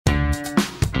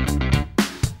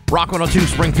Rock 102,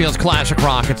 Springfield's Classic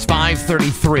Rock. It's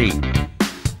 5:33.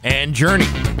 And Journey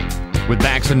with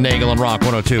Bax and Nagle on Rock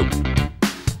 102.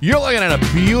 You're looking at a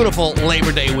beautiful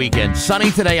Labor Day weekend. Sunny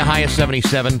today, a high of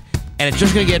 77. And it's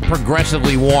just going to get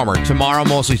progressively warmer. Tomorrow,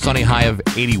 mostly sunny, high of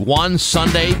 81.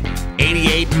 Sunday,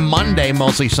 88. Monday,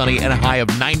 mostly sunny, and a high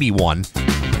of 91.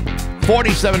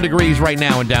 47 degrees right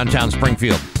now in downtown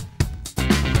Springfield.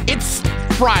 It's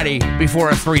Friday before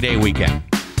a 3-day weekend.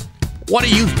 What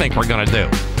do you think we're going to do?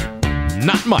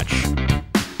 Not much.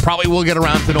 Probably will get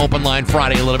around to an open line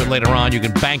Friday a little bit later on. You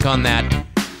can bank on that.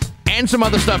 And some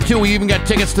other stuff, too. We even got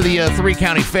tickets to the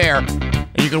three-county fair,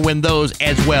 and you can win those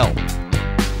as well.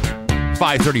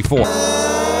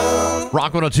 5:34.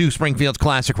 Rock 102, Springfield's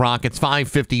Classic Rock. It's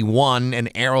 5:51,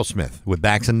 and Aerosmith with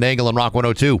Bax and Nagle on Rock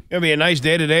 102. It'll be a nice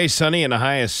day today, sunny and a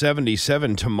high of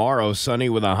 77. Tomorrow, sunny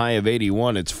with a high of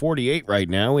 81. It's 48 right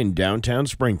now in downtown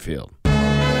Springfield.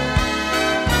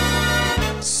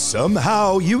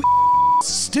 Somehow you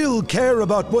still care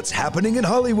about what's happening in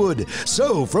Hollywood.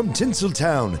 So, from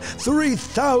Tinseltown,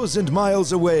 3,000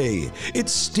 miles away,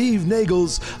 it's Steve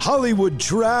Nagle's Hollywood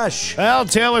Trash. Well,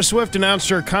 Taylor Swift announced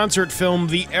her concert film,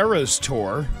 The Eras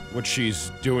Tour, which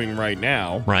she's doing right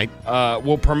now. Right.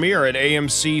 Will premiere at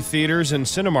AMC theaters and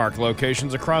Cinemark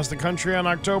locations across the country on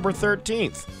October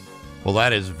 13th. Well,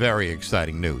 that is very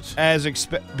exciting news.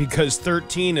 Because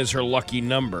 13 is her lucky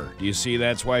number. Do you see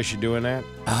that's why she's doing that?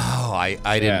 Oh,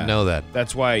 I didn't know that.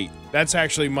 That's why. That's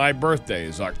actually my birthday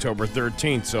is October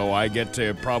 13th, so I get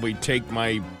to probably take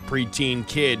my preteen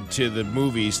kid to the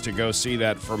movies to go see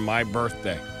that for my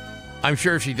birthday. I'm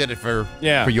sure she did it for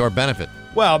your benefit.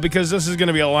 Well, because this is going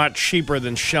to be a lot cheaper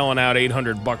than shelling out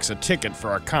 $800 a ticket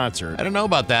for a concert. I don't know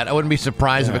about that. I wouldn't be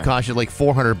surprised if it cost you like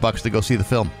 $400 to go see the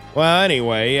film. Well,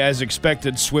 anyway, as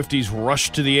expected, Swifties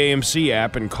rushed to the AMC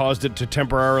app and caused it to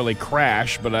temporarily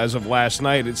crash, but as of last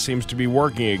night, it seems to be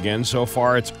working again. So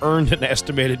far, it's earned an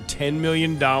estimated $10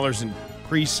 million in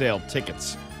pre-sale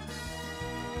tickets.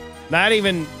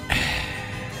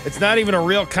 It's not even a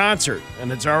real concert,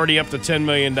 and it's already up to $10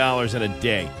 million in a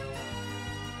day.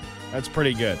 That's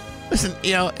pretty good. Listen,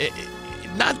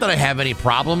 not that I have any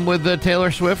problem with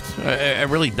Taylor Swift. I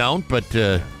really don't, but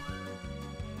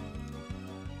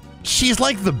she's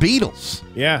like the Beatles.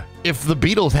 Yeah. If the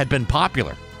Beatles had been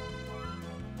popular.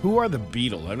 Who are the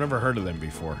Beatles? I've never heard of them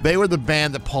before. They were the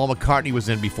band that Paul McCartney was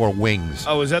in before Wings.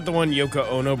 Oh, is that the one Yoko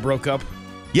Ono broke up?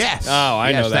 Yes. Oh,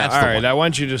 I know that. That's All the right, one. I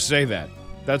want you to say that.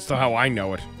 That's how I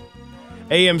know it.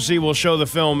 AMC will show the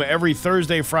film every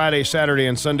Thursday, Friday, Saturday,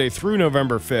 and Sunday through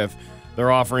November 5th. They're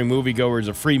offering moviegoers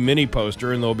a free mini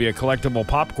poster, and there'll be a collectible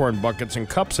popcorn buckets and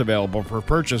cups available for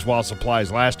purchase while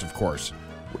supplies last, of course.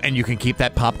 And you can keep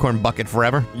that popcorn bucket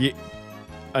forever? Yeah,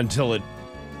 until a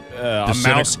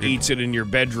mouse eats it in your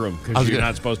bedroom, because you're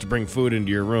not supposed to bring food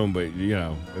into your room, but,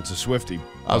 it's a Swiftie.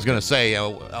 I was going to say,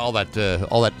 all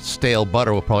that stale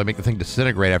butter will probably make the thing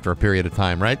disintegrate after a period of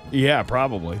time, right? Yeah,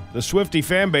 probably. The Swiftie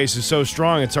fan base is so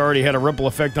strong, it's already had a ripple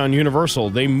effect on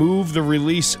Universal. They moved the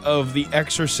release of The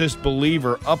Exorcist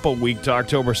Believer up a week to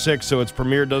October 6th, so its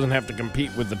premiere doesn't have to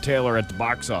compete with the Taylor at the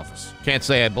box office. Can't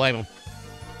say I blame them.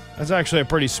 That's actually a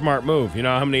pretty smart move. You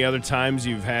know how many other times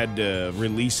you've had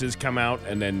releases come out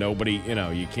and then nobody,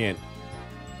 you can't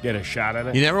get a shot at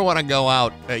it? You never want to go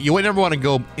out. You would never want to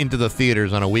go into the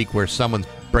theaters on a week where someone's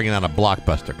bringing out a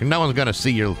blockbuster. No one's going to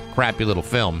see your crappy little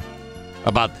film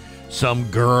about some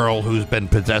girl who's been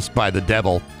possessed by the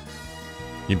devil.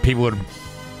 And people would...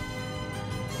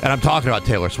 And I'm talking about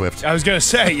Taylor Swift. I was going to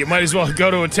say, you might as well go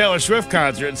to a Taylor Swift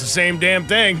concert. It's the same damn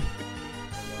thing.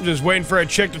 I'm just waiting for a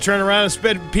chick to turn around and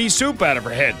spit pea soup out of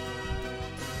her head.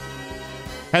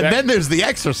 And then there's The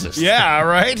Exorcist. Yeah,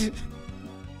 right?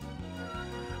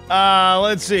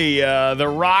 Let's see. The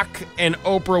Rock and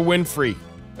Oprah Winfrey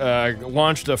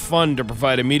launched a fund to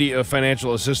provide immediate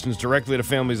financial assistance directly to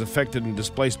families affected and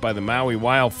displaced by the Maui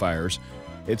wildfires.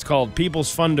 It's called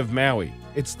People's Fund of Maui.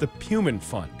 It's the Puman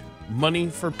Fund. Money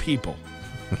for people.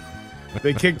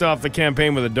 They kicked off the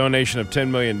campaign with a donation of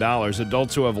 $10 million.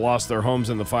 Adults who have lost their homes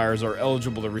in the fires are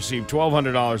eligible to receive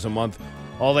 $1,200 a month.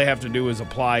 All they have to do is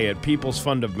apply at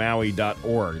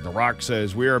peoplesfundofmaui.org. The Rock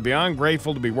says, "We are beyond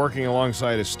grateful to be working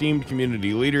alongside esteemed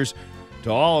community leaders.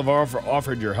 To all of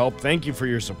offered your help, thank you for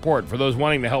your support. For those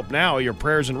wanting to help now, your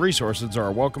prayers and resources are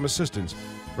a welcome assistance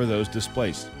for those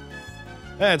displaced."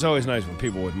 It's always nice when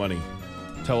people with money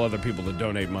tell other people to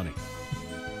donate money.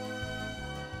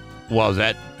 Was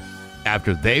that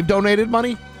after they've donated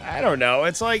money? I don't know.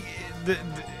 It's like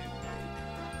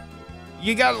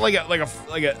you got like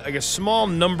a small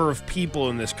number of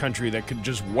people in this country that could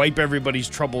just wipe everybody's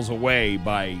troubles away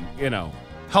by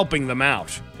helping them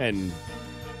out, and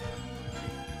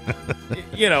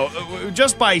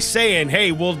just by saying,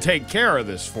 hey, we'll take care of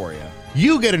this for you.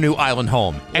 You get a new island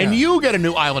home, and you get a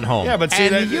new island home. Yeah, but see,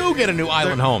 you get a new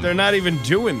island home. They're not even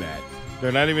doing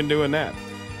that.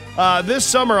 This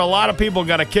summer, a lot of people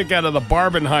got a kick out of the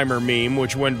Barbenheimer meme,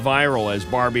 which went viral as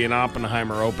Barbie and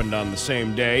Oppenheimer opened on the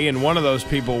same day, and one of those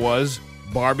people was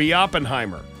Barbie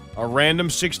Oppenheimer, a random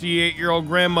 68-year-old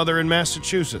grandmother in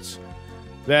Massachusetts.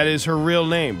 That is her real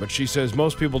name, but she says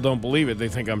most people don't believe it. They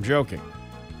think I'm joking.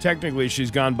 Technically,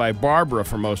 she's gone by Barbara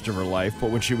for most of her life,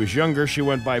 but when she was younger, she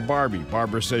went by Barbie.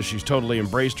 Barbara says she's totally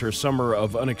embraced her summer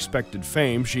of unexpected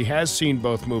fame. She has seen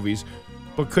both movies,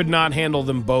 but could not handle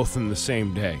them both in the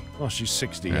same day. Well, she's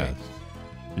 68. Yeah.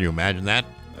 Can you imagine that?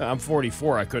 I'm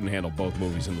 44. I couldn't handle both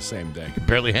movies in the same day. Could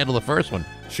barely handle the first one.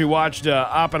 She watched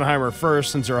Oppenheimer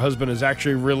first, since her husband is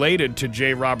actually related to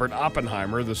J. Robert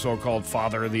Oppenheimer, the so-called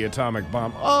father of the atomic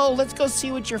bomb. Oh, let's go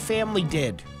see what your family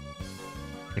did.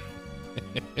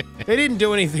 They didn't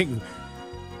do anything.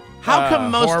 How come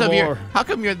most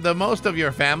of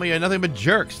your family are nothing but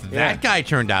jerks? That guy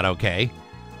turned out okay.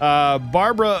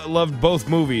 Barbara loved both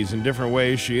movies in different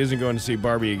ways. She isn't going to see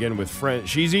Barbie again with friends.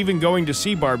 She's even going to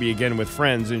see Barbie again with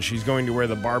friends, and she's going to wear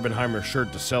the Barbenheimer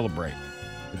shirt to celebrate.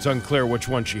 It's unclear which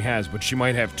one she has, but she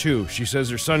might have two. She says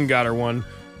her son got her one,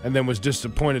 and then was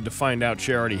disappointed to find out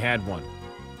she already had one.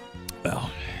 Well,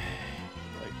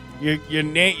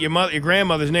 your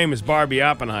grandmother's name is Barbie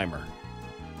Oppenheimer.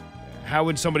 How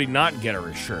would somebody not get her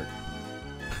a shirt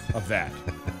of that?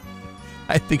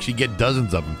 I think she'd get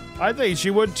dozens of them. I think she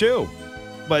would too,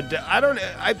 but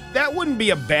that wouldn't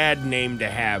be a bad name to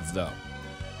have, though.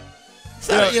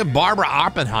 Barbara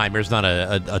Oppenheimer's not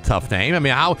a tough name. I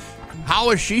mean, how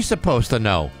is she supposed to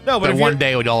know? No, but that one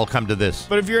day it would all come to this.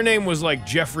 But if your name was like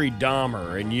Jeffrey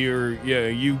Dahmer, and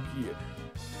you.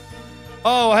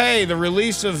 Oh, hey, the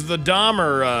release of the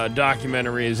Dahmer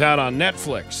documentary is out on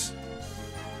Netflix.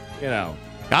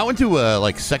 I went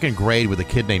to second grade with a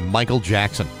kid named Michael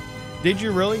Jackson. Did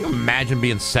you really? Can you imagine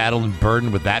being saddled and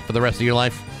burdened with that for the rest of your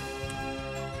life?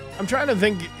 I'm trying to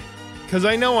think, because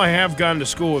I know I have gone to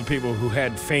school with people who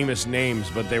had famous names,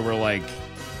 but they were like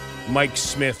Mike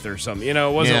Smith or something. It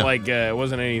wasn't it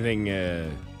wasn't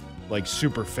anything like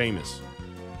super famous.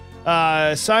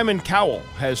 Simon Cowell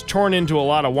has torn into a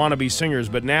lot of wannabe singers,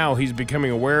 but now he's becoming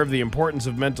aware of the importance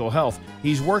of mental health.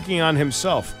 He's working on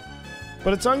himself,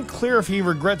 but it's unclear if he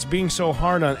regrets being so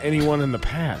hard on anyone in the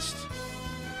past.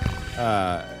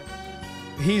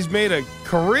 He's made a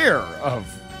career of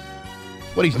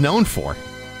what he's known for,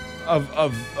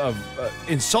 of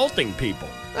insulting people,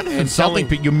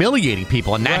 humiliating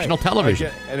people on national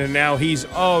television, and now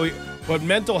but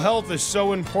mental health is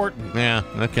so important. Yeah.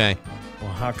 Okay.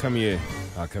 Well, how come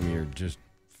you're just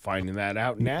finding that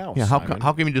out now? Yeah. How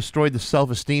come you destroyed the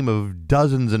self-esteem of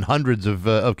dozens and hundreds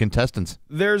of contestants?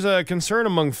 There's a concern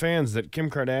among fans that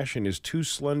Kim Kardashian is too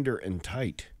slender and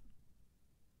tight.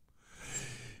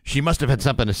 She must have had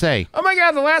something to say. Oh my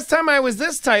God, the last time I was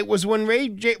this tight was when Ray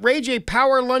J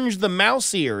power lunged the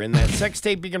mouse ear in that sex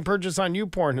tape you can purchase on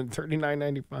YouPorn at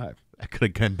 $39.95.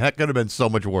 That could have been so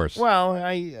much worse. Well,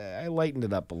 I lightened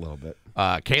it up a little bit.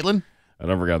 Caitlin? I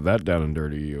never got that down and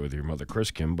dirty with your mother,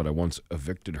 Chris Kim, but I once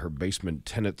evicted her basement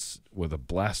tenants with a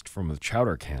blast from the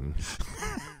chowder cannon.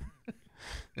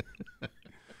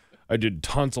 I did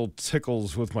tonsil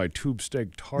tickles with my tube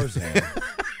steak Tarzan.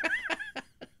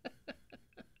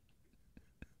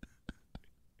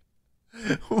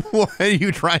 What are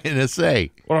you trying to say?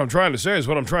 What I'm trying to say is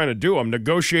what I'm trying to do. I'm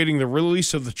negotiating the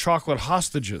release of the chocolate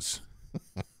hostages.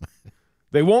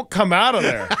 They won't come out of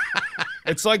there.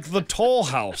 It's like the Toll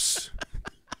House.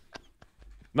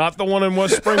 Not the one in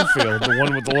West Springfield, the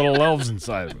one with the little elves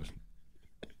inside of it.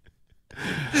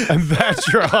 And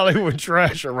that's your Hollywood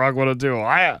Trash at Rock 102.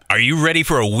 Are you ready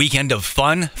for a weekend of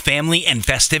fun, family, and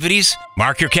festivities?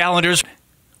 Mark your calendars.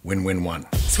 Win-win-one.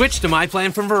 Switch to My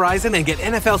Plan from Verizon and get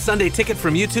NFL Sunday Ticket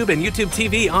from YouTube and YouTube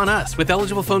TV on us with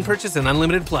eligible phone purchase and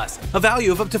Unlimited Plus. A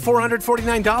value of up to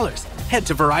 $449. Head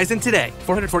to Verizon today.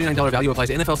 $449 value applies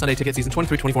to NFL Sunday Ticket season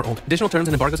 23-24 only. Additional terms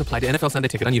and embargoes apply to NFL Sunday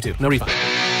Ticket on YouTube. No refund.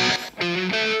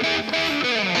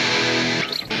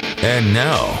 And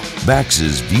now,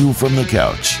 Bax's View from the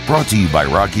Couch, brought to you by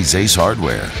Rocky's Ace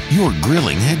Hardware, your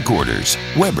grilling headquarters,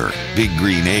 Weber, Big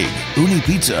Green Egg, Uni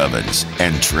Pizza Ovens,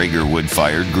 and Traeger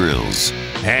wood-fired grills.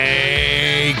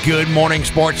 Hey, good morning,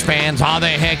 sports fans. How the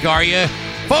heck are you?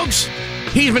 Folks,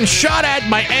 he's been shot at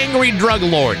by angry drug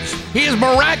lords. He has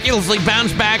miraculously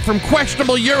bounced back from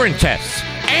questionable urine tests.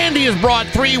 And he has brought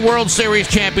 3 World Series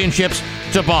championships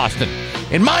to Boston.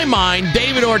 In my mind,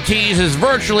 David Ortiz is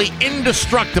virtually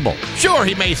indestructible. Sure,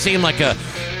 he may seem like a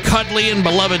cuddly and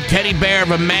beloved teddy bear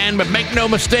of a man, but make no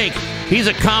mistake, He's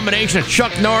a combination of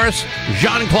Chuck Norris,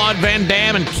 Jean-Claude Van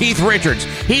Damme, and Keith Richards.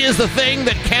 He is the thing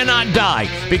that cannot die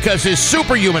because his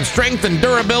superhuman strength and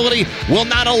durability will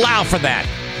not allow for that.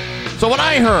 So when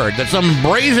I heard that some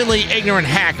brazenly ignorant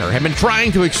hacker had been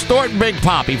trying to extort Big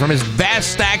Papi from his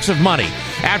vast stacks of money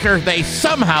after they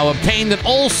somehow obtained an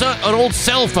old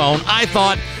cell phone, I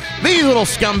thought, these little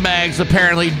scumbags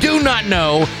apparently do not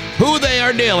know who they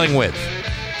are dealing with.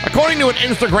 According to an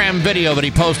Instagram video that he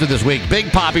posted this week, Big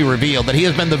Papi revealed that he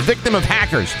has been the victim of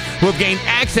hackers who have gained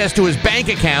access to his bank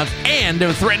accounts and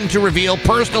have threatened to reveal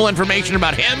personal information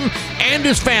about him and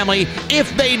his family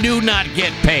if they do not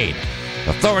get paid.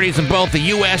 Authorities in both the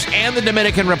U.S. and the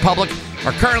Dominican Republic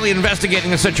are currently investigating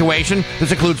the situation.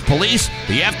 This includes police,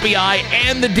 the FBI,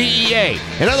 and the DEA.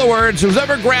 In other words, who's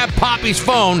ever grabbed Papi's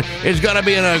phone is going to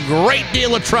be in a great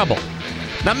deal of trouble.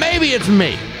 Now, maybe it's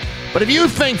me, but if you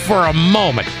think for a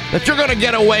moment that you're going to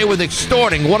get away with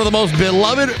extorting one of the most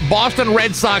beloved Boston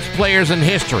Red Sox players in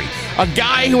history, a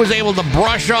guy who was able to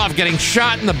brush off getting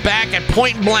shot in the back at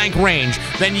point-blank range,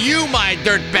 then you, my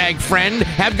dirtbag friend,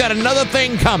 have got another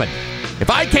thing coming. If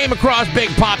I came across Big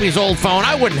Papi's old phone,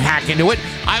 I wouldn't hack into it.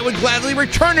 I would gladly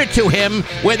return it to him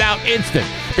without instant,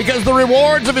 because the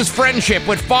rewards of his friendship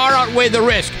would far outweigh the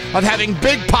risk of having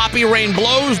Big Papi rain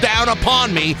blows down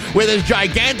upon me with his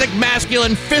gigantic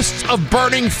masculine fists of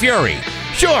burning fury.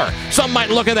 Sure, some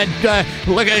might look at that,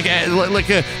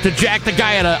 to jack the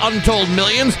guy at untold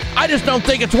millions. I just don't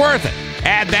think it's worth it.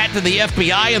 Add that to the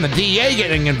FBI and the DEA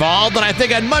getting involved, and I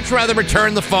think I'd much rather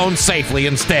return the phone safely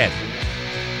instead.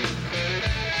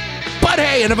 But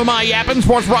hey, enough of my yapping.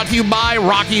 Sports brought to you by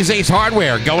Rocky's Ace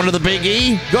Hardware. Going to the Big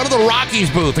E? Go to the Rocky's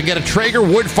booth and get a Traeger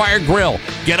wood-fired grill.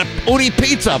 Get a Uni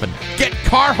pizza oven. Get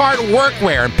Carhartt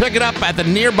workwear and pick it up at the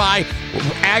nearby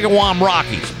Agawam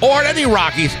Rockies or at any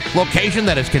Rockies location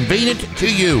that is convenient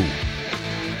to you.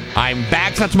 I'm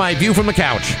Bax. That's my view from the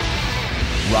couch.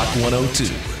 Rock 102,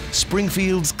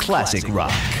 Springfield's classic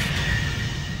rock.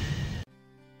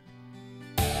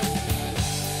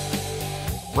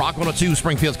 Rock 102,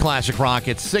 Springfield's classic rock.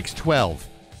 It's 6:12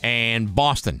 and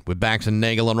Boston with Bax and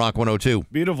Nagle on Rock 102.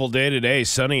 Beautiful day today,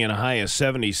 sunny and a high of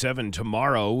 77.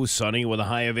 Tomorrow, sunny with a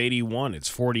high of 81. It's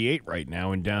 48 right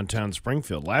now in downtown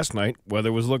Springfield. Last night,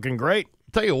 weather was looking great.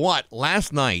 Tell you what,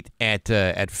 last night at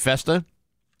Festa,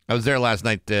 I was there last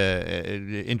night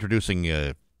introducing, I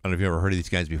don't know if you ever heard of these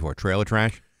guys before, Trailer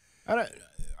Trash.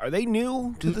 Are they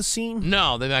new to the scene?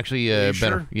 No, they've actually been.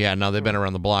 Sure? Yeah, no, they've been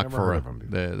around the block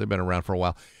they've been around for a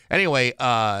while. Anyway,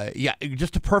 yeah,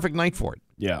 just a perfect night for it.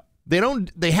 Yeah,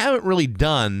 they haven't really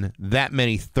done that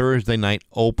many Thursday night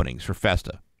openings for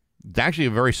Festa. It's actually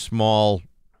a very small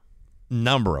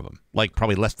number of them, like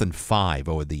probably less than 5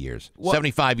 over the years.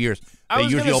 75 years. They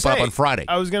usually open up on Friday.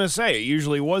 I was going to say it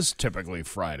usually was typically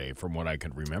Friday, from what I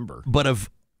could remember. But of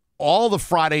all the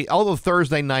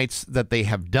Thursday nights that they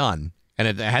have done. And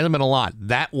it hasn't been a lot.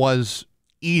 That was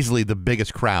easily the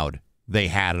biggest crowd they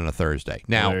had on a Thursday.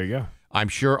 Now, there you go. I'm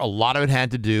sure a lot of it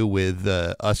had to do with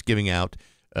us giving out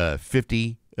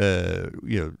 50,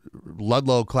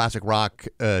 Ludlow Classic Rock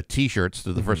T-shirts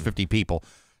to the first 50 people.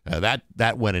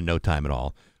 That went in no time at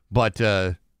all. But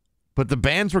the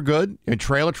bands were good. And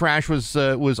Trailer Trash was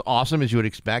awesome, as you would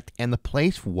expect, and the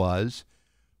place was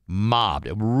mobbed.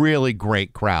 A really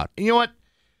great crowd. And you know what?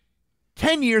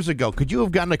 10 years ago, could you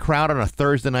have gotten a crowd on a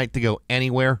Thursday night to go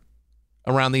anywhere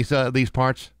around these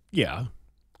parts? Yeah.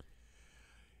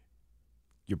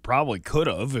 You probably could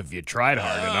have if you tried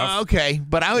hard enough. Okay,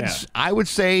 but I would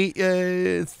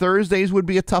say Thursdays would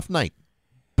be a tough night.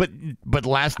 But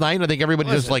last night, I think everybody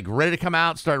just like ready to come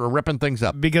out, start ripping things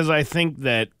up. Because I think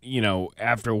that,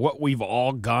 after what we've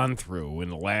all gone through in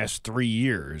the last 3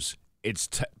 years, it's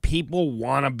people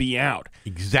want to be out.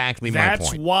 Exactly my point.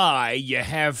 That's why you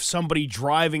have somebody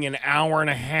driving an hour and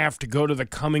a half to go to the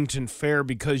Cummington Fair,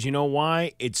 because you know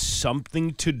why? It's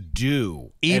something to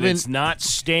do. And it's not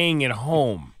staying at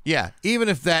home. Yeah, even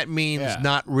if that means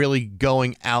not really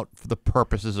going out for the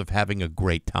purposes of having a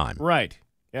great time. Right.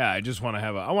 Yeah, I want to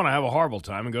have a horrible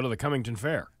time and go to the Cummington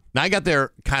Fair. Now, I got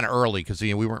there kind of early because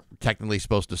we weren't technically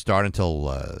supposed to start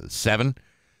until 7.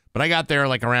 But I got there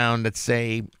like around, let's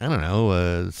say, I don't know,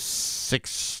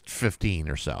 6:15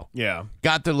 or so. Yeah.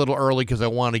 Got there a little early because I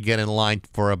wanted to get in line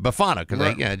for a Bafana.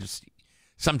 Because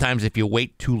sometimes if you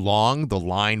wait too long, the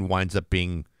line winds up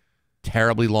being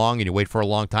terribly long and you wait for a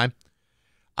long time.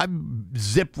 I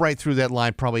zipped right through that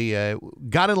line, probably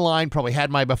got in line, probably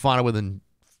had my Bafana within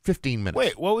 15 minutes.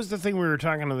 Wait, what was the thing we were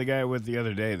talking to the guy with the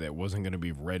other day that wasn't going to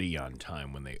be ready on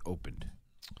time when they opened?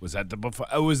 Was that the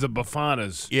Bafana? It was the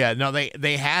Bafanas. Yeah, no,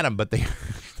 they had them, but they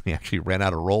We actually ran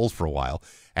out of rolls for a while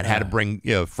and had to bring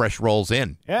fresh rolls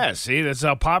in. Yeah, see, that's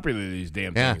how popular these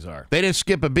damn things are. They didn't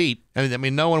skip a beat. I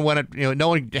mean, no one wanted, no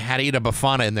one had to eat a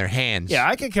Befana in their hands. Yeah,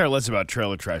 I could care less about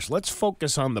trailer trash. Let's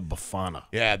focus on the Befana.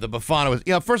 Yeah, the Befana was.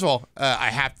 First of all, I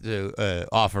have to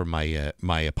offer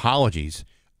my apologies.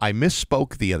 I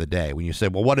misspoke the other day when you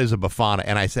said, "Well, what is a Befana?"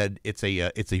 And I said it's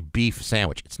a beef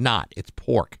sandwich. It's not. It's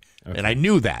pork. Okay. And I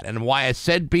knew that. And why I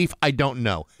said beef, I don't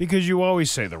know. Because you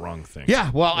always say the wrong thing. Yeah,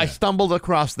 well, I stumbled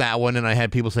across that one, and I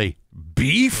had people say,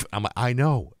 beef? I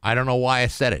know. I don't know why I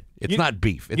said it. It's not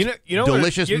beef. It's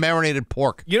delicious marinated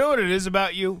pork. You know what it is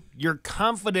about you? You're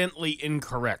confidently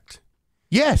incorrect.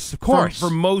 Yes, of course.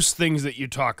 For most things that you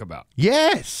talk about.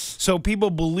 Yes. So people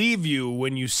believe you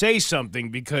when you say something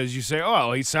because you say,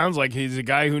 oh, he sounds like he's a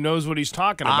guy who knows what he's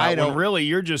talking about. When really,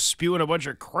 you're just spewing a bunch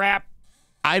of crap.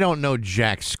 I don't know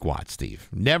jack squat, Steve.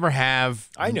 Never have.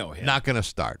 I know him. Not going to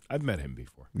start. I've met him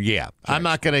before. Yeah. I'm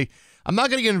not going to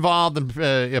get involved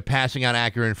in passing out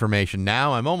accurate information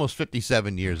now. I'm almost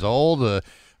 57 years old.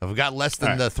 I've got less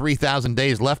than 3,000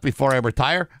 days left before I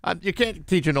retire. You can't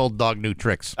teach an old dog new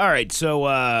tricks. All right.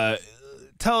 So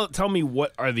tell me,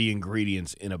 what are the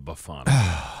ingredients in a Befana?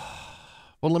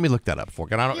 Well, let me look that up for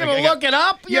you. Look it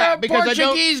up? Yeah, You're a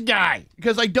Portuguese guy.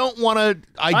 Because I don't want to.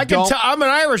 I'm an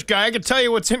Irish guy. I can tell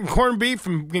you what's in corned beef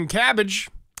and cabbage.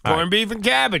 Corned beef and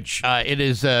cabbage. It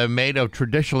is made of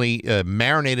traditionally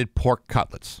marinated pork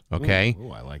cutlets. Okay. Ooh,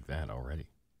 I like that already.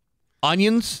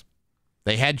 Onions.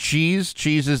 They had cheese.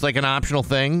 Cheese is like an optional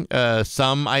thing.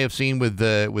 Some I have seen with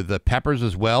the peppers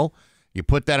as well. You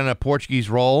put that in a Portuguese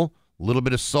roll. A little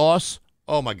bit of sauce.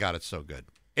 Oh my God, it's so good.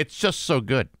 It's just so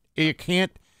good. You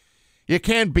can't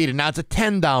beat it. Now it's a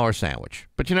 $10 sandwich,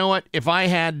 but you know what? If I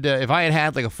had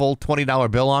like a full $20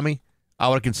 bill on me, I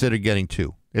would have considered getting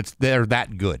two. They're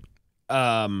that good.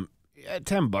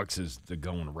 $10 is the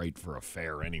going rate for a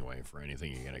fare anyway. For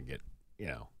anything you're gonna get,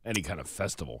 any kind of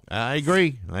festival. I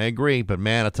agree. But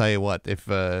man, I'll tell you what.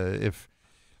 If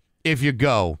you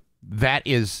go, that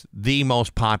is the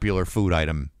most popular food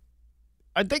item.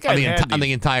 I think on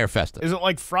the entire festival. Is it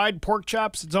like fried pork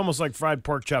chops? It's almost like fried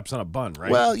pork chops on a bun, right?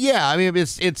 Well, yeah. I mean,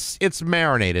 it's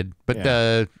marinated,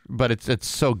 but it's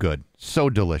so good, so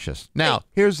delicious. Now,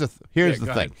 here's the thing.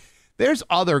 Ahead. There's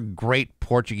other great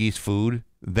Portuguese food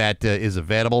that is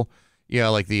available.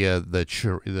 Like the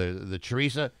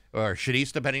chorizo or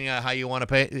chorizo, depending on how you want to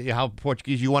pay, how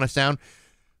Portuguese you want to sound.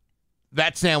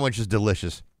 That sandwich is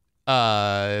delicious.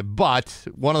 But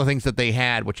one of the things that they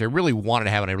had, which I really wanted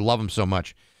to have, and I love them so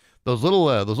much, those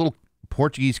little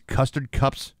Portuguese custard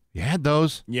cups. You had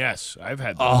those? Yes, I've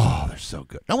had those. Oh, they're so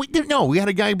good. No, we had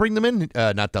a guy bring them in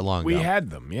not that long ago. We had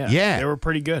them, yeah. Yeah. They were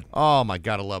pretty good. Oh, my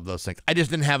God, I love those things. I just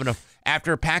didn't have enough.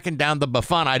 After packing down the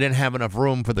Befana, I didn't have enough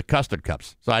room for the custard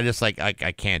cups. So I just,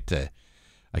 I can't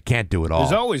do it all.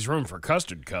 There's always room for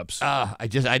custard cups. I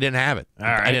didn't have it. All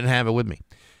right. I didn't have it with me.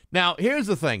 Now, here's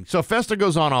the thing. So Festa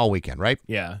goes on all weekend, right?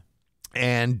 Yeah.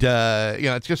 And,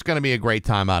 it's just going to be a great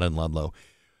time out in Ludlow.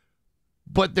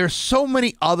 But there's so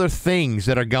many other things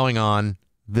that are going on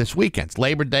this weekend. It's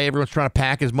Labor Day. Everyone's trying to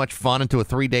pack as much fun into a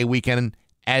 3-day weekend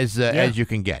as you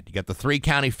can get. You got the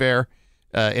 3-county fair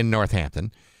in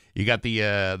Northampton. You got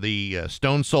the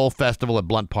Stone Soul Festival at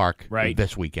Blunt Park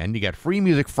this weekend. You got Free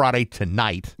Music Friday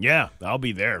tonight. Yeah, I'll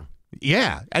be there.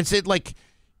 Yeah. I said,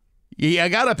 I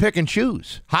got to pick and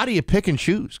choose. How do you pick and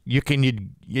choose?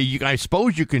 I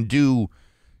suppose you can do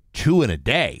 2 in a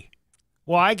day.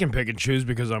 Well, I can pick and choose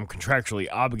because I'm contractually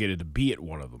obligated to be at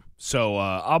one of them. So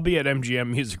I'll be at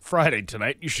MGM Music Friday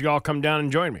tonight. You should all come down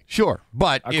and join me. Sure,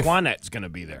 but Aquanet's going to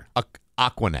be there.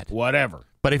 Aquanet. Whatever.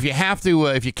 But if you have to,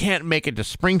 if you can't make it to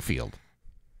Springfield,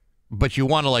 but you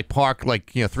want to park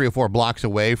 3 or 4 blocks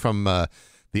away from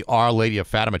the Our Lady of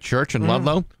Fatima Church in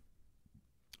Ludlow,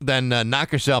 then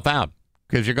knock yourself out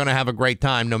because you're going to have a great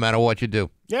time no matter what you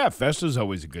do. Yeah, Festa's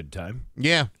always a good time.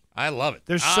 Yeah, I love it.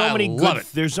 There's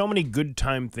so many good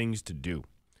time things to do.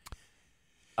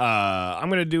 I'm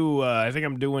gonna do. I think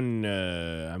I'm doing.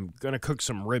 I'm gonna cook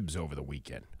some ribs over the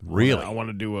weekend. Really? I want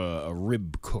to do a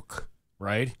rib cook.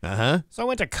 Right. So I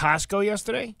went to Costco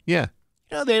yesterday. Yeah.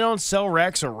 They don't sell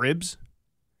racks of ribs.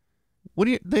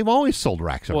 They've always sold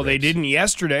racks of ribs. Well, they didn't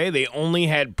yesterday. They only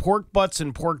had pork butts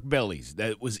and pork bellies.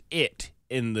 That was it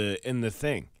in the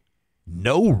thing.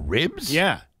 No ribs?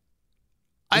 Yeah.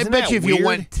 I bet you if you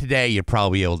went today, you'd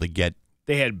probably be able to get.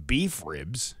 They had beef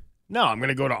ribs. No, I'm going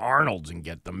to go to Arnold's and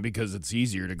get them because it's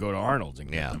easier to go to Arnold's and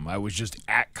get them. I was just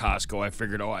at Costco. I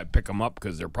figured, I'd pick them up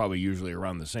because they're probably usually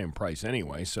around the same price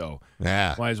anyway. So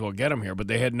might as well get them here. But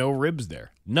they had no ribs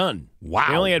there. None. Wow.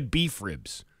 They only had beef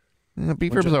ribs.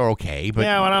 Beef ribs are okay, but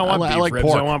yeah, when I want beef like ribs,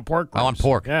 pork. I want pork ribs. I want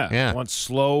pork. Yeah. I want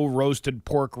slow roasted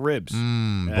pork ribs.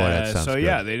 Boy, that sounds so good.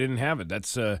 yeah, they didn't have it.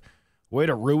 That's a way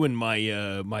to ruin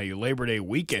my my Labor Day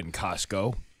weekend,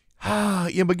 Costco.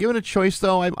 Yeah, but given a choice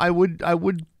though, I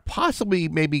would possibly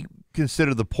maybe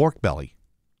consider the pork belly.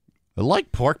 I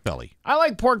like pork belly. I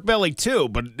like pork belly too,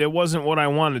 but it wasn't what I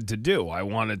wanted to do. I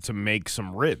wanted to make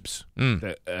some ribs.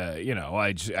 I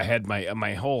had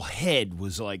my whole head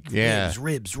was like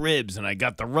ribs, and I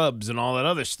got the rubs and all that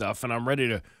other stuff, and I'm ready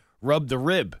to rub the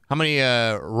rib. How many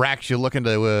racks you looking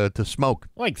to smoke?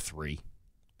 Like 3.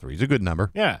 3's a good number.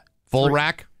 Yeah, Full 3.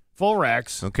 rack. Full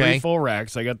racks. Okay. 3 full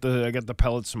racks. I got the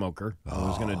pellet smoker. I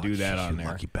was gonna do that on there.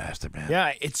 Lucky bastard, man.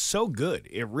 Yeah, it's so good.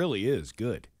 It really is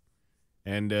good.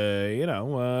 And,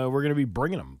 we're going to be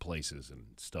bringing them places and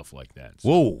stuff like that. So.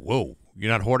 Whoa.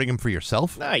 You're not hoarding them for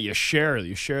yourself? Nah, you share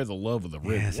the love of the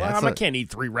ribs. Yes, I can't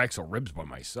eat 3 racks of ribs by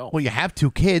myself. Well, you have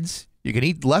 2 kids. You can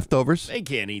eat leftovers. They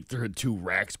can't eat 2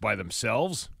 racks by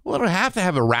themselves. Well, they don't have to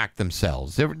have a rack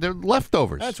themselves. They're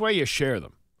leftovers. That's why you share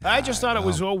them. I just thought it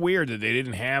was so weird that they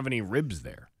didn't have any ribs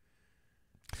there.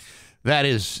 That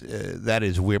is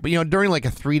weird. But, during like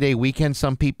a 3-day weekend,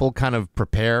 some people kind of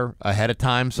prepare ahead of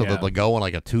time so that they'll go on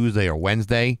like a Tuesday or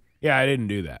Wednesday. Yeah, I didn't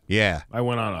do that. Yeah. I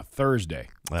went on a Thursday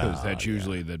because that's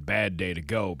usually the bad day to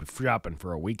go shopping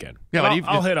for a weekend. Yeah, but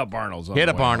I'll hit up Arnold's. Hit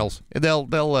up Arnold's.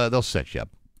 They'll set you up.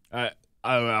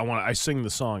 I sing the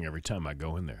song every time I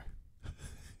go in there.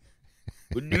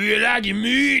 Do you like your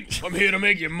meat? I'm here to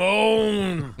make you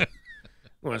moan.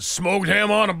 Smoked ham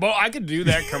on a bone. I could do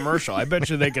that commercial. I bet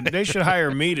you they should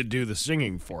hire me to do the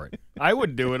singing for it. I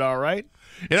would do it all right.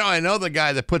 I know the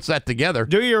guy that puts that together.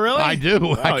 Do you really? I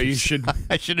do. Oh, you should.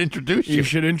 I should introduce you. You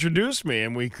should introduce me,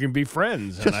 and we can be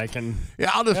friends. And I can. Yeah,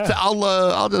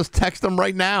 I'll just text him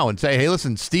right now and say, hey,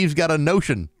 listen, Steve's got a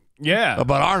notion. Yeah.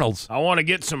 About Arnold's. I want to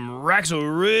get some racks of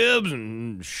ribs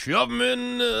and shove them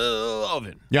in the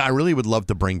oven. Yeah, I really would love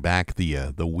to bring back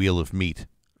the wheel of meat.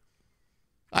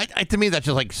 To me, that's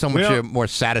just like so much more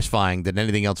satisfying than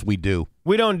anything else we do.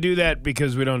 We don't do that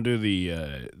because we don't do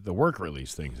the work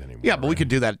release things anymore. Yeah, but we could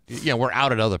do that. We're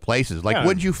out at other places. Like,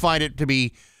 wouldn't you find it to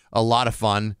be a lot of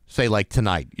fun? Say, like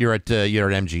tonight, you're at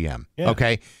MGM. Yeah.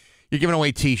 Okay, you're giving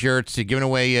away T-shirts, you're giving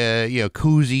away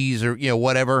koozies or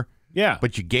whatever. Yeah.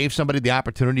 But you gave somebody the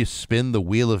opportunity to spin the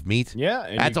wheel of meat.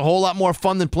 Yeah. That's a whole lot more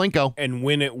fun than Plinko. And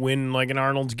win like an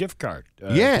Arnold's gift card.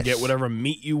 Yes. To get whatever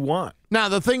meat you want. Now,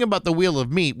 the thing about the wheel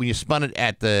of meat, when you spun it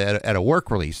at a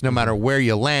work release, no matter where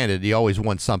you landed, you always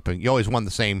won something. You always won the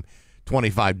same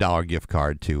 $25 gift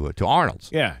card to Arnold's.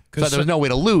 Yeah. So there was no way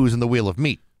to lose in the wheel of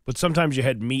meat. But sometimes you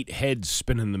had meat heads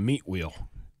spinning the meat wheel.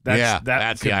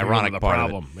 That's the ironic part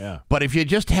problem. of it. Yeah. But if you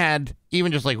just had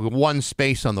even just like one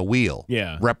space on the wheel,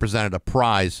 represented a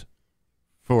prize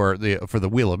for the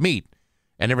wheel of meat,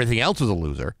 and everything else was a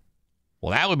loser,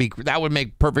 well, that would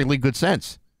make perfectly good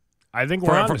sense. I think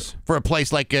we're for a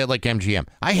place like MGM.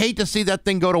 I hate to see that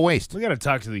thing go to waste. We got to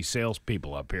talk to these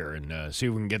salespeople up here and see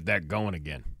if we can get that going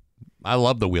again. I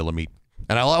love the wheel of meat,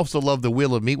 and I also love the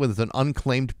wheel of meat with an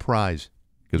unclaimed prize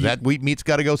because that wheat meat's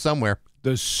got to go somewhere.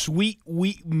 The sweet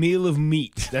wheat meal of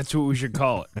meat. That's what we should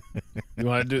call it. You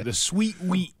want to do the sweet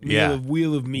wheat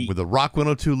wheel of meat. With the Rock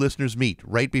 102 listeners meet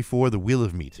right before the wheel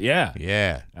of meat. Yeah.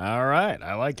 Yeah. All right.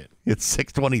 I like it. It's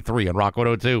 6:23 on Rock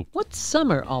 102. What's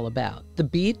summer all about? The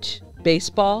beach?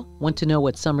 Baseball? Want to know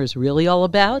what summer's really all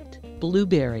about?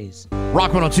 Blueberries.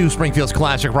 Rock 102, Springfield's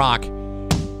Classic Rock.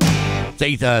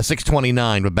 It's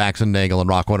 6:29 with Bax and Nagle and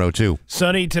Rock 102.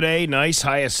 Sunny today, nice,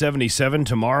 high of 77.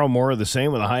 Tomorrow, more of the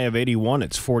same with a high of 81.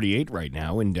 It's 48 right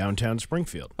now in downtown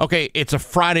Springfield. Okay, it's a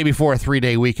Friday before a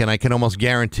 3-day weekend. I can almost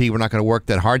guarantee we're not going to work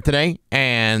that hard today,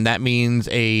 and that means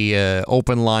a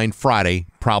open line Friday,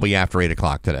 probably after 8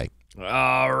 o'clock today.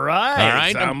 All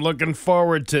right. I'm looking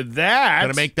forward to that.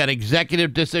 Going to make that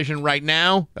executive decision right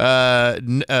now.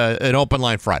 An open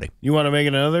line Friday. You want to make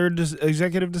another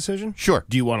executive decision? Sure.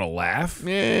 Do you want to laugh?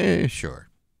 Yeah, sure.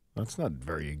 That's not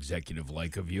very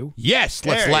executive-like of you. Yes,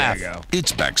 let's laugh. You go.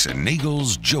 It's Bax and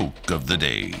Nagle's Joke of the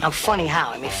Day. I'm funny how?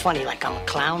 I mean, funny like I'm a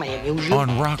clown, I amuse you.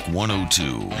 On Rock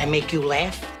 102. I make you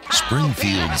laugh.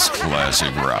 Springfield's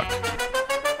Classic Rock.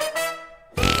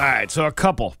 All right, so a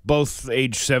couple, both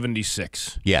age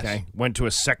 76. Yes. Okay, went to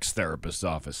a sex therapist's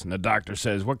office, and the doctor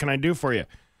says, "What can I do for you?"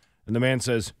 And the man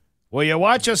says, "Will you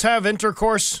watch us have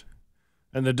intercourse?"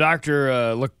 And the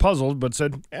doctor looked puzzled, but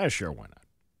said, "Yeah, sure, why not?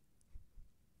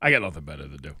 I got nothing better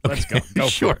to do. Let's go. Go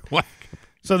sure. for it."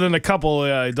 So then the couple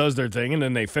does their thing, and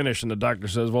then they finish, and the doctor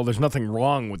says, well, there's nothing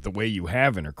wrong with the way you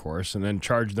have intercourse, and then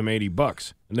charge them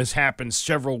 $80. And this happens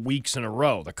several weeks in a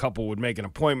row. The couple would make an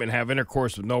appointment, have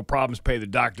intercourse with no problems, pay the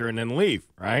doctor, and then leave,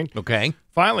 right? Okay.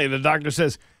 Finally, the doctor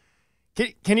says,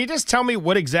 can you just tell me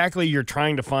what exactly you're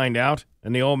trying to find out?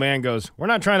 And the old man goes, we're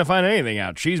not trying to find anything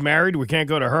out. She's married. We can't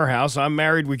go to her house. I'm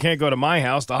married. We can't go to my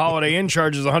house. The Holiday Inn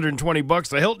charges $120.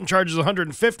 The Hilton charges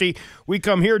 $150. We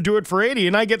come here, do it for $80,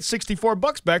 and I get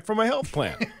 $64 back from my health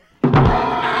plan. He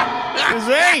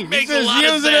says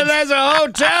using it as a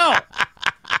hotel.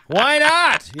 Why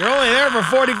not? You're only there for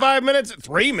 45 minutes.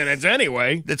 3 minutes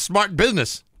anyway. It's smart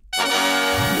business.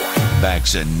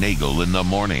 Bax and Nagle in the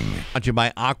morning. Brought to you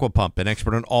by Aqua Pump, an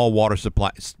expert on all water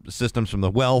supply systems from the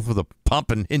well through the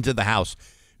pump and into the house.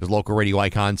 His local radio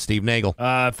icon, Steve Nagle.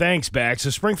 Thanks, Bax.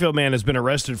 A Springfield man has been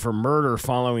arrested for murder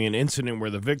following an incident where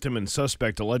the victim and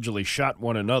suspect allegedly shot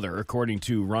one another. According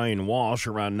to Ryan Walsh,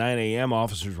 around 9 a.m.,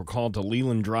 officers were called to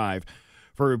Leland Drive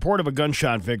for a report of a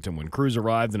gunshot victim. When crews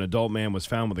arrived, an adult man was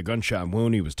found with a gunshot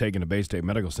wound. He was taken to Bay State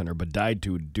Medical Center but died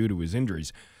due to his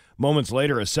injuries. Moments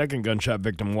later, a second gunshot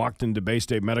victim walked into Bay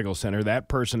State Medical Center. That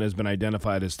person has been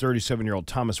identified as 37-year-old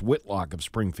Thomas Whitlock of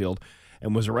Springfield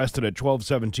and was arrested at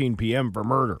 12:17 p.m. for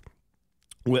murder.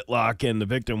 Whitlock and the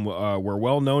victim were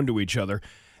well known to each other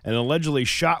and allegedly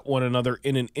shot one another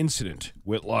in an incident.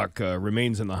 Whitlock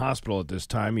remains in the hospital at this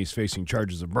time. He's facing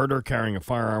charges of murder, carrying a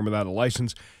firearm without a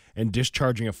license, and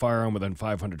discharging a firearm within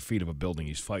 500 feet of a building.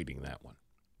 He's fighting that one.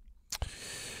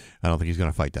 I don't think he's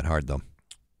going to fight that hard, though.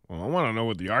 Well, I want to know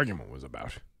what the argument was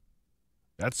about.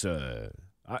 That's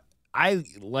I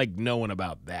like knowing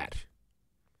about that.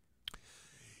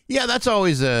 Yeah, that's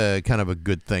always a kind of a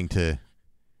good thing to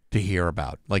hear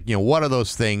about. Like, what are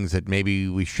those things that maybe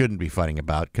we shouldn't be fighting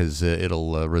about because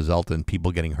it'll result in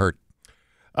people getting hurt?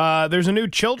 There's a new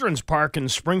children's park in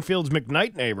Springfield's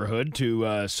McKnight neighborhood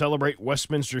to celebrate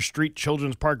Westminster Street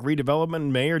Children's Park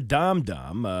redevelopment. Mayor Dom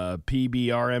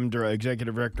PBRM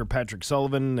Executive Director Patrick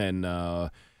Sullivan,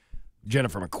 and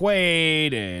Jennifer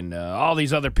McQuaid, and all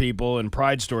these other people and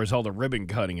Pride Stores held a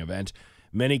ribbon-cutting event.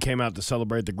 Many came out to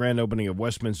celebrate the grand opening of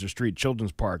Westminster Street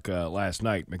Children's Park last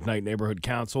night. McKnight Neighborhood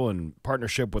Council, in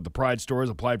partnership with the Pride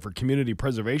Stores, applied for Community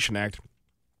Preservation Act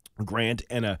grant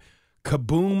and a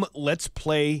Kaboom Let's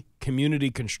Play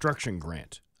Community Construction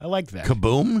Grant. I like that.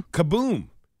 Kaboom? Kaboom.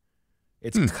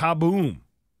 It's Kaboom.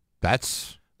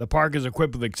 The park is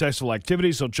equipped with accessible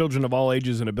activities so children of all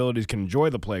ages and abilities can enjoy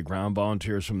the playground.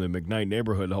 Volunteers from the McKnight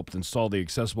neighborhood helped install the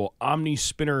accessible Omni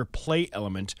Spinner play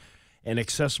element and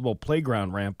accessible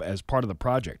playground ramp as part of the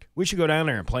project. We should go down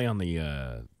there and play on the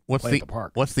at the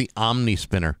park. What's the Omni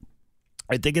Spinner?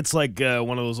 I think it's like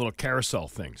one of those little carousel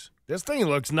things. This thing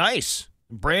looks nice.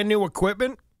 Brand new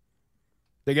equipment.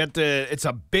 They got it's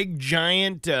a big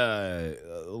giant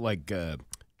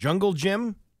jungle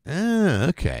gym.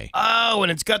 Okay. Oh,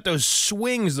 and it's got those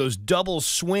swings, those double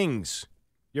swings.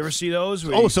 You ever see those?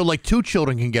 So like two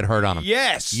children can get hurt on them.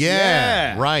 Yes.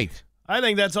 Yeah. Right. I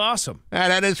think that's awesome.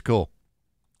 That is cool.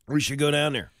 We should go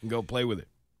down there and go play with it.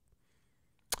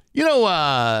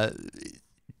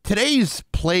 Today's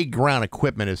playground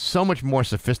equipment is so much more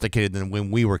sophisticated than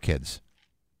when we were kids.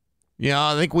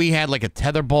 I think we had like a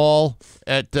tetherball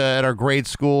at our grade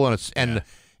school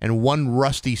and one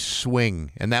rusty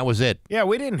swing, and that was it. Yeah,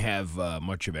 we didn't have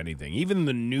much of anything. Even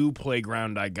the new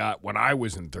playground I got when I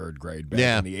was in third grade back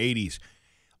in the 80s,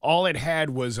 all it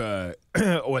had was a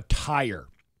tire.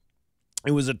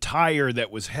 It was a tire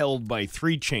that was held by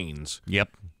 3 chains.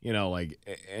 Yep.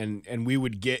 And we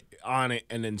would get on it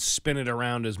and then spin it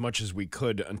around as much as we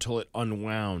could until it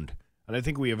unwound. And I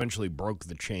think we eventually broke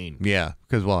the chain. Yeah,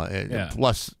 because,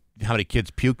 plus how many kids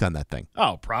puked on that thing?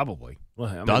 Oh, probably. Well,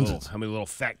 how many little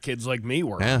fat kids like me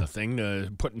were on the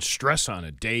thing, putting stress on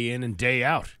it day in and day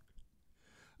out.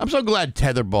 I'm so glad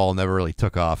tetherball never really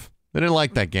took off. I didn't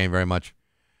like that game very much.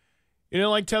 You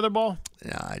didn't like tetherball?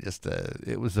 Yeah, I just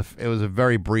it was a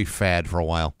very brief fad for a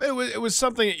while. It was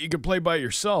something that you could play by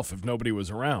yourself if nobody was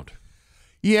around.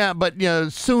 Yeah, but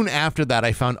soon after that,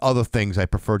 I found other things I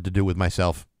preferred to do with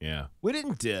myself. Yeah, we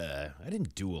didn't. I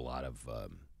didn't do a lot of.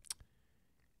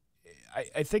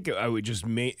 I think it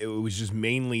was just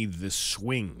mainly the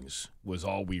swings was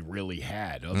all we really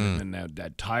had, other than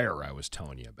that tire I was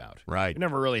telling you about. Right. We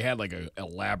never really had like an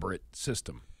elaborate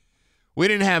system. We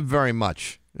didn't have very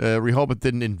much. Rehoboth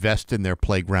didn't invest in their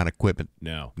playground equipment.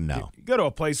 No. You go to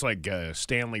a place like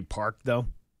Stanley Park, though.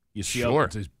 You see sure.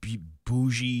 this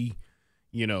bougie,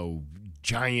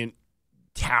 giant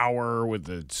tower with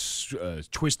the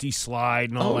twisty slide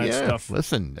and all that stuff.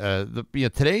 Listen,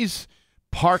 today's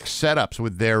park setups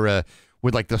with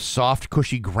with like the soft,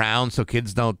 cushy ground so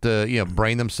kids don't,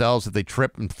 brain themselves if they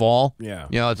trip and fall. Yeah.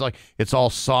 It's all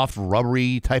soft,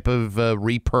 rubbery type of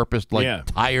repurposed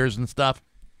tires and stuff.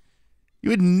 You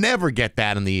would never get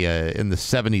that in the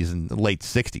 70s and late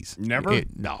 60s. Never?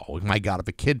 No, my God, if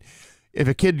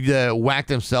a kid whacked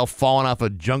himself falling off a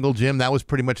jungle gym, that was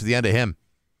pretty much the end of him.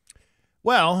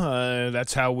 Well,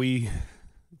 that's how we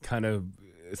kind of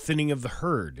thinning of the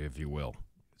herd, if you will.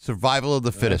 Survival of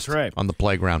the fittest. That's right. On the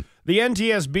playground. The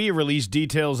NTSB released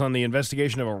details on the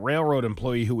investigation of a railroad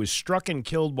employee who was struck and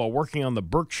killed while working on the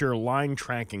Berkshire Line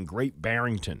track in Great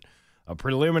Barrington. A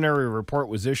preliminary report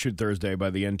was issued Thursday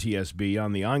by the NTSB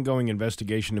on the ongoing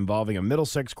investigation involving a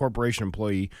Middlesex Corporation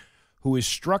employee who was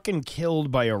struck and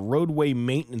killed by a roadway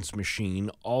maintenance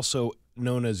machine, also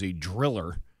known as a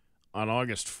driller, on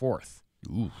August 4th.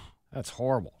 Ooh. That's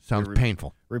horrible. Sounds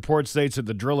painful. Report states that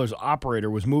the driller's operator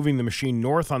was moving the machine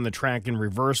north on the track in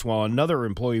reverse while another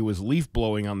employee was leaf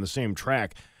blowing on the same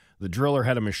track. The driller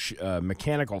had a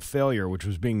mechanical failure, which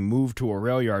was being moved to a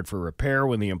rail yard for repair.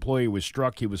 When the employee was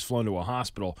struck, he was flown to a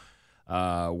hospital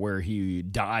where he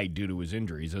died due to his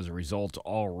injuries. As a result,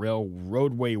 all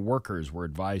roadway workers were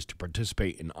advised to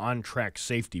participate in on-track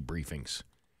safety briefings.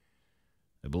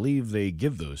 I believe they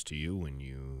give those to you when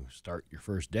you start your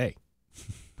first day.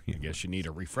 I guess you need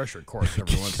a refresher course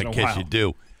every once in a while. I guess you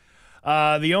do.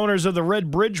 The owners of the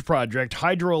Red Bridge Project,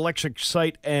 hydroelectric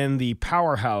site, and the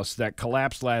powerhouse that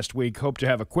collapsed last week hope to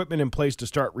have equipment in place to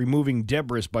start removing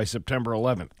debris by September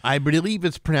 11th. I believe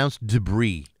it's pronounced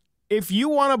debris. If you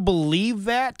want to believe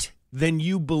that, then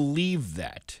you believe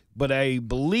that. But I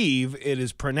believe it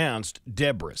is pronounced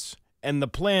debris. And the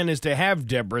plan is to have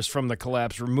debris from the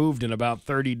collapse removed in about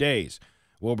 30 days,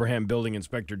 Wilbraham Building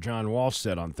Inspector John Walsh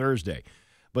said on Thursday.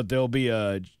 But there'll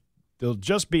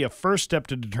just be a first step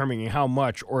to determining how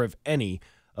much, or if any,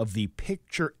 of the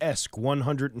picturesque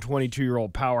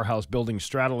 122-year-old powerhouse building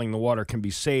straddling the water can be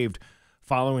saved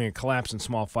following a collapse and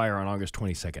small fire on August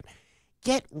 22nd.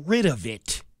 Get rid of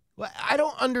it. I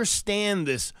don't understand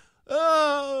this.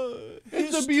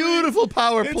 It's a beautiful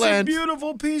power plant. It's a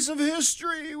beautiful piece of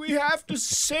history. We have to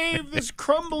save this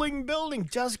crumbling building.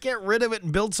 Just get rid of it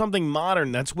and build something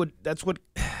modern. That's what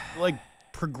like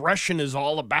progression is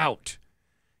all about.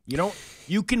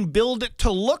 You can build it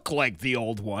to look like the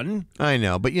old one. I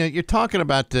know, but you're talking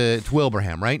about it's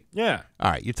Wilbraham, right? Yeah. All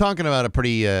right, you're talking about a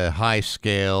pretty high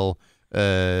scale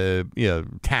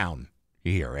town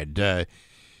here, and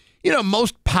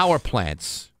most power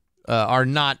plants are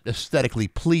not aesthetically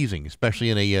pleasing,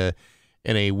 especially in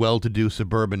a well-to-do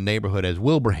suburban neighborhood as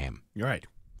Wilbraham. You're right.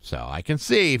 So I can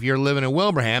see if you're living in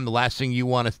Wilbraham, the last thing you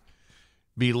want to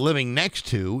be living next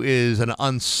to is an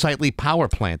unsightly power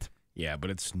plant. Yeah, but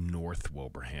it's North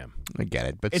Wilbraham. I get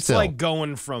it, but it's still. like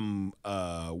going from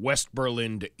West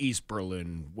Berlin to East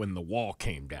Berlin when the wall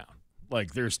came down.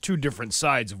 Like, there's two different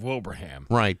sides of Wilbraham.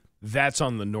 Right. That's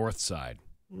on the north side.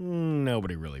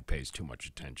 Nobody really pays too much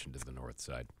attention to the north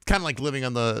side. Kind of like living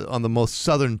on the most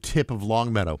southern tip of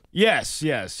Longmeadow. Yes.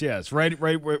 Right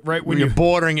when you're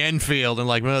bordering Enfield and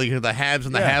the haves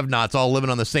and the have-nots all living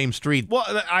on the same street.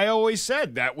 Well, I always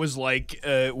said that was like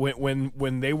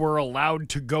when they were allowed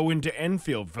to go into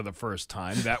Enfield for the first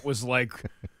time. That was like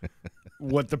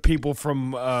what the people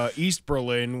from East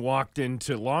Berlin walked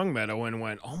into Longmeadow and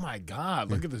went, "Oh my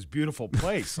God, look at this beautiful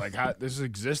place! Like how this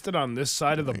existed on this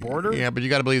side of the border." Yeah, but you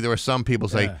got to believe there were some people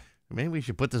say, "Maybe we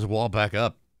should put this wall back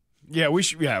up." Yeah, we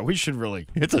should. Yeah, we should really.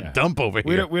 It's a dump over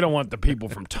here. We don't want the people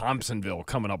from Thompsonville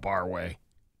coming up our way.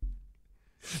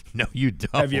 No, you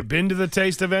don't. Have you been to the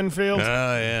Taste of Enfield? Oh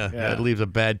yeah, that leaves a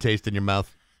bad taste in your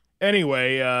mouth.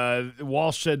 Anyway,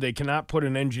 Walsh said they cannot put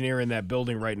an engineer in that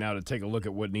building right now to take a look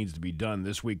at what needs to be done.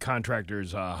 This week,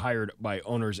 contractors hired by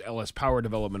owners LS Power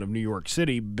Development of New York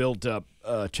City built up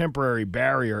a temporary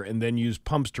barrier and then used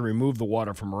pumps to remove the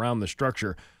water from around the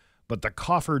structure. But the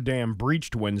coffer dam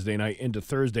breached Wednesday night into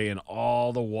Thursday, and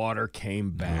all the water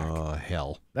came back. Oh,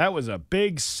 hell. That was a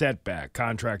big setback.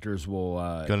 Contractors will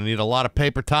going to need a lot of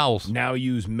paper towels. Now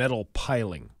use metal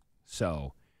piling.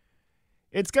 So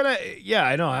it's going to,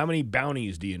 I know. How many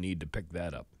bounties do you need to pick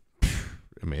that up?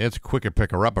 I mean, it's a quicker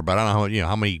picker-upper, but I don't know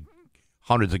how many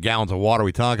hundreds of gallons of water are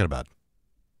we talking about?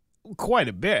 Quite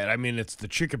a bit. I mean, it's the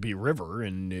Chicopee River,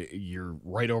 and you're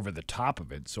right over the top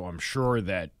of it, so I'm sure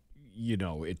that,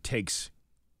 it takes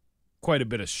quite a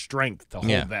bit of strength to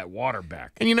hold that water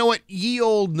back. And you know what? Ye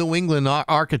old New England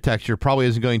architecture probably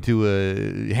isn't going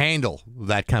to handle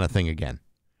that kind of thing again.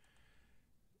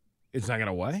 It's not going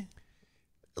to what?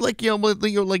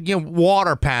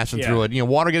 Water passing through it,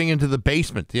 water getting into the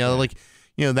basement,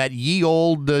 that ye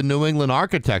old New England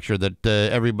architecture that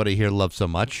everybody here loves so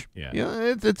much. Yeah.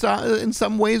 It's in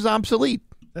some ways obsolete.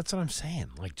 That's what I'm saying.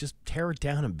 Like, just tear it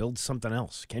down and build something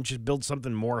else. Can't you build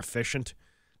something more efficient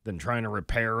than trying to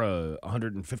repair a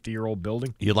 150-year-old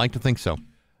building? You'd like to think so.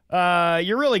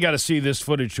 You really got to see this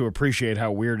footage to appreciate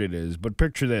how weird it is. But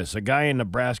picture this. A guy in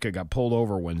Nebraska got pulled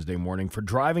over Wednesday morning for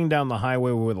driving down the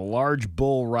highway with a large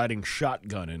bull riding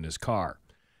shotgun in his car.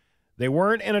 They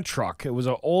weren't in a truck. It was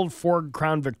an old Ford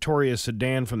Crown Victoria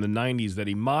sedan from the 90s that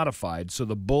he modified so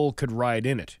the bull could ride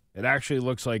in it. It actually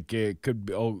looks like it could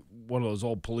be one of those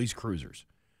old police cruisers.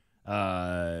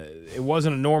 It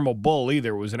wasn't a normal bull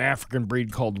either. It was an African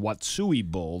breed called Watsui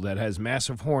bull that has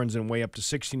massive horns and weigh up to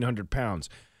 1,600 pounds.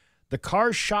 The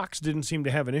car's shocks didn't seem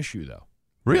to have an issue, though.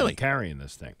 Really? Carrying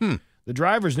this thing. The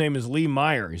driver's name is Lee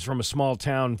Meyer. He's from a small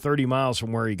town 30 miles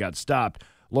from where he got stopped.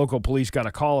 Local police got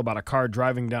a call about a car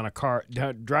driving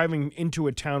into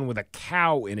a town with a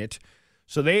cow in it,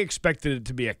 so they expected it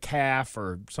to be a calf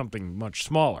or something much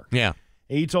smaller. Yeah.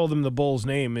 He told them the bull's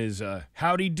name is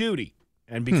Howdy Doody,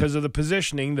 and because of the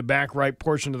positioning, the back right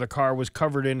portion of the car was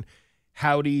covered in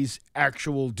Howdy's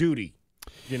actual duty.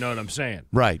 You know what I'm saying?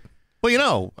 Right.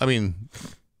 Well,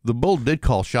 the bull did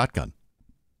call shotgun.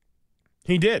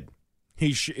 He did.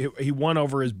 He won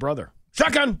over his brother.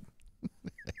 Shotgun!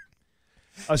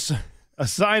 A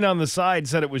sign on the side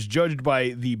said it was judged by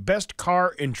the best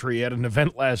car entry at an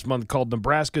event last month called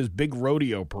Nebraska's Big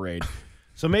Rodeo Parade.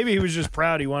 So maybe he was just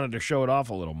proud he wanted to show it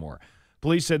off a little more.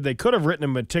 Police said they could have written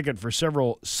him a ticket for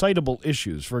several citable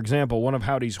issues. For example, one of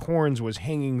Howdy's horns was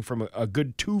hanging from a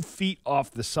good 2 feet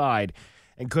off the side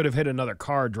and could have hit another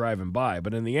car driving by.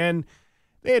 But in the end,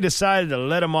 they had decided to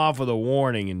let him off with a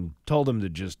warning and told him to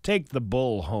just take the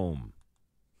bull home.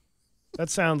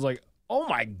 That sounds like, oh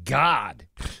my God.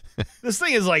 This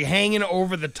thing is like hanging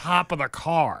over the top of the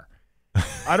car.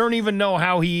 I don't even know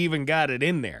how he even got it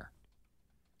in there.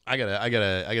 I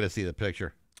gotta see the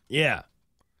picture. Yeah.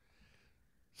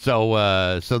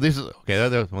 So this is okay.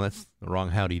 Well, that's the wrong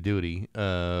Howdy Doody.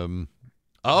 Yes.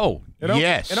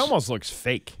 It almost looks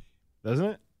fake, doesn't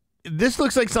it? This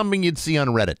looks like something you'd see on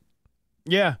Reddit.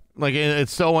 Yeah. Like,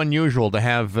 it's so unusual to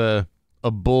have a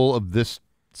bull of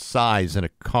size in a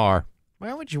car.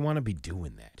 Why would you want to be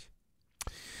doing that?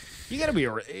 You gotta be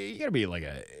like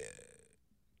a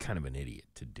kind of an idiot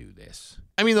to do this.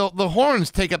 I mean, the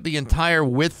horns take up the entire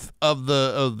width of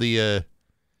the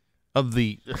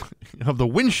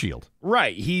windshield.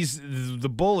 Right. The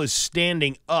bull is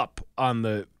standing up on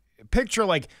the picture,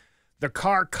 like the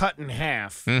car cut in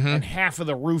half and half of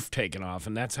the roof taken off,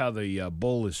 and that's how the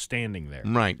bull is standing there.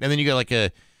 Right. And then you got like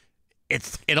it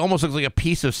almost looks like a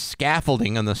piece of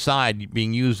scaffolding on the side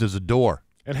being used as a door.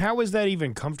 And how is that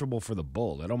even comfortable for the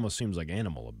bull? That almost seems like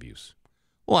animal abuse.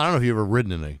 Well, I don't know if you've ever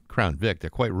ridden in a Crown Vic.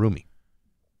 They're quite roomy.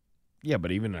 Yeah,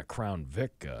 but even a Crown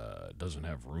Vic doesn't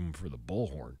have room for the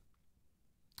bullhorn.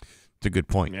 It's a good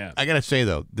point. Yeah. I got to say,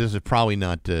 though, this is probably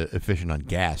not efficient on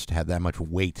gas to have that much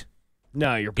weight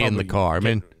No, you're probably in the car. I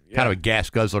mean, kind of a gas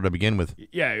guzzler to begin with.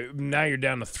 Yeah, now you're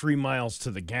down to 3 miles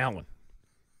to the gallon.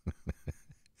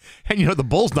 And, the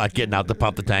bull's not getting out to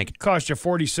pump the tank. It cost you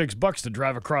 $46 to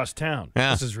drive across town.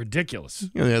 Yeah. This is ridiculous.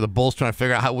 The bull's trying to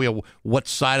figure out what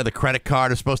side of the credit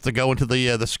card is supposed to go into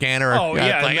the scanner. Oh,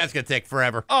 yeah. That's going to take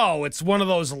forever. Oh, it's one of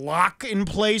those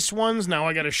lock-in-place ones. Now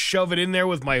I got to shove it in there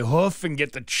with my hoof and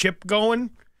get the chip going.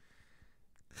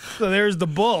 So there's the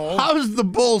bull. How is the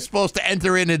bull supposed to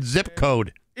enter in its zip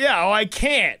code? Yeah, I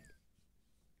can't.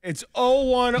 It's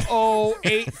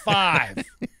 01085.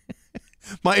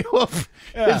 My hoof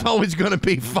is always going to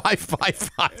be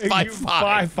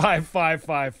 55555.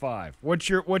 55555.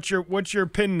 What's your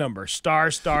PIN number? Star.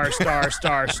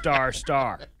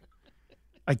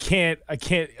 I can't. I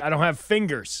don't have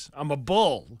fingers. I'm a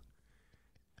bull.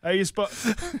 Are you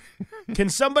supposed? Can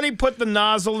somebody put the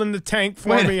nozzle in the tank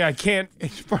for me? I can't.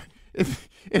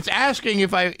 It's asking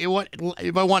if I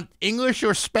want English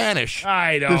or Spanish.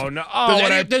 I don't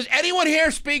know. Does anyone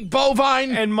here speak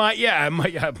bovine? And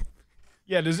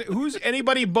who's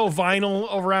anybody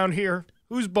bovinal around here?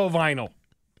 Who's bovinal?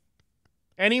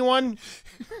 Anyone?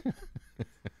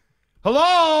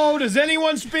 Hello? Does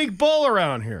anyone speak bull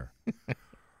around here?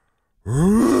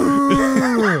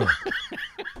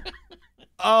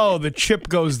 Oh, the chip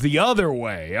goes the other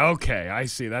way. Okay, I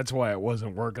see. That's why it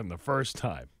wasn't working the first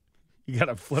time. You got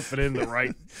to flip it in the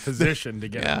right position to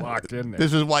get it locked in there.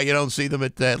 This is why you don't see them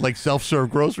at self-serve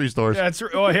grocery stores. That's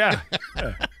oh yeah.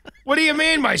 What do you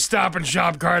mean my Stop and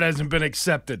Shop card hasn't been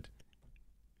accepted?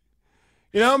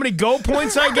 You know how many Go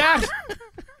points I got?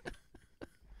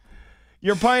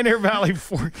 Your Pioneer Valley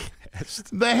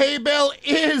forecast. The hay bale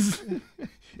is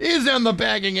is in the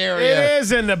bagging area. It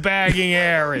is in the bagging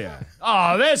area.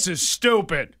 Oh, this is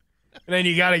stupid. And then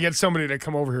you got to get somebody to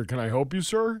come over here. Can I help you,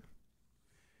 sir?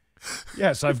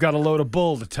 Yes, I've got a load of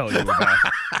bull to tell you about.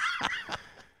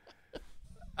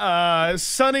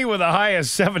 Sunny with a high of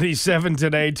 77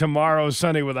 today. Tomorrow,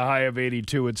 sunny with a high of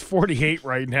 82. It's 48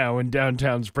 right now in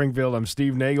downtown Springfield. I'm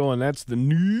Steve Nagle, and that's the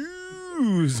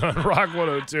news on Rock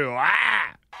 102.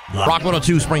 Rock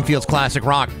 102, Springfield's Classic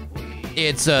Rock.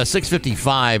 It's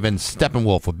 6:55 and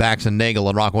Steppenwolf with Bax and Nagle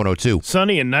on Rock 102.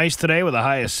 Sunny and nice today with a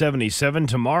high of 77.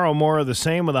 Tomorrow, more of the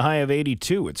same with a high of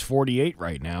 82. It's 48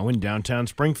 right now in downtown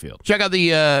Springfield. Check out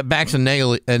the Bax and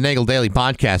Nagle Daily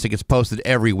podcast. It gets posted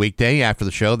every weekday after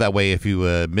the show. That way, if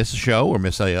you miss a show or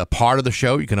miss a part of the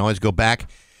show, you can always go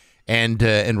back and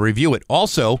review it.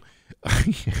 Also,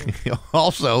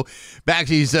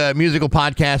 Baxy's musical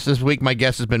podcast this week. My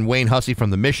guest has been Wayne Hussey from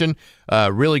The Mission.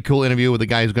 Really cool interview with a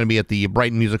guy who's going to be at the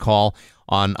Brighton Music Hall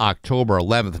on October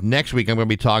 11th. Next week, I'm going to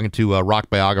be talking to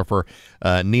rock biographer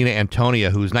Nina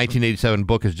Antonia, whose 1987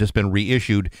 book has just been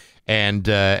reissued, and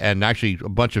actually a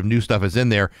bunch of new stuff is in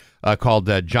there called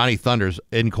Johnny Thunders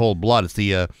in Cold Blood. It's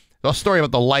the story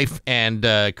about the life and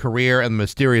career and the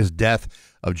mysterious death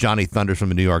of Johnny Thunders from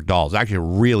the New York Dolls. Actually a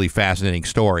really fascinating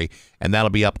story, and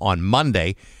that'll be up on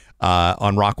Monday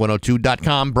on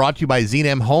rock102.com, brought to you by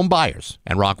Z&M Home Buyers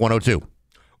and Rock 102.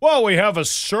 Well, we have a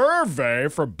survey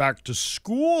for back to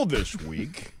school this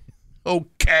week.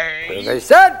 Okay. They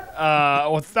said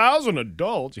 1,000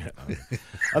 adults. Yeah.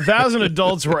 1,000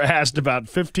 adults were asked about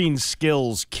 15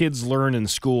 skills kids learn in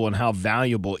school and how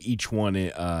valuable each one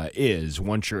is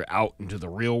once you're out into the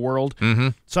real world. Mm-hmm.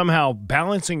 Somehow,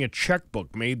 balancing a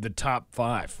checkbook made the top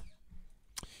 5.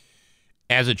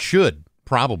 As it should,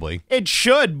 probably. It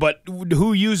should, but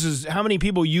how many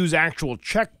people use actual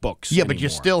checkbooks Yeah, anymore? but you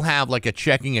still have like a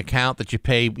checking account that you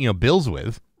pay, bills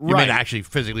with. You Right. may not actually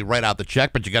physically write out the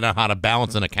check, but you got to know how to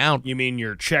balance an account. You mean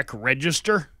your check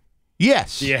register?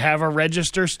 Yes. Do you have a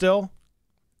register still?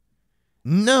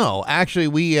 No, actually,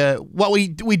 we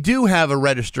do have a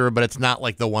register, but it's not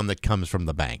like the one that comes from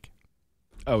the bank.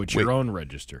 Oh, it's your own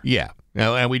register. Yeah,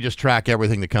 and we just track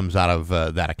everything that comes out of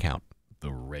that account.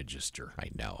 The register.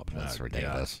 I know, that's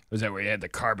ridiculous. Was that where you had the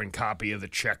carbon copy of the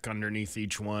check underneath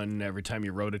each one? Every time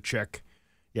you wrote a check,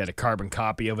 you had a carbon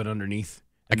copy of it underneath.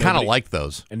 I kind of like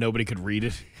those. And nobody could read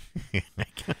it.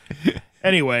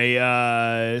 Anyway,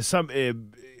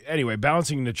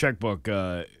 balancing the checkbook,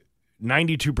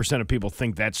 92% of people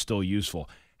think that's still useful.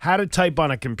 How to type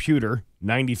on a computer,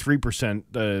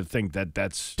 93% think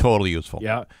that's totally useful.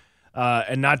 Yeah.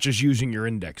 And not just using your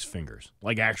index fingers,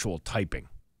 like actual typing.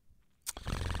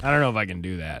 I don't know if I can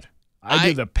do that. I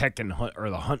do the peck and hunt, or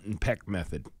the hunt and peck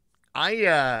method.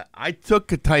 I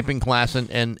took a typing class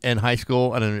in high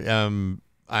school, and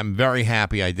I'm very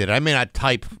happy I did it. I may not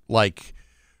type like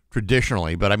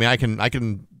traditionally, but I mean I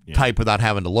can type without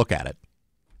having to look at it.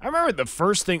 I remember the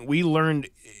first thing we learned.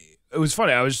 It was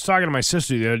funny. I was talking to my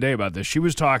sister the other day about this. She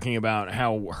was talking about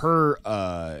how her,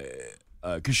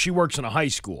 because she works in a high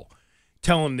school,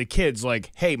 telling the kids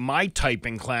like, "Hey, my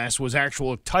typing class was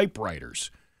actual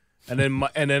typewriters." And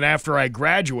then after I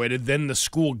graduated, then the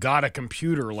school got a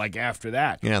computer like after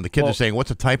that. Yeah, the kids are saying,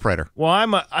 "What's a typewriter?" Well,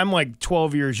 I'm like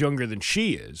 12 years younger than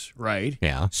she is, right?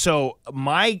 Yeah. So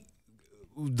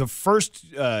the first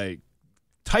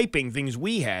typing things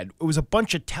we had, it was a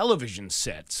bunch of television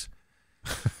sets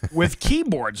with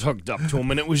keyboards hooked up to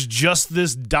them, and it was just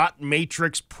this dot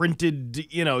matrix printed.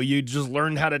 You just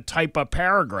learned how to type a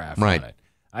paragraph right. on it.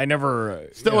 I never...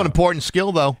 Still an important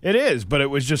skill, though. It is, but it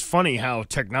was just funny how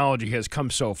technology has come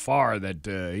so far that,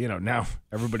 now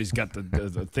everybody's got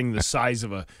the thing the size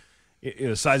of an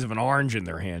orange in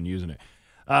their hand using it.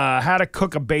 How to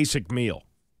cook a basic meal.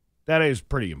 That is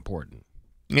pretty important.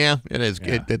 Yeah, it is.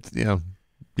 Yeah. It's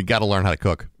you got to learn how to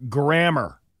cook.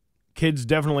 Grammar. Kids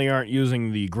definitely aren't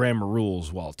using the grammar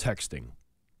rules while texting,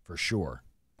 for sure.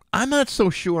 I'm not so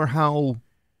sure how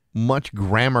much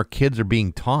grammar kids are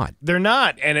being taught. They're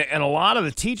not, and a lot of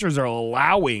the teachers are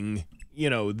allowing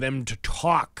them to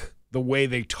talk the way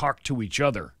they talk to each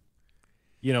other,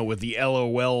 with the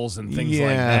LOLs and things like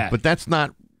that. Yeah, but that's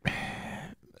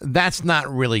not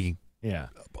really Yeah.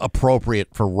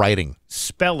 appropriate for writing.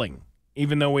 Spelling.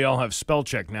 Even though we all have spell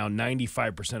check now,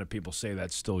 95% of people say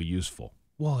that's still useful.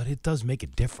 Well, it does make a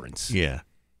difference. Yeah.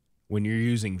 When you're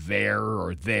using there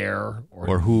or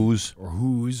whose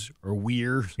or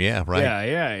we're. Yeah, right.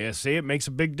 Yeah. See, it makes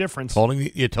a big difference.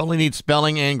 You totally need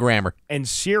spelling and grammar. And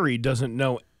Siri doesn't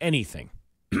know anything.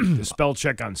 The spell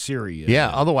check on Siri.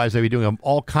 Otherwise they'd be doing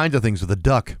all kinds of things with a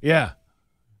duck. Yeah.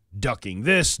 Ducking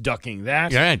this, ducking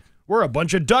that. Yeah. We're a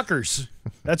bunch of duckers.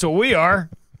 That's what we are.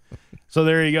 So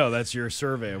there you go. That's your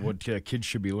survey of what kids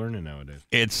should be learning nowadays.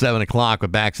 It's 7 o'clock with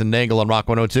Bax and Nagle on Rock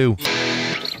 102.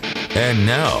 And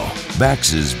now,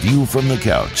 Bax's View from the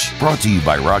Couch, brought to you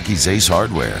by Rocky's Ace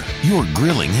Hardware, your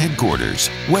grilling headquarters,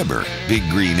 Weber, Big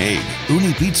Green Egg,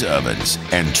 Uni Pizza Ovens,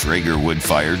 and Traeger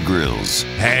wood-fired grills.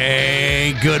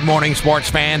 Hey, good morning, sports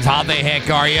fans. How the heck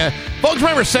are you? Folks,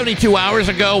 remember 72 hours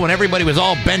ago when everybody was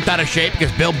all bent out of shape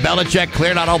because Bill Belichick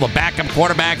cleared out all the backup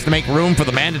quarterbacks to make room for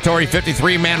the mandatory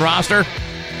 53-man roster?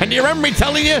 And do you remember me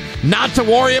telling you not to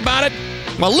worry about it?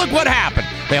 Well, look what happened.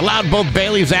 They allowed both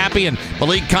Bailey Zappi and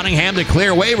Malik Cunningham to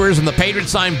clear waivers, and the Patriots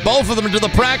signed both of them into the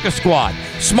practice squad.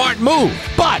 Smart move.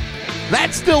 But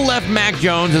that still left Mac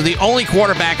Jones as the only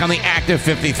quarterback on the active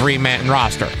 53-man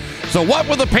roster. So what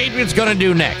were the Patriots going to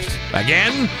do next?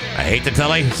 Again, I hate to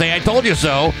say I told you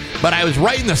so, but I was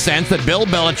right in the sense that Bill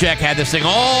Belichick had this thing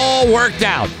all worked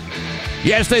out.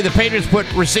 Yesterday, the Patriots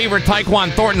put receiver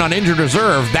Tyquan Thornton on injured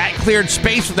reserve. That cleared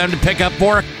space for them to pick up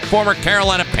former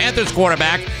Carolina Panthers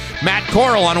quarterback Matt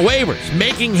Corral on waivers,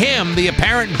 making him the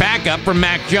apparent backup for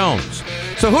Mac Jones.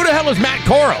 So who the hell is Matt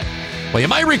Corral? Well, you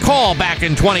might recall back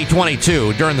in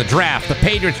 2022, during the draft, the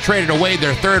Patriots traded away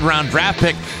their third-round draft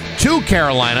pick to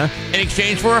Carolina in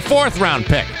exchange for a fourth-round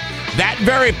pick. That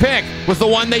very pick was the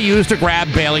one they used to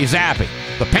grab Bailey Zappi.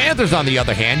 The Panthers, on the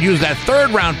other hand, used that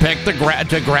third-round pick to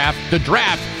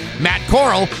draft Matt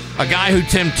Corral, a guy who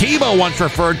Tim Tebow once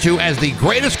referred to as the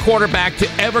greatest quarterback to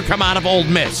ever come out of Ole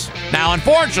Miss. Now,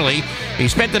 unfortunately, he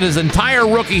spent his entire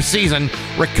rookie season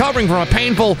recovering from a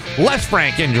painful Les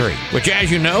Frank injury, which, as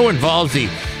you know, involves the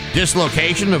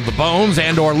dislocation of the bones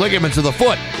and or ligaments of the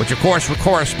foot, which, of course,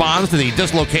 corresponds to the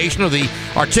dislocation of the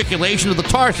articulation of the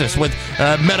tarsus with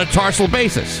metatarsal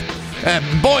basis.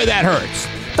 Boy, that hurts.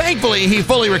 Thankfully, he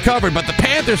fully recovered, but the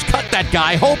Panthers cut that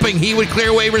guy, hoping he would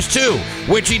clear waivers too,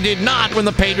 which he did not when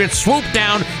the Patriots swooped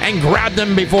down and grabbed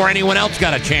him before anyone else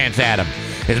got a chance at him.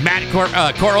 Is Matt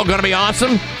Corral going to be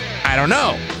awesome? I don't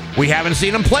know. We haven't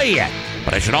seen him play yet.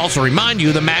 But I should also remind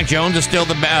you that Mac Jones is still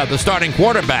the starting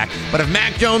quarterback. But if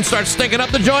Mac Jones starts stinking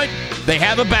up the joint, they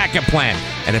have a backup plan.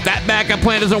 And if that backup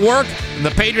plan doesn't work, then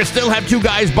the Patriots still have two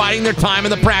guys biding their time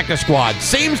in the practice squad.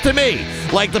 Seems to me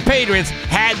like the Patriots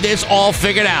had this all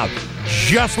figured out,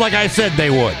 just like I said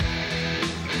they would.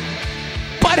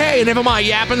 But hey, never mind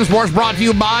yapping. Sports brought to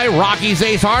you by Rocky's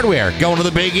Ace Hardware. Going to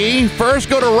the Big E? First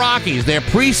go to Rocky's, their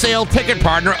pre-sale ticket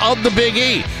partner of the Big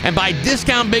E, and buy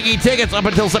discount Big E tickets up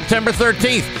until September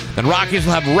 13th. Then Rocky's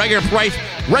will have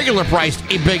regular priced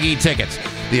Big E tickets.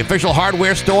 The official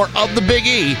hardware store of the Big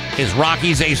E is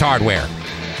Rocky's Ace Hardware.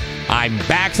 I'm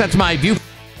Bax. That's my view.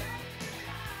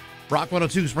 Rock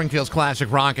 102, Springfield's Classic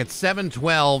Rock at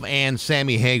 7:12, and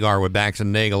Sammy Hagar with Bax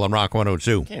and Nagle on Rock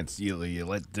 102. Can't you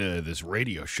let this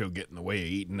radio show get in the way of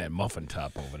eating that muffin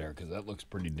top over there, because that looks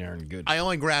pretty darn good. I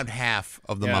only grabbed half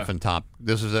of the muffin top.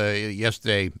 This is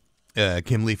yesterday.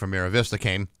 Kim Lee from Mira Vista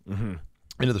came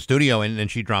into the studio,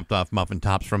 and she dropped off muffin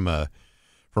tops from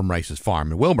Rice's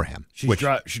farm in Wilbraham. She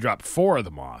dropped 4 of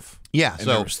them off. Yeah, and so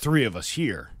there was 3 of us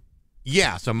here.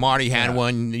 Yeah, so Marty had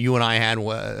one, you and I had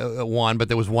one, but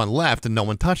there was one left, and no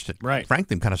one touched it. Right.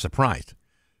 Frankly, I'm kind of surprised.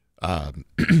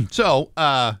 So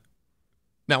now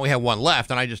we have one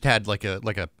left, and I just had like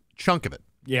a chunk of it.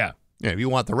 Yeah. If you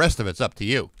want the rest of it, it's up to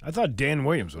you. I thought Dan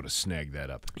Williams would have snagged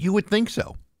that up. You would think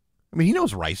so. I mean, he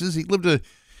knows Rice's. He lived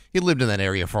in that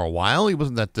area for a while. He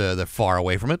wasn't that far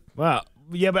away from it. Well,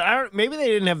 yeah, but maybe they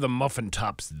didn't have the muffin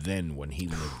tops then when he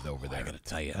lived over there. I gotta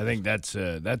tell you, I think that's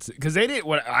because they didn't.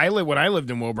 When I lived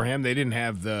in Wilbraham, they didn't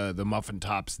have the muffin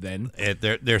tops then.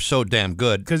 They're so damn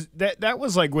good. Because that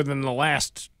was like within the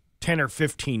last 10 or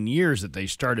 15 years that they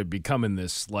started becoming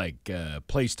this like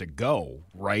place to go,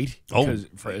 right? Because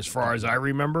as far as I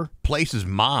remember, place is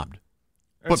mobbed,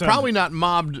 but probably not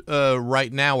mobbed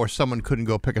right now, where someone couldn't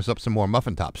go pick us up some more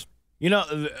muffin tops. You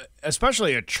know,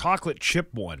 especially a chocolate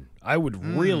chip one, I would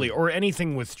really, or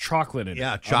anything with chocolate in it.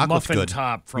 Yeah, chocolate's a muffin good.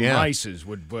 top from Rice's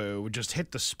would just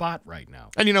hit the spot right now.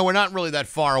 And we're not really that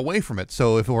far away from it,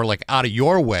 so if it were like out of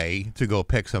your way to go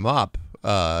pick some up,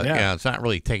 it's not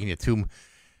really taking you too.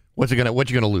 What you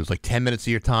gonna lose? Like 10 minutes of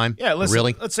your time? Yeah,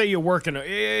 really. Let's say you're working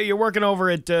over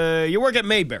at you work at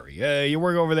Mayberry. You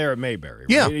work over there at Mayberry.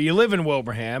 Right? Yeah. You live in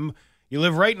Wilbraham. You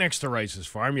live right next to Rice's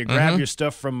farm. You grab your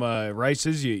stuff from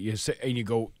Rice's. You sit, and you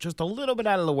go just a little bit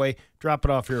out of the way. Drop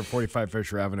it off here at 45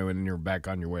 Fisher Avenue, and then you're back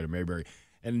on your way to Mayberry.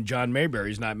 And John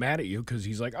Mayberry's not mad at you because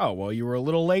he's like, "Oh, well, you were a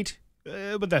little late,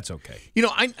 but that's okay."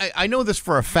 I know this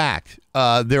for a fact.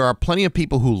 There are plenty of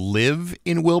people who live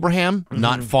in Wilbraham,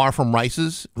 not far from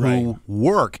Rice's, who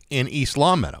work in East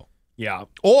Longmeadow. Yeah.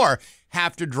 Or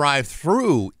have to drive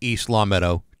through East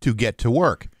Longmeadow to get to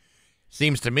work.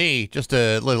 Seems to me just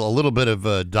a little bit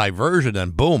of diversion,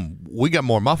 and boom, we got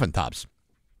more muffin tops.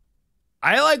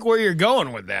 I like where you're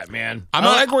going with that, man. I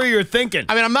like where you're thinking.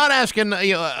 I mean, I'm not asking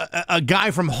a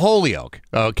guy from Holyoke,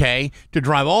 okay, to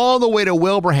drive all the way to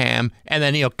Wilbraham and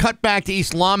then cut back to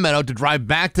East Longmeadow to drive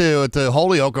back to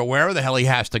Holyoke or wherever the hell he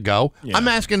has to go. Yeah. I'm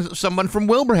asking someone from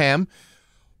Wilbraham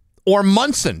or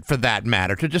Munson, for that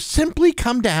matter, to just simply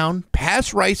come down,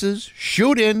 pass Rice's,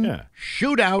 shoot in,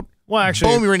 shoot out. Well,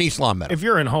 actually, boom, you're in East Longmeadow. If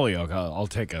you're in Holyoke, I'll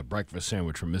take a breakfast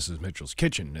sandwich from Mrs. Mitchell's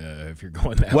kitchen if you're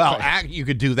going that way. Well, you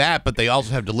could do that, but they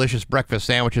also have delicious breakfast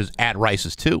sandwiches at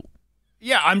Rice's, too.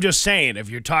 Yeah, I'm just saying, if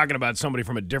you're talking about somebody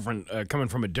from a different, coming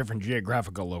from a different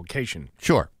geographical location.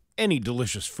 Sure. Any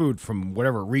delicious food from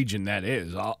whatever region that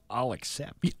is, I'll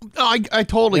accept. I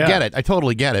totally get it. I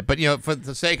totally get it. But, for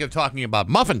the sake of talking about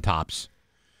muffin tops,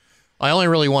 I only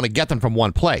really want to get them from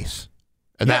one place.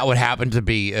 And that would happen to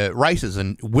be Rice's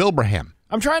in Wilbraham.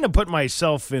 I'm trying to put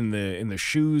myself in the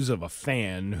shoes of a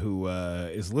fan who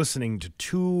is listening to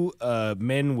two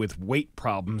men with weight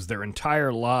problems their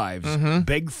entire lives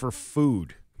beg for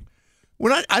food.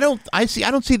 I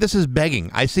don't see this as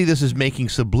begging. I see this as making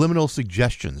subliminal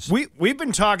suggestions. We've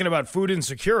been talking about food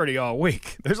insecurity all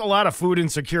week. There's a lot of food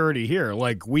insecurity here.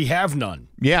 Like, we have none.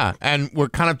 Yeah, and we're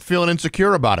kind of feeling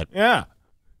insecure about it. Yeah.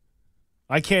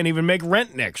 I can't even make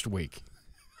rent next week.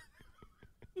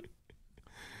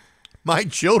 My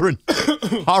children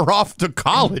are off to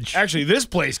college. Actually, this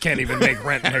place can't even make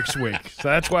rent next week. So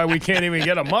that's why we can't even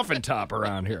get a muffin top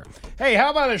around here. Hey,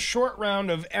 how about a short round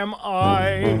of Am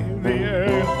I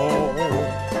the A-hole?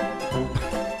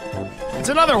 It's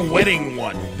another wedding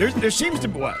one. There seems to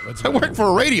be what? I work for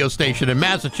a radio station in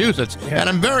Massachusetts, and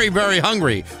I'm very, very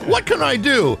hungry. What can I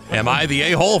do? Am I the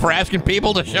a-hole for asking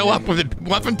people to show up with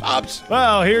muffin tops?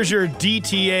 Well, here's your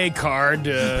DTA card.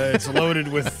 It's loaded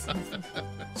with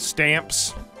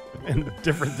stamps and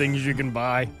different things you can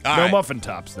buy. No muffin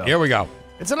tops, though. Here we go.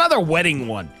 It's another wedding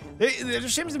one. There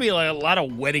seems to be a lot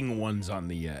of wedding ones on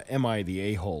the Am I the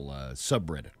A-hole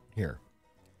subreddit here.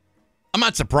 I'm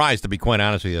not surprised, to be quite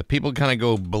honest with you. People kind of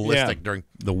go ballistic during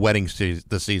the wedding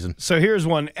season. So here's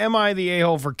one. Am I the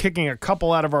a-hole for kicking a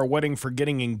couple out of our wedding for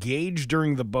getting engaged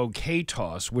during the bouquet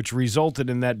toss, which resulted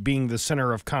in that being the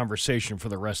center of conversation for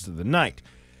the rest of the night?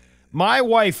 My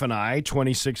wife and I,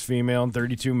 26 female and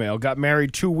 32 male, got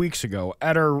married 2 weeks ago.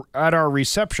 At our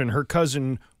reception, her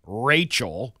cousin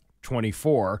Rachel,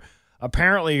 24,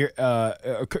 apparently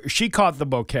she caught the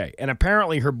bouquet, and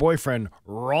apparently her boyfriend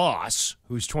Ross,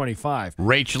 who's 25.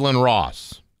 Rachel and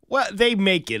Ross. Well, they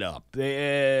make it up.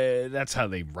 That's how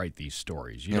they write these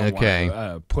stories. You don't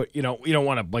want to you don't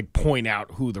want to point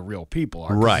out who the real people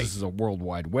are. Right. This is a World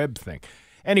Wide Web thing.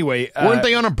 Anyway, weren't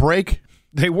they on a break?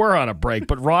 They were on a break,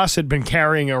 but Ross had been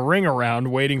carrying a ring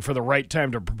around, waiting for the right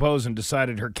time to propose, and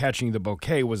decided her catching the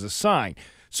bouquet was a sign.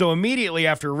 So immediately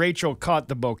after Rachel caught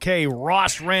the bouquet,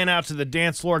 Ross ran out to the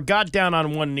dance floor, got down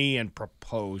on one knee, and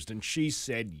proposed, and she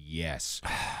said yes.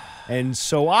 And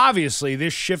so obviously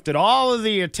this shifted all of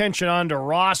the attention onto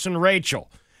Ross and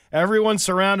Rachel. Everyone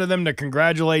surrounded them to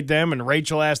congratulate them, and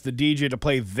Rachel asked the DJ to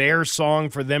play their song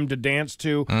for them to dance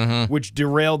to, which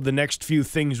derailed the next few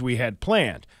things we had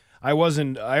planned. I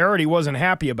already wasn't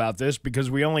happy about this because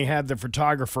we only had the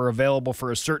photographer available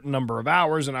for a certain number of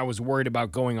hours, and I was worried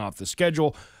about going off the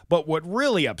schedule. But what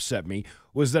really upset me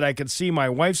was that I could see my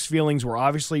wife's feelings were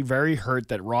obviously very hurt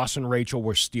that Ross and Rachel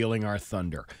were stealing our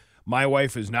thunder. My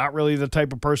wife is not really the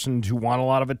type of person to want a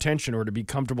lot of attention or to be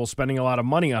comfortable spending a lot of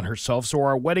money on herself, so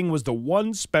our wedding was the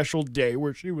one special day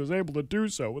where she was able to do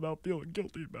so without feeling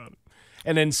guilty about it.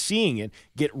 And then seeing it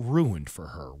get ruined for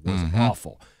her was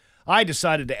awful. I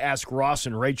decided to ask Ross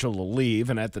and Rachel to leave,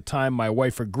 and at the time, my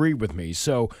wife agreed with me.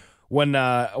 So when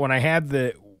I had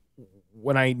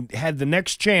the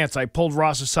next chance, I pulled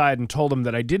Ross aside and told him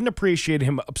that I didn't appreciate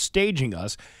him upstaging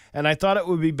us, and I thought it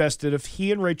would be best that if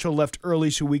he and Rachel left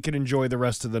early so we could enjoy the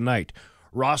rest of the night.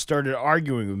 Ross started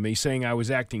arguing with me, saying I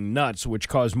was acting nuts, which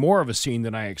caused more of a scene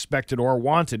than I expected or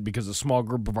wanted because a small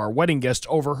group of our wedding guests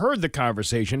overheard the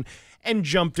conversation and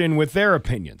jumped in with their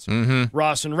opinions.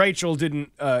 Ross and Rachel did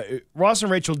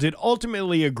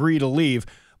ultimately agree to leave,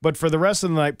 but for the rest of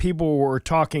the night, people were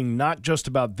talking not just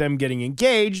about them getting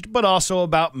engaged, but also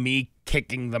about me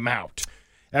kicking them out.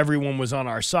 Everyone was on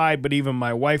our side, but even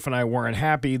my wife and I weren't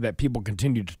happy that people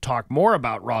continued to talk more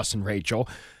about Ross and Rachel.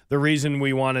 The reason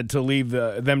we wanted to leave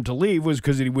them to leave was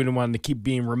because we didn't want to keep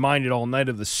being reminded all night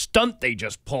of the stunt they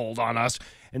just pulled on us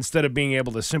instead of being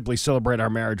able to simply celebrate our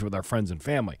marriage with our friends and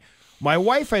family. My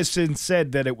wife has since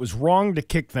said that it was wrong to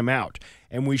kick them out,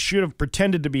 and we should have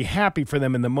pretended to be happy for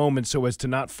them in the moment so as to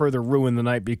not further ruin the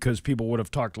night because people would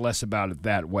have talked less about it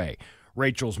that way.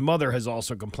 Rachel's mother has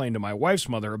also complained to my wife's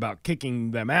mother about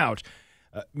kicking them out,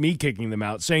 me kicking them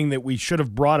out, saying that we should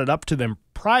have brought it up to them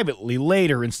privately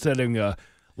later instead of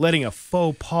letting a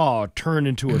faux pas turn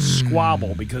into a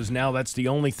squabble, because now that's the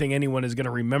only thing anyone is going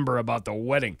to remember about the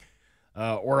wedding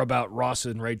or about Ross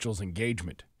and Rachel's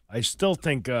engagement. I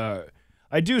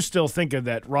do still think of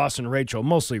that Ross and Rachel,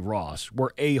 mostly Ross,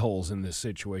 were a-holes in this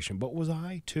situation. But was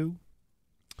I too?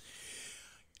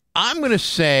 I'm going to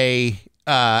say,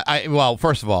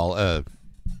 first of all,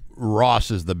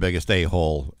 Ross is the biggest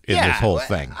a-hole in this whole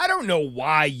thing. I don't know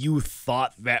why you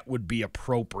thought that would be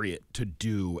appropriate to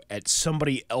do at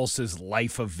somebody else's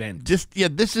life event. This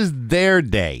is their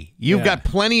day. You've got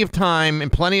plenty of time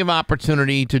and plenty of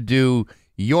opportunity to do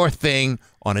your thing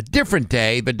on a different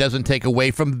day that doesn't take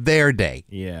away from their day.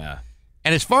 Yeah.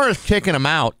 And as far as kicking them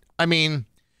out, I mean,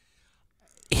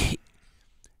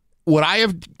 would I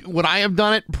have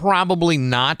done it? Probably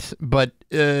not. But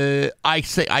I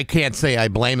can't say I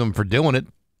blame them for doing it.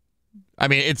 I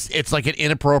mean, it's like an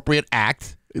inappropriate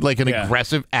act, like an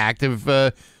aggressive act of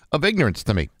ignorance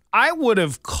to me. I would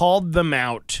have called them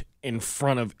out in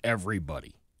front of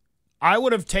everybody. I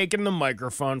would have taken the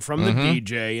microphone from the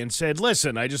DJ and said,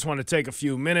 listen, I just want to take a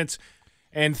few minutes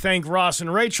and thank Ross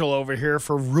and Rachel over here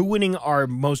for ruining our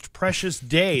most precious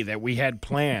day that we had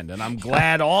planned. And I'm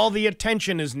glad all the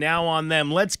attention is now on them.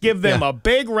 Let's give them a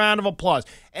big round of applause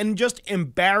and just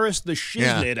embarrass the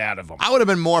shiznit out of them. I would have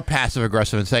been more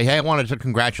passive-aggressive and say, hey, I wanted to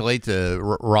congratulate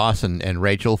Ross and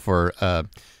Rachel for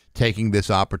taking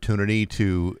this opportunity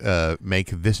to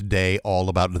make this day all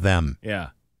about them. Yeah.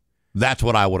 That's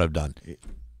what I would have done.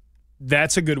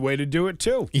 That's a good way to do it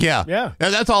too. Yeah, yeah.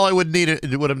 That's all I would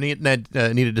have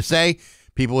needed to say.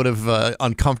 People would have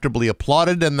uncomfortably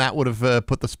applauded, and that would have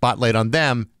put the spotlight on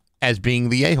them as being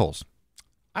the a-holes.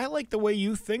 I like the way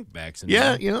you think, Bax.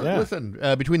 Yeah, listen.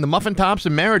 Between the muffin tops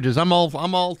and marriages, I'm all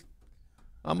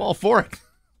for it.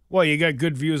 Well, you got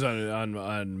good views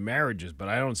on marriages, but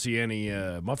I don't see any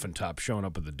muffin tops showing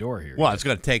up at the door here. Well, it's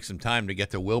going to take some time to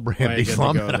get to Wilbraham.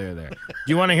 There. Do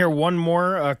you want to hear one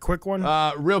more quick one?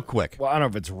 Real quick. Well, I don't know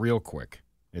if it's real quick.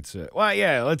 It's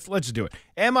let's do it.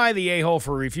 Am I the a-hole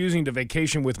for refusing to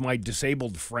vacation with my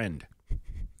disabled friend?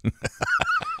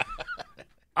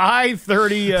 I,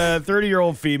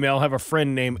 30-year-old female, have a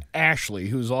friend named Ashley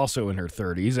who's also in her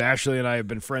 30s. Ashley and I have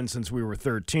been friends since we were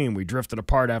 13. We drifted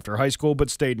apart after high school but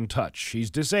stayed in touch. She's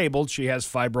disabled. She has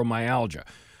fibromyalgia.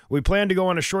 We planned to go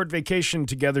on a short vacation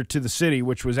together to the city,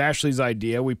 which was Ashley's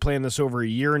idea. We planned this over a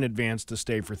year in advance to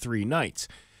stay for 3 nights.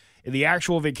 The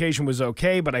actual vacation was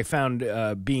okay, but I found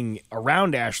being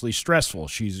around Ashley stressful.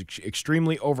 She's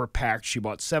extremely overpacked. She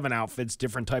bought 7 outfits,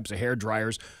 different types of hair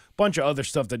dryers, bunch of other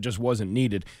stuff that just wasn't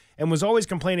needed, and was always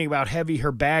complaining about how heavy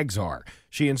her bags are.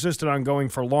 She insisted on going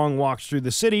for long walks through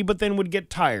the city, but then would get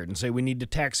tired and say we need to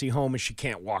taxi home as she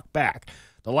can't walk back.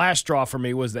 The last straw for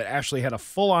me was that Ashley had a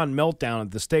full-on meltdown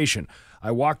at the station.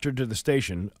 I walked her to the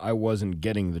station. I wasn't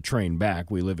getting the train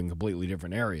back. We live in completely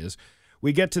different areas.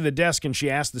 We get to the desk, and she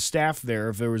asked the staff there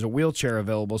if there was a wheelchair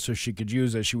available so she could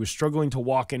use, as she was struggling to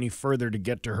walk any further to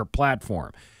get to her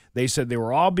platform. They said they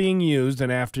were all being used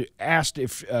and asked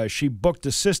if she booked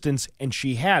assistance, and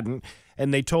she hadn't,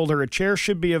 and they told her a chair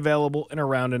should be available in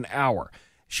around an hour.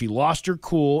 She lost her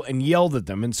cool and yelled at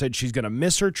them and said she's going to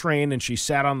miss her train, and she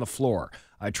sat on the floor.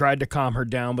 I tried to calm her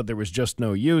down, but there was just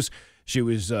no use. She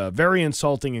was very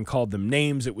insulting and called them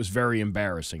names. It was very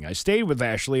embarrassing. I stayed with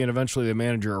Ashley, and eventually the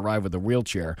manager arrived with a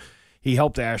wheelchair. He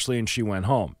helped Ashley, and she went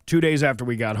home. 2 days after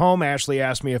we got home, Ashley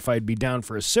asked me if I'd be down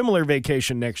for a similar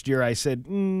vacation next year. I said,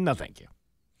 no, thank you.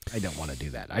 I don't want to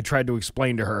do that. I tried to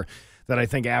explain to her that I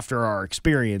think after our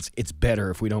experience, it's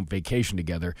better if we don't vacation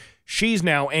together. She's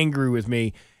now angry with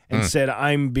me and said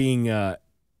I'm being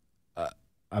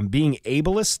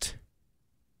ableist.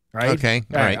 Right? Okay.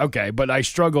 All right. Okay. But I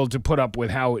struggled to put up with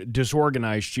how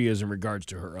disorganized she is in regards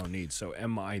to her own needs. So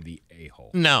am I the a-hole?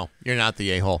 No, you're not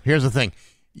the a-hole. Here's the thing.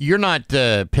 You're not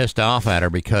pissed off at her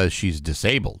because she's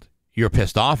disabled. You're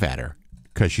pissed off at her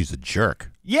because she's a jerk.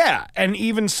 Yeah, and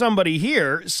even somebody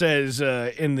here says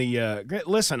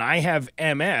listen, I have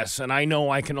MS, and I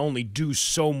know I can only do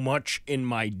so much in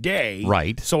my day.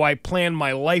 Right. So I plan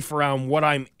my life around what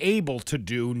I'm able to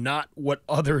do, not what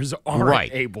others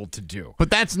aren't able to do. But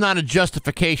that's not a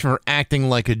justification for acting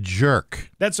like a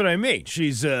jerk. That's what I mean.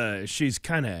 She's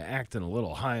kind of acting a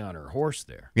little high on her horse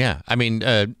there. Yeah, I mean,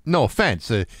 no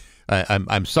offense.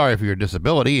 I'm sorry for your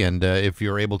disability, and if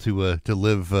you're able to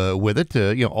live with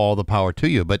it, all the power to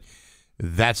you. But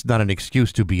that's not an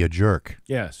excuse to be a jerk.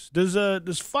 Yes. Does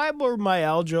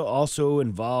fibromyalgia also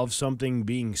involve something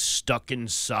being stuck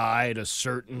inside a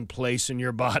certain place in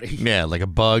your body? Yeah, like a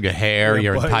bug, a hair,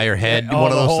 your entire head, yeah,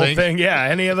 one of the those whole things. Thing. Yeah,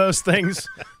 any of those things.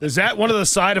 Is that one of the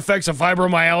side effects of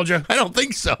fibromyalgia? I don't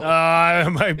think so. It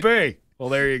might be. Well,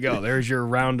 there you go. There's your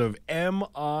round of Am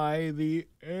I the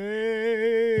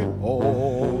A-hole?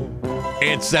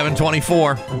 It's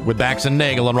 724 with Bax and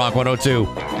Nagle on Rock 102.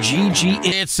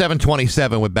 It's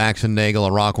 727 with Bax and Nagle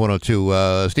on Rock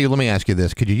 102. Steve, let me ask you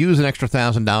this. Could you use an extra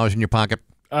 $1,000 in your pocket?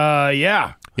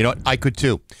 Yeah. You know what? I could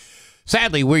too.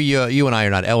 Sadly, you and I are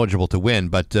not eligible to win,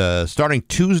 but starting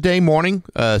Tuesday morning,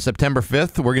 September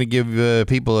 5th, we're going to give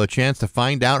people a chance to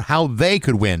find out how they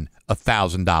could win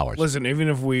 $1,000. Listen, even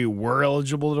if we were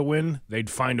eligible to win, they'd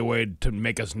find a way to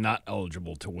make us not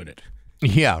eligible to win it.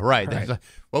 Yeah, right.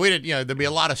 Well, we did. There'd be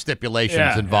a lot of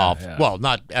stipulations involved. Yeah. Well,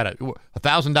 not at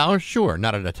 $1,000, sure,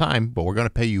 not at a time, but we're going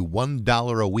to pay you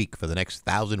 $1 a week for the next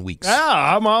 1,000 weeks.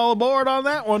 Yeah, I'm all aboard on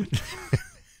that one.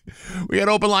 We got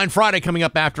Open Line Friday coming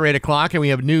up after 8 o'clock, and we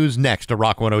have news next to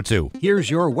Rock 102. Here's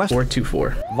your West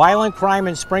 424. Violent crime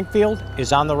in Springfield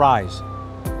is on the rise.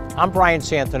 I'm Brian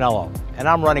Santinello, and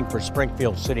I'm running for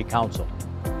Springfield City Council.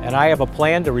 And I have a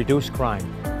plan to reduce crime.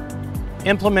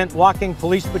 Implement walking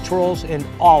police patrols in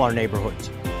all our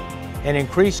neighborhoods and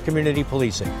increase community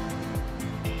policing.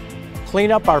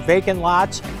 Clean up our vacant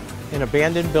lots and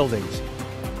abandoned buildings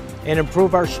and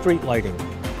improve our street lighting.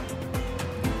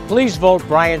 Please vote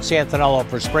Brian Santinello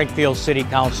for Springfield City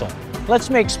Council. Let's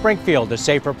make Springfield a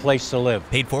safer place to live.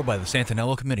 Paid for by the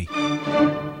Santinello Committee.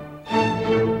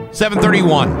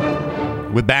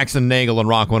 731 with Bax and Nagle on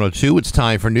Rock 102. It's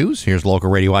time for news. Here's local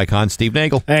radio icon Steve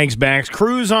Nagle. Thanks, Bax.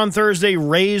 Crews on Thursday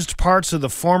razed parts of the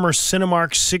former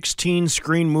Cinemark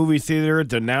 16-screen movie theater at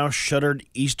the now shuttered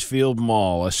Eastfield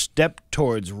Mall, a step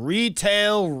towards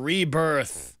retail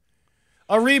rebirth.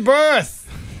 A rebirth!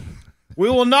 We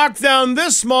will knock down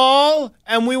this mall,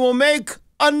 and we will make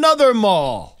another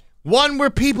mall. One where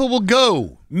people will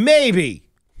go. Maybe.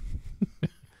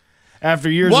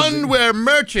 After years where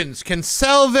merchants can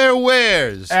sell their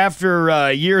wares.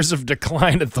 After years of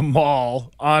decline at the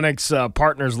mall, Onyx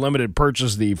Partners Limited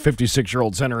purchased the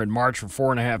 56-year-old center in March for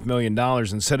 $4.5 million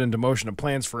and set into motion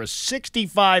plans for a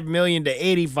 $65 million to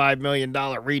 $85 million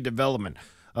redevelopment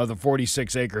of the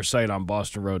 46-acre site on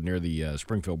Boston Road near the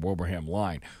Springfield-Wilbraham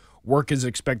line. Work is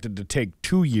expected to take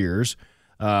 2 years.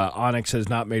 Onyx has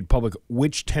not made public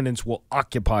which tenants will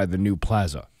occupy the new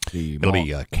plaza. It'll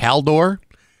be Caldor.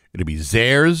 It'll be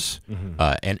Zayres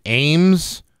and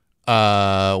Ames.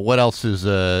 What else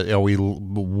are we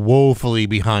woefully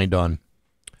behind on?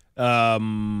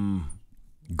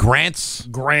 Grants.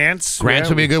 Grants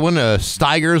will be a good one.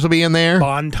 Steigers will be in there.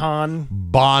 Bonton.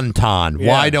 Yeah.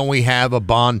 Why don't we have a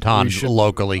Bonton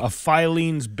locally? A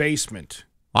Filene's basement.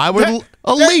 A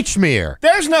Leechmere.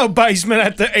 There's no basement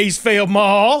at the Eastfield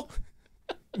Mall.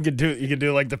 You could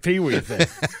do like the Pee-wee thing.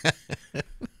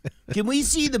 Can we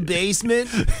see the basement?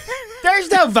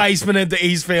 There's no basement at the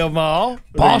Eastfield Mall.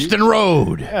 Boston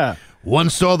Road. Yeah.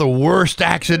 Once saw the worst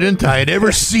accident I had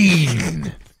ever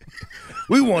seen.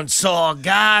 We once saw a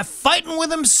guy fighting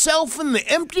with himself in the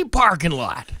empty parking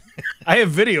lot. I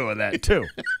have video of that too.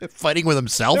 Fighting with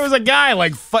himself? There was a guy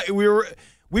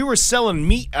we were selling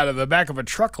meat out of the back of a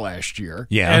truck last year.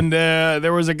 Yeah. And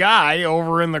there was a guy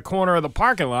over in the corner of the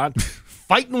parking lot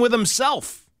fighting with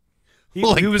himself. He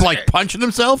was like punching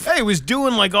himself? Hey, he was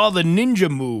doing like all the ninja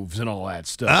moves and all that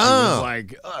stuff. Oh. He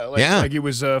was like he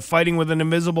was fighting with an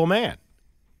invisible man.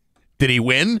 Did he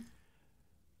win?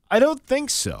 I don't think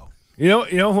so. You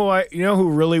know who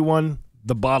really won?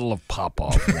 The bottle of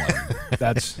Pop-Off won.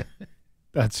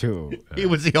 That's who. He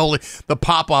was the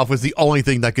Pop-Off was the only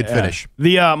thing that could finish.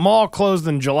 The mall closed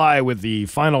in July with the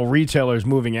final retailers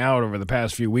moving out over the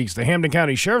past few weeks. The Hampden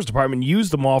County Sheriff's Department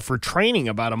used the mall for training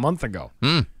about a month ago.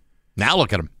 Now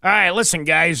look at him. All right, listen,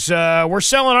 guys. We're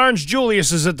selling Orange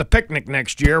Julius's at the picnic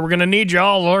next year. We're going to need you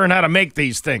all to learn how to make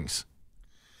these things.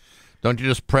 Don't you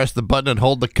just press the button and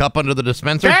hold the cup under the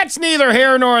dispenser? That's neither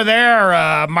here nor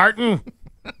there, Martin.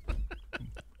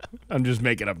 I'm just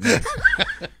making up names.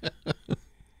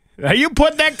 Now you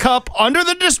put that cup under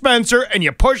the dispenser and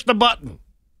you push the button.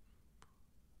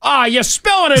 You're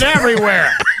spilling it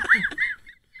everywhere.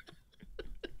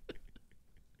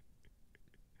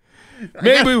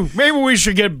 Maybe we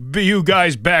should get you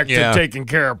guys back to taking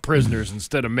care of prisoners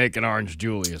instead of making Orange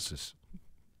Julius's.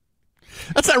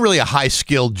 That's not really a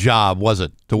high-skilled job, was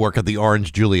it, to work at the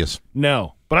Orange Julius?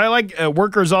 No. But I like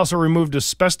workers also removed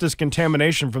asbestos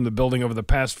contamination from the building over the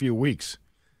past few weeks.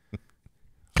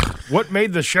 What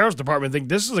made the sheriff's department think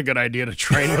this is a good idea to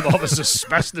train with all this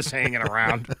asbestos hanging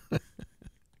around?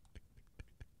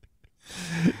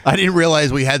 I didn't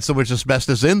realize we had so much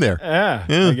asbestos in there. Yeah,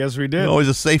 I guess we did. Always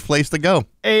a safe place to go.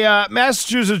 A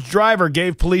Massachusetts driver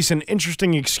gave police an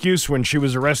interesting excuse when she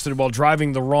was arrested while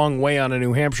driving the wrong way on a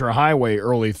New Hampshire highway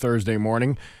early Thursday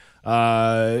morning.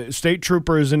 State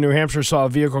troopers in New Hampshire saw a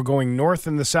vehicle going north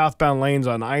in the southbound lanes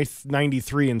on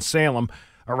I-93 in Salem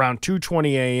around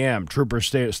 2:20 a.m.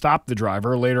 Troopers stopped the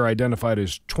driver, later identified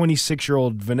as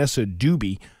 26-year-old Vanessa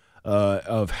Doobie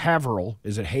of Haverhill.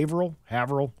 Is it Haverhill?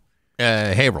 Haverhill?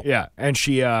 Haverhill. Yeah, and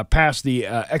she passed the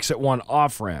exit 1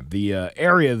 off-ramp. The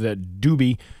area that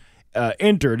Doobie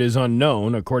entered is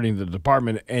unknown, according to the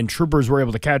department, and troopers were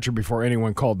able to catch her before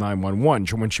anyone called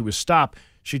 911. When she was stopped,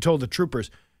 she told the troopers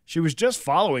she was just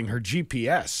following her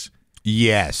GPS.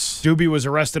 Yes. Doobie was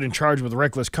arrested and charged with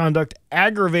reckless conduct,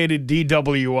 aggravated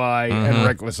DWI, and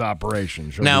reckless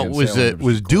operation. Now, was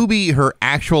Doobie her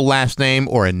actual last name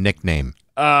or a nickname?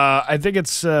 I think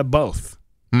it's both.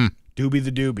 Doobie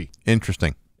the Doobie.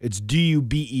 Interesting. It's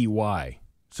Dubey.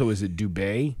 So is it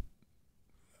Dubey?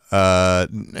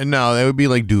 No, that would be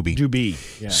like Doobie.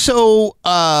 Doobie. Yeah.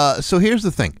 So here's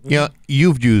the thing. You know,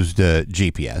 you've used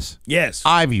GPS. Yes.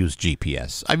 I've used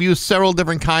GPS. I've used several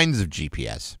different kinds of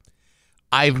GPS.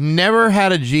 I've never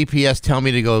had a GPS tell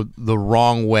me to go the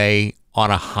wrong way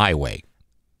on a highway.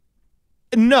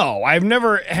 No, I've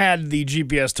never had the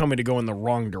GPS tell me to go in the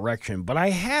wrong direction, but I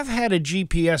have had a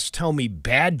GPS tell me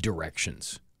bad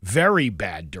directions. Very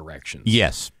bad directions.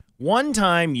 Yes. One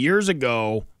time, years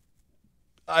ago,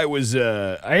 I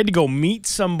had to go meet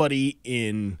somebody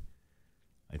in,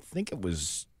 I think it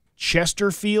was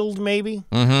Chesterfield, maybe,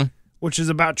 which is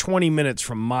about 20 minutes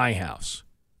from my house.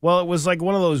 Well, it was like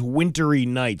one of those wintry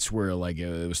nights where like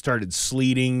it started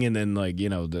sleeting and then like, you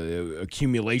know, the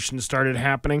accumulation started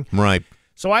happening. Right.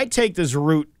 So I take this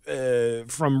route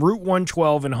from Route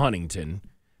 112 in Huntington,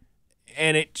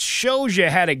 and it shows you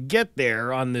how to get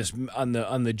there on the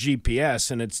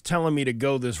GPS, and it's telling me to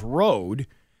go this road.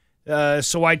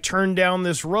 So I turn down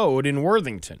this road in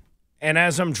Worthington. And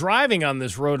as I'm driving on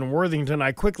this road in Worthington,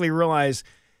 I quickly realize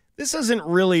this isn't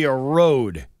really a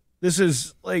road. This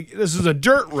is a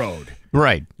dirt road.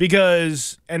 Right.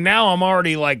 And now I'm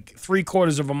already like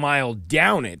 3/4 of a mile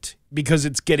down it because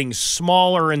it's getting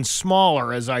smaller and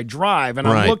smaller as I drive. And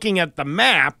I'm looking at the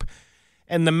map,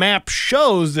 and the map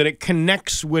shows that it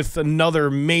connects with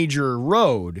another major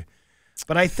road.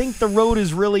 But I think the road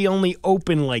is really only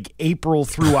open like April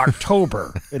through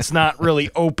October. It's not really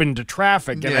open to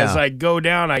traffic. And as I go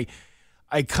down,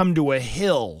 I come to a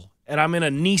hill, and I'm in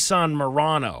a Nissan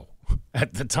Murano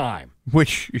at the time.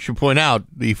 Which, you should point out,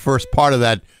 the first part of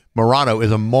that Murano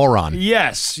is a moron.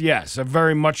 Yes,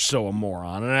 very much so a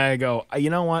moron. And I go, you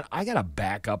know what? I got to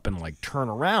back up and like turn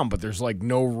around, but there's like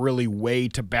no really way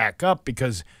to back up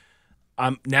because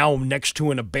I'm now next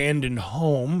to an abandoned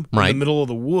home in the middle of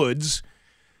the woods.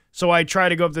 So I try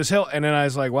to go up this hill, and then I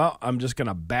was like, well, I'm just going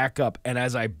to back up. And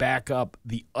as I back up,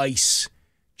 the ice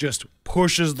just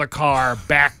pushes the car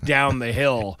back down the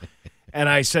hill. And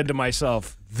I said to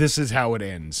myself, this is how it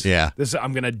ends. Yeah.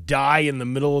 I'm going to die in the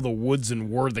middle of the woods in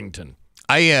Worthington.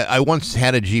 I once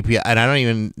had a GPS, and I don't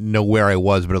even know where I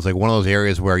was, but it was like one of those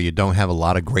areas where you don't have a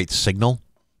lot of great signal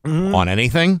on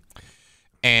anything.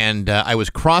 And I was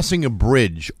crossing a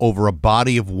bridge over a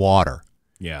body of water.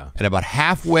 Yeah. And about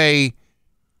halfway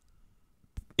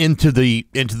into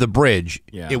the bridge,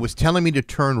 it was telling me to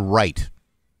turn right.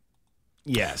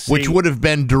 Yes. Which would have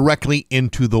been directly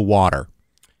into the water.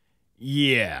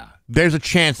 Yeah. There's a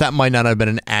chance that might not have been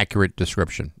an accurate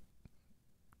description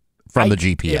from the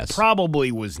GPS. It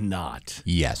probably was not.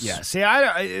 Yes. Yeah. See,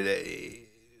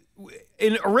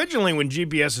 originally when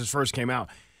GPSs first came out,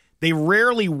 they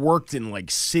rarely worked in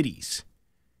like cities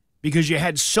because you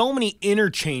had so many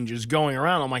interchanges going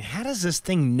around. I'm like, how does this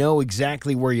thing know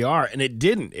exactly where you are? And it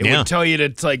didn't. It would tell you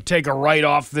to like take a right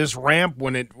off this ramp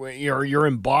when you're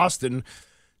in Boston,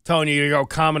 telling you to go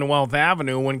Commonwealth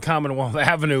Avenue when Commonwealth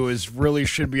Avenue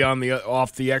should be on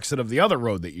off the exit of the other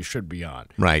road that you should be on.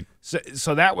 Right.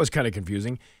 So that was kind of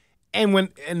confusing. And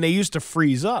they used to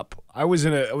freeze up. I was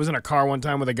in a car one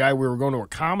time with a guy. We were going to a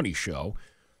comedy show,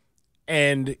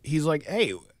 and he's like,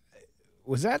 "Hey,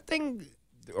 was that thing?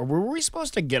 Or were we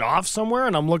supposed to get off somewhere?"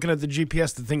 And I'm looking at the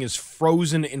GPS. The thing is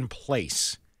frozen in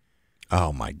place.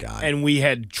 Oh my God! And we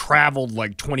had traveled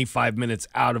like 25 minutes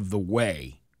out of the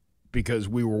way because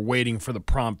we were waiting for the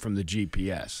prompt from the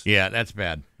GPS. Yeah, that's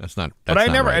bad. That's not. But I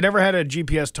never had a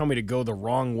GPS tell me to go the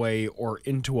wrong way or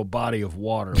into a body of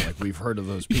water like we've heard of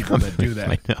those people that do that.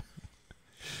 I know.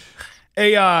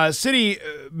 A city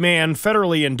man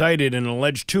federally indicted in an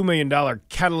alleged $2 million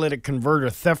catalytic converter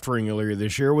theft ring earlier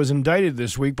this year was indicted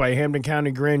this week by a Hampden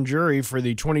County grand jury for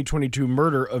the 2022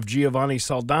 murder of Giovanni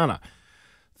Saldana.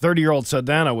 30-year-old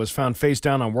Saldana was found face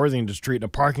down on Worthington Street in a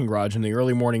parking garage in the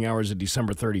early morning hours of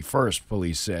December 31st,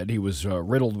 police said. He was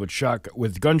riddled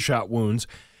with gunshot wounds,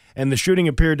 and the shooting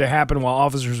appeared to happen while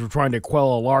officers were trying to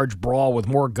quell a large brawl with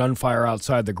more gunfire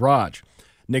outside the garage.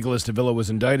 Nicholas Davila was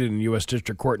indicted in U.S.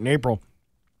 District Court in April,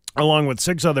 along with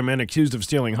 6 other men accused of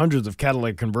stealing hundreds of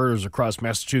catalytic converters across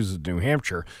Massachusetts and New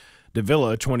Hampshire.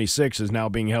 Davila, 26, is now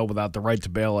being held without the right to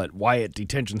bail at Wyatt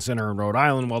Detention Center in Rhode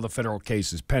Island while the federal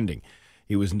case is pending.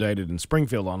 He was indicted in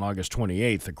Springfield on August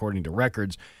 28th, according to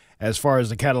records. As far as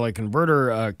the catalytic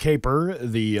converter caper,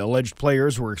 the alleged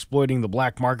players were exploiting the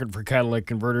black market for catalytic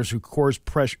converters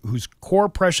whose core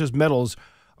precious metals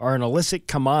are an illicit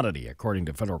commodity, according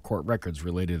to federal court records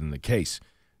related in the case.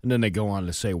 And then they go on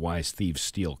to say why thieves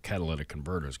steal catalytic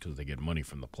converters, because they get money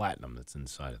from the platinum that's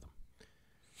inside of them.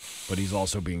 But he's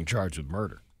also being charged with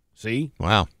murder. See?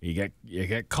 Wow. You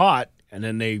get caught, and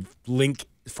then they link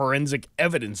forensic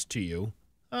evidence to you.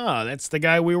 Oh, that's the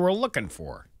guy we were looking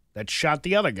for that shot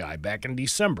the other guy back in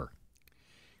December.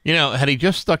 You know, had he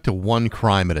just stuck to one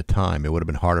crime at a time, it would have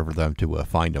been harder for them to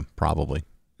find him, probably.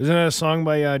 Isn't that a song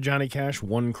by Johnny Cash,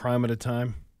 One Crime at a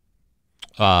Time?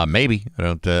 Maybe. I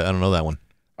don't know that one.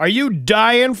 Are you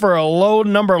dying for a low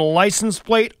number license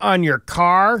plate on your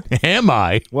car? Am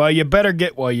I? Well, you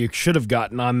should have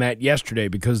gotten on that yesterday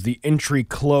because the entry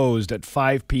closed at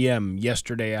 5 p.m.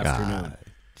 yesterday afternoon.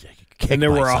 And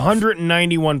there were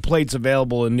 191 plates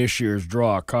available in this year's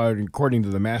draw, according to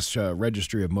the Mass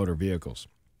Registry of Motor Vehicles.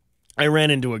 I ran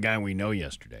into a guy we know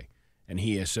yesterday, and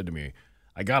he has said to me,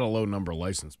 I got a low number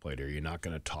license plate. Are you not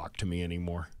going to talk to me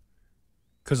anymore?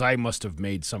 Because I must have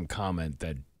made some comment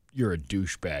that you're a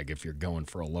douchebag if you're going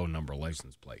for a low number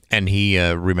license plate. And he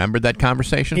remembered that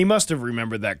conversation? He must have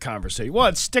remembered that conversation. Well,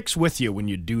 it sticks with you when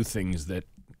you do things that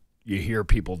you hear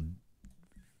people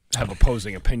have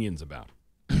opposing opinions about.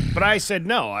 But I said,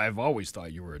 no, I've always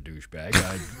thought you were a douchebag.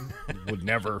 I would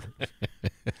never.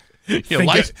 Your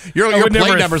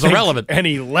plate number's irrelevant.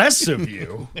 Any less of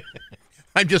you.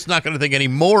 I'm just not going to think any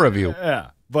more of you.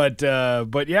 Yeah. But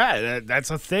yeah, that's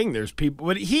a thing. There's people.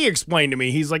 But he explained to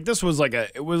me, he's like, this was like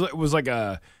it was like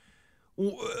a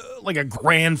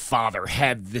grandfather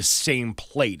had this same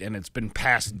plate, and it's been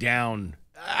passed down.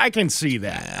 I can see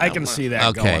that. I can see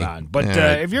that going on. But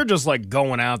if you're just like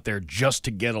going out there just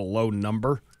to get a low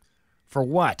number, for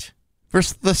what? For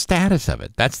the status of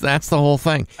it. That's the whole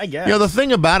thing. I guess. You know, the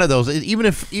thing about it though is even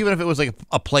if it was like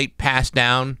a plate passed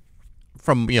down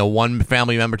from one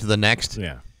family member to the next.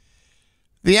 Yeah.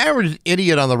 The average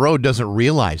idiot on the road doesn't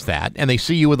realize that, and they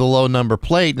see you with a low number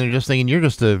plate, and they're just thinking you're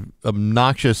just a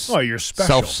obnoxious, you're special,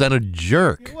 self-centered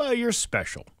jerk. Well, you're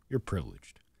special. You're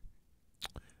privileged.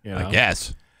 You know? I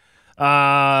guess.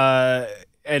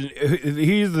 And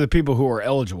these are the people who are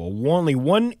eligible. Only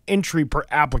one entry per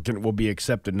applicant will be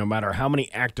accepted, no matter how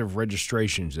many active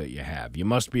registrations that you have. You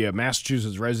must be a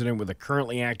Massachusetts resident with a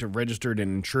currently active, registered,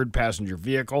 and insured passenger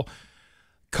vehicle.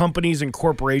 Companies and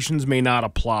corporations may not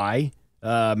apply.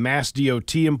 Mass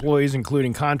DOT employees,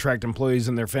 including contract employees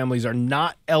and their families, are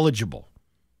not eligible.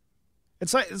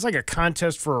 It's like a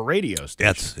contest for a radio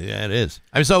station. Yeah, it is.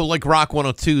 I mean, so like Rock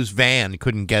 102's van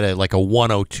couldn't get a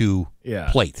 102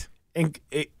 plate.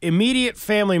 Immediate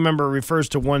family member refers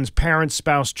to one's parents,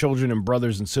 spouse, children, and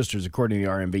brothers and sisters, according to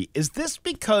the RMV. Is this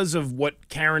because of what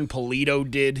Karen Polito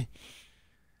did?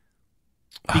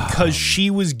 Because she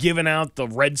was giving out the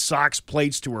Red Sox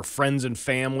plates to her friends and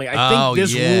family. I think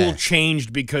this rule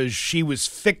changed because she was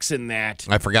fixing that.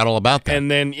 I forgot all about that. And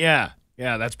then, yeah,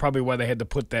 that's probably why they had to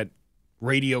put that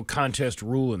radio contest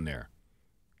rule in there.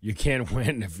 You can't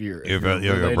win if you're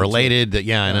related.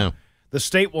 I know. The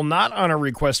state will not honor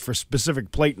requests for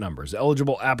specific plate numbers.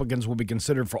 Eligible applicants will be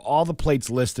considered for all the plates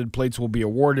listed. Plates will be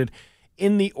awarded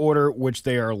in the order which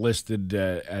they are listed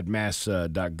at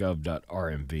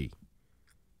mass.gov.rmv.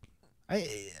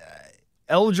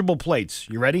 Eligible plates.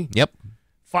 You ready? Yep.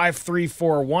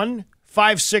 5341,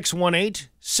 5618,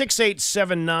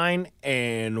 6879,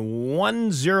 and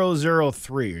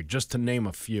 1003, just to name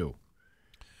a few.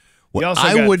 What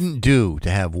I wouldn't do to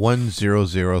have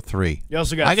 1003. You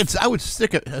also got I would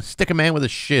stick a man with a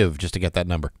shiv just to get that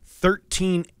number.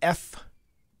 13F.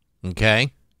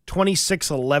 Okay.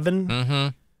 2611. Mm-hmm.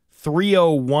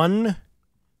 301.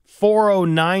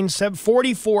 4097.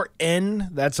 44N.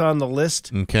 That's on the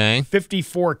list. Okay.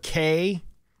 54K.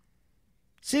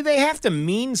 See, they have to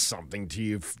mean something to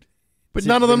you. But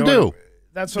none of them do.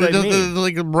 That's what I mean.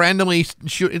 Like randomly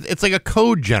shoot. It's like a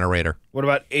code generator. What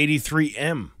about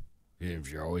 83M? Have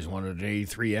you always wanted an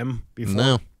 83M before?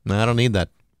 No, I don't need that.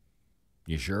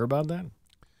 You sure about that?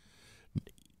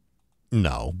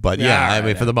 No, but yeah, I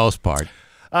mean, for the most part.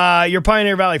 Your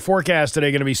Pioneer Valley forecast today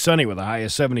going to be sunny with a high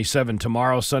of 77.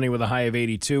 Tomorrow, sunny with a high of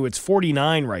 82. It's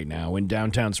 49 right now in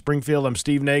downtown Springfield. I'm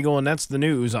Steve Nagle, and that's the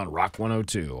news on Rock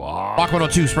 102. Rock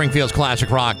 102, Springfield's Classic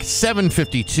Rock,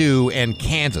 752 in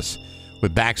Kansas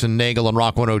with Bax and Nagle on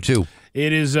Rock 102.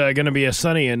 It is going to be a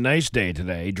sunny and nice day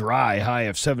today. Dry, high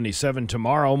of 77.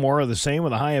 Tomorrow, more of the same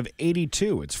with a high of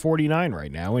 82. It's 49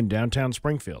 right now in downtown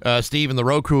Springfield. Steve and the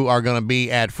road crew are going to be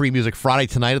at Free Music Friday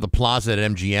tonight at the Plaza at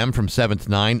MGM from 7 to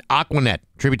 9. Aquanet,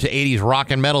 tribute to 80s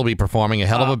rock and metal, will be performing. A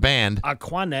hell of a band.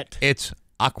 Aquanet. It's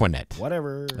Aquanet.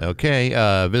 Whatever. Okay.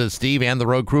 Visit Steve and the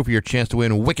road crew for your chance to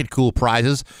win wicked cool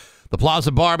prizes. The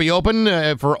Plaza Bar be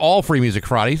open for all Free Music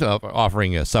Fridays,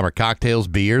 offering summer cocktails,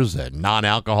 beers,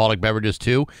 non-alcoholic beverages,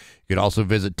 too. You can also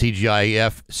visit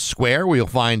TGIF Square, where you'll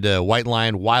find White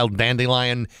Lion, Wild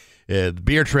Dandelion, the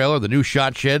beer trailer, the new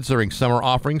shot shed serving summer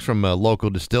offerings from local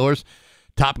distillers,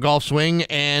 Top Golf Swing,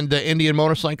 and Indian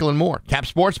Motorcycle, and more. Cap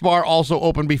Sports Bar also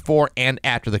open before and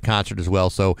after the concert as well,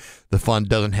 so the fun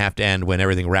doesn't have to end when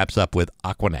everything wraps up with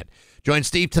Aquanet. Join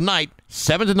Steve tonight,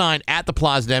 7 to 9 at the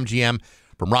Plaza at MGM.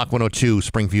 From Rock 102,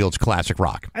 Springfield's Classic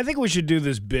Rock. I think we should do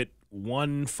this bit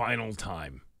one final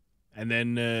time. And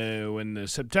then when the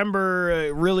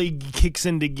September really kicks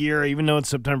into gear, even though it's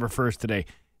September 1st today,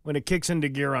 when it kicks into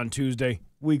gear on Tuesday,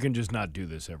 we can just not do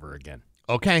this ever again.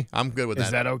 Okay, I'm good with that.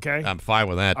 Is that okay? I'm fine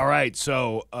with that. All right,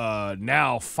 so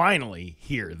now finally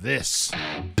hear this.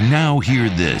 Now hear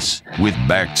this with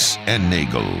Bax and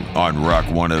Nagle on Rock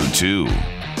 102.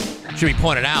 Should be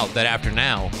pointed out that after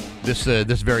now, this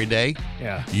very day,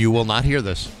 yeah, you will not hear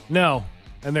this. No,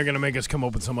 and they're going to make us come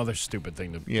up with some other stupid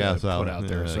thing to put out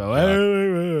there. So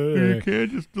you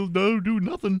can't just do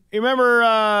nothing. You remember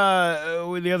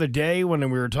the other day when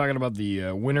we were talking about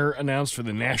the winner announced for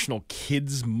the National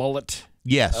Kids Mullet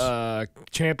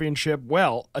Championship?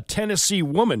 Well, a Tennessee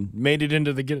woman made it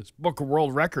into the Guinness Book of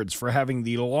World Records for having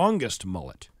the longest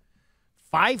mullet,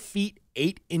 5 feet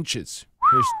 8 inches.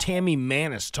 Here's Tammy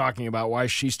Manis talking about why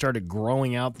she started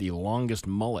growing out the longest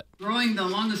mullet. Growing the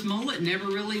longest mullet never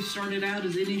really started out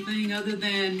as anything other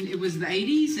than it was the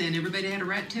 80s and everybody had a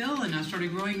rat tail, and I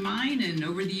started growing mine, and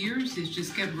over the years it's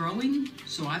just kept growing,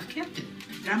 so I've kept it.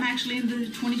 I'm actually in the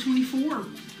 2024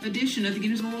 edition of the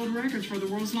Guinness World Records for the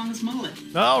world's longest mullet.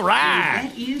 All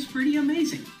right. So that is pretty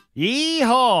amazing.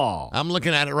 Yeehaw! I'm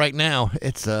looking at it right now.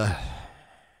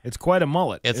 It's quite a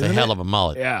mullet. It's a hell of a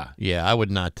mullet. Yeah. Yeah, I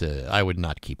would not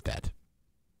keep that.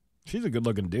 She's a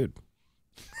good-looking dude.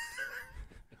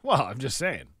 Well, I'm just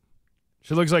saying.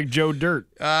 She looks like Joe Dirt.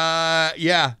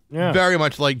 Yeah. Very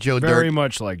much like Joe Dirt. Very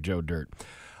much like Joe Dirt.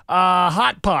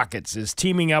 Hot Pockets is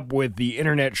teaming up with the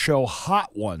internet show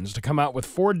Hot Ones to come out with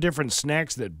 4 different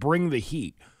snacks that bring the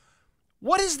heat.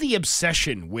 What is the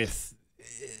obsession with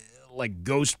like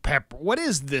ghost pepper? What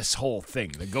is this whole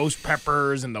thing? The ghost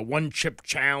peppers and the one chip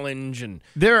challenge, and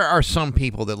there are some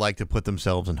people that like to put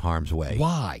themselves in harm's way.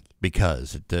 Why?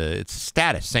 Because it's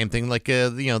status. Same thing like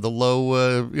the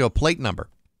low plate number.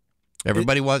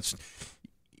 Everybody wants.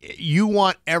 You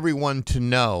want everyone to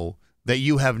know that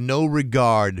you have no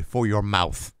regard for your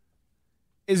mouth.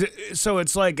 Is it so?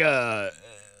 It's like a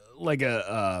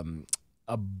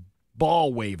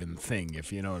ball waving thing,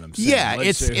 if you know what I'm saying. Yeah,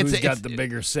 who's got the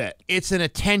bigger set. It's an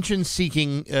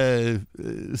attention-seeking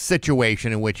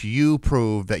situation in which you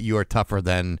prove that you are tougher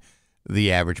than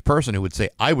the average person who would say,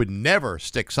 I would never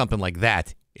stick something like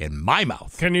that in my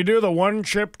mouth. Can you do the one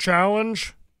chip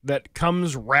challenge that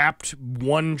comes wrapped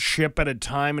one chip at a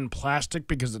time in plastic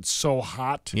because it's so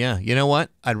hot? Yeah, you know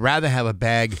what? I'd rather have a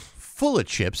bag full of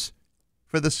chips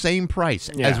for the same price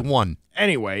as one.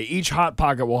 Anyway, each Hot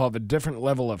Pocket will have a different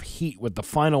level of heat, with the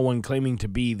final one claiming to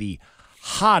be the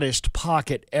hottest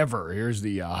pocket ever. Here's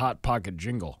the Hot Pocket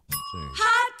jingle.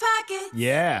 Hot Pocket.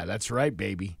 Yeah, that's right,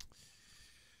 baby.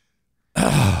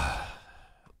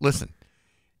 Listen,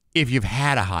 if you've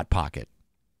had a Hot Pocket,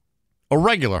 a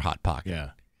regular Hot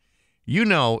Pocket, you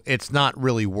know it's not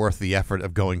really worth the effort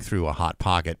of going through a Hot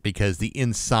Pocket, because the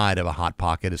inside of a Hot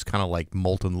Pocket is kind of like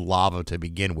molten lava to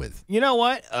begin with. You know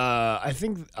what? I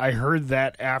think I heard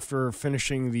that after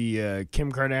finishing the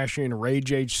Kim Kardashian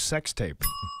Rage Age sex tape.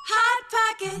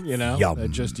 Hot Pocket. You know?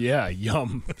 Yum.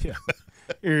 Yum. Yeah.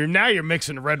 Now you're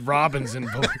mixing Red Robins and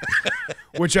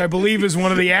which I believe is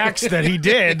one of the acts that he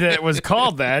did that was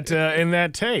called that in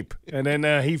that tape. And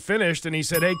then he finished and he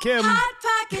said, "Hey, Kim,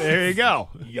 Hot Pocket. There you go."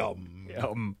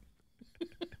 Yum.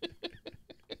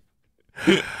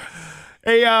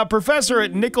 A professor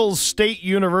at Nichols State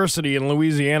University in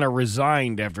Louisiana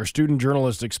resigned after student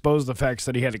journalists exposed the facts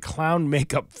that he had a clown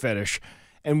makeup fetish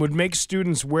and would make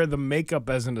students wear the makeup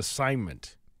as an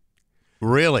assignment.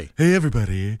 Really? Hey,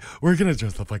 everybody, we're going to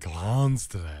dress up like clowns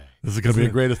today. This is going to be a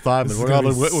great assignment. We're all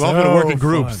gonna going be to work in so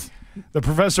groups. fun. The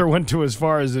professor went to as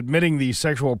far as admitting the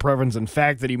sexual preference and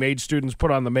fact that he made students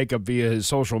put on the makeup via his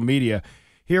social media.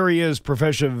 Here he is,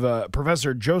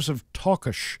 Professor Joseph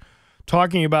Tokush,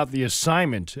 talking about the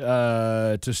assignment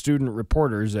to student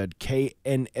reporters at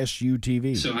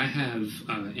KNSU-TV. So I have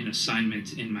an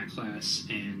assignment in my class,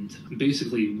 and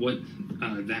basically what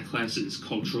that class is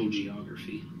cultural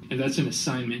geography. And that's an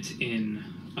assignment in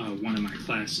one of my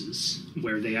classes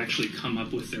where they actually come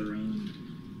up with their own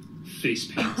face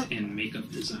paint and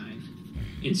makeup design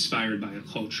inspired by a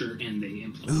culture, and they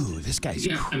implement Ooh, this guy's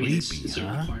creepy, I mean, it's a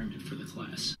requirement for the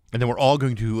class. And then we're all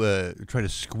going to try to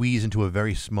squeeze into a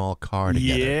very small car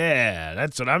together. Yeah,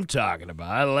 that's what I'm talking about.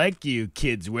 I like you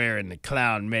kids wearing the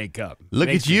clown makeup. Look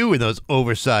at you in those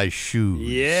oversized shoes.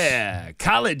 Yeah,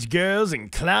 college girls in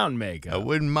clown makeup. I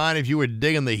wouldn't mind if you were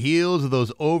digging the heels of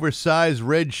those oversized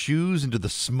red shoes into the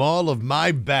small of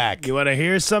my back. You want to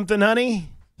hear something, honey?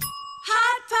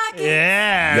 Hot Pockets.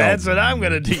 Yeah, that's what I'm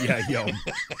going to do. Yeah, yum.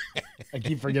 I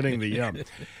keep forgetting the yum.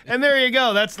 And there you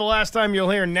go. That's the last time you'll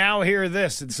hear Now Hear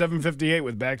This at 7:58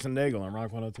 with Bax and Nagle on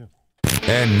Rock 102.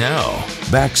 And now,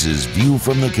 Bax's View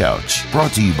from the Couch,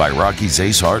 brought to you by Rocky's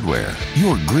Ace Hardware,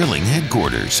 your grilling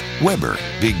headquarters, Weber,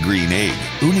 Big Green Egg,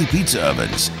 Uni Pizza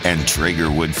Ovens, and Traeger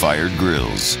wood-fired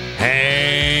grills.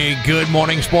 Hey, good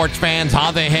morning, sports fans.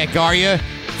 How the heck are you?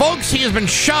 Folks, he has been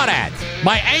shot at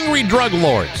by angry drug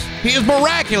lords. He has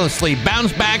miraculously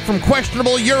bounced back from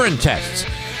questionable urine tests.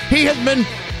 He has been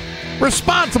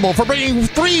responsible for bringing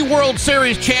 3 World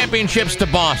Series championships to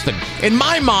Boston. In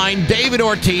my mind, David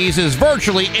Ortiz is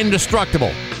virtually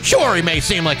indestructible. Sure, he may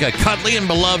seem like a cuddly and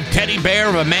beloved teddy bear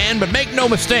of a man, but make no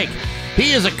mistake,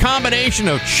 he is a combination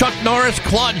of Chuck Norris,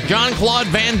 Jean-Claude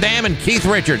Van Damme, and Keith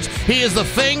Richards. He is the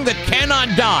thing that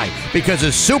cannot die because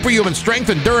his superhuman strength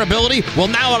and durability will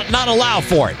now not allow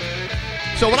for it.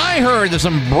 So when I heard that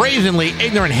some brazenly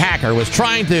ignorant hacker was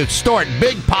trying to extort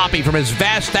Big Papi from his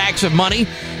vast stacks of money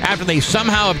after they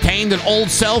somehow obtained an old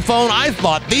cell phone, I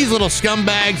thought these little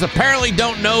scumbags apparently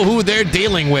don't know who they're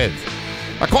dealing with.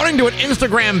 According to an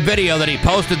Instagram video that he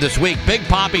posted this week, Big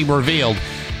Papi revealed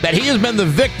that he has been the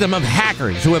victim of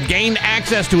hackers who have gained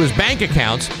access to his bank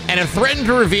accounts and have threatened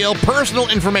to reveal personal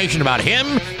information about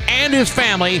him and his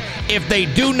family if they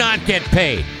do not get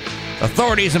paid.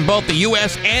 Authorities in both the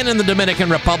U.S. and in the Dominican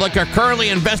Republic are currently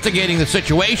investigating the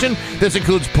situation. This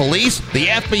includes police, the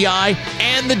FBI,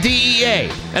 and the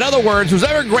DEA. In other words, who's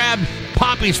ever grabbed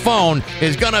Papi's phone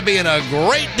is going to be in a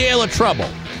great deal of trouble.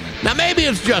 Now, maybe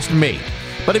it's just me,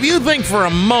 but if you think for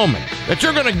a moment that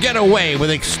you're going to get away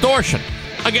with extortion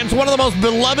against one of the most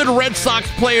beloved Red Sox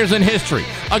players in history,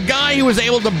 a guy who was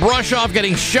able to brush off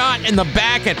getting shot in the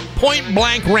back at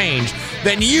point-blank range,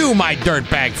 then you, my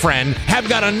dirtbag friend, have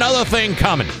got another thing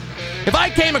coming. If I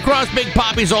came across Big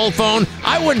Papi's old phone,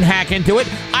 I wouldn't hack into it.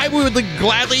 I would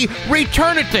gladly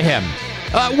return it to him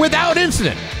without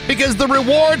incident, because the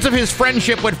rewards of his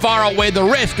friendship would far outweigh the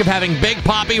risk of having Big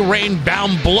Papi rain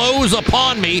down blows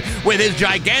upon me with his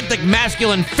gigantic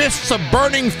masculine fists of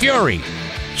burning fury.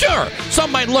 Sure,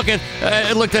 some might look to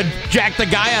jack the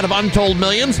guy out of untold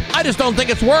millions. I just don't think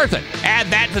it's worth it. Add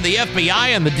that to the FBI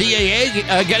and the DEA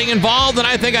getting involved, and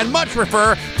I think I'd much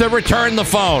prefer to return the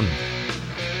phone.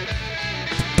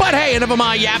 But hey, enough of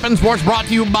my yapping. Sports brought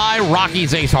to you by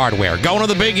Rocky's Ace Hardware. Going to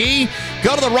the Big E?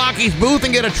 Go to the Rocky's booth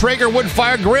and get a Traeger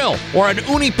wood-fired grill or an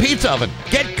Uni pizza oven.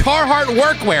 Get Carhartt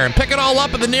workwear and pick it all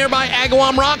up at the nearby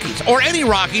Agawam Rockies or any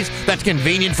Rockies that's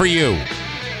convenient for you.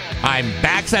 I'm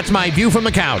Bax. That's my view from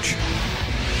the couch.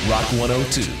 Rock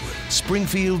 102,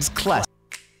 Springfield's classic.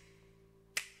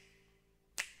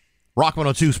 Rock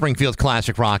 102, Springfield's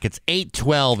classic rock. It's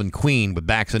 8:12 in Queen with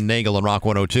Bax and Nagle and Rock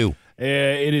 102.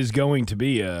 It is going to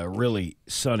be a really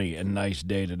sunny and nice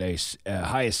day today.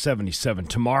 High is 77.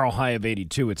 Tomorrow, high of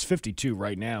 82. It's 52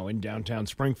 right now in downtown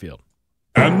Springfield.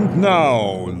 And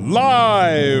now,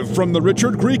 live from the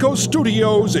Richard Grieco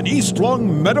Studios in East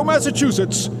Long Meadow,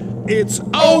 Massachusetts, it's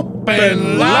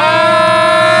Open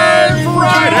Line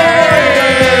Friday!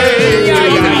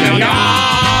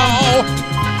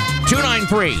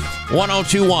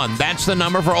 293-1021. That's the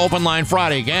number for Open Line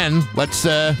Friday. Again, let's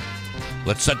set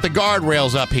the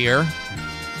guardrails up here.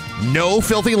 No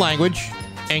filthy language,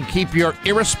 and keep your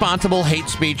irresponsible hate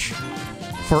speech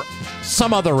for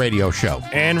some other radio show.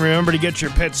 And remember to get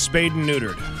your pets spayed and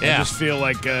neutered. Yeah. I just feel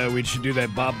like we should do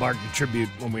that Bob Barker tribute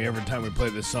every time we play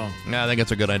this song. Yeah, I think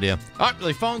that's a good idea. All right,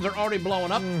 the phones are already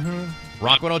blowing up.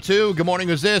 Rock 102, good morning,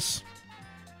 who's this?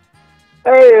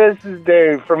 Hey, this is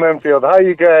Dave from Enfield. How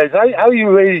you guys? How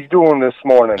you ladies doing this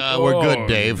morning? We're good,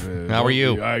 Dave. How are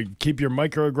you? Keep your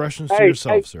microaggressions to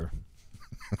yourself, sir.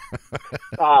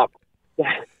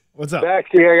 What's up?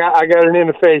 Actually, I got an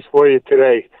interface for you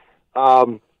today.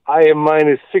 I am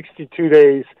minus 62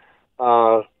 days,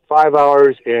 5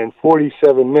 hours, and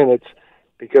 47 minutes,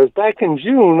 because back in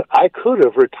June, I could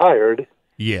have retired.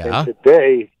 Yeah. And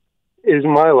today is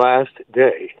my last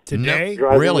day. Today?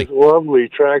 Driving Really? this lovely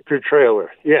tractor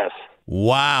trailer. Yes.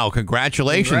 Wow!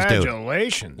 Congratulations, dude.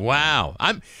 Congratulations. Wow.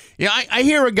 I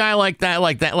hear a guy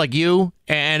like you,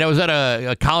 and I was at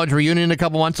a college reunion a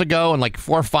couple months ago, and like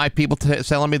 4 or 5 people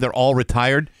telling me they're all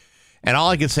retired, and all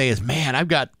I can say is, man, I've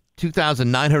got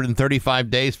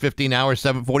 2,935 days, 15 hours,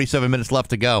 47 minutes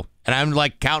left to go, and I'm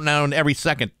like counting down every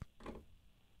second.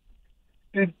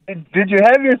 Did you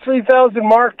have your 3,000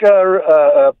 mark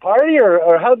party,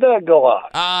 or how'd that go off?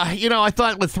 I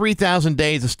thought with 3,000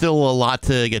 days, it's still a lot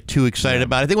to get too excited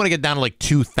about. I think when I get down to like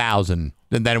 2,000,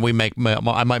 then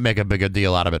I might make a bigger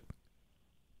deal out of it.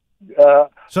 All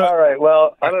right.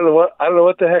 Well, I don't know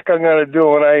what the heck I'm going to do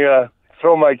when I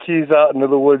throw my keys out into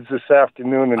the woods this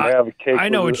afternoon and have a cake.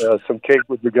 Some cake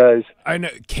with the guys. I know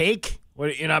cake.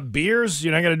 What, you're not beers?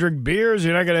 You're not going to drink beers?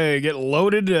 You're not going to get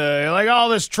loaded? Like all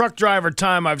this truck driver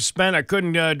time I've spent, I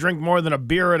couldn't drink more than a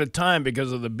beer at a time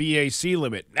because of the BAC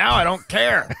limit. Now I don't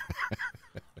care.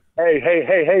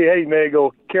 Hey,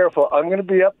 Nagle, careful. I'm going to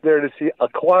be up there to see a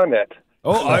Quanet.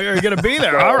 Oh, you're going to be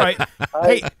there. All right.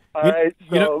 Hey, all right.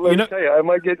 So let me tell you, I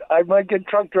might get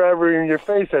truck driver in your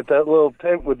face at that little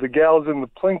tent with the gals in the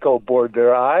Plinko board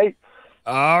there. All right.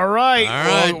 All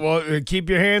right. Well, keep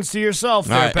your hands to yourself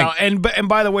there, right. pal. And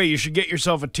by the way, you should get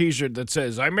yourself a T-shirt that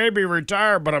says, "I may be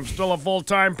retired, but I'm still a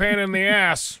full-time pain in the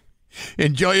ass."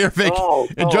 Enjoy your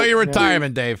Enjoy your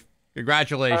retirement, Dave.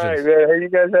 Congratulations. All right, man. Hey, you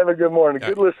guys have a good morning.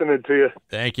 Good listening to you.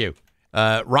 Thank you.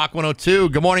 Rock 102.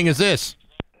 Good morning. Is this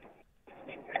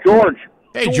George?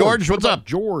 Hey, George. What's up,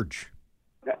 George?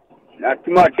 Not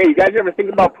too much. Hey, you guys ever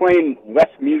think about playing less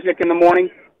music in the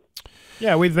morning?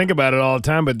 Yeah, we think about it all the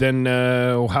time, but then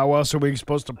how else are we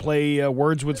supposed to play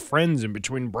Words with Friends in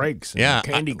between breaks? And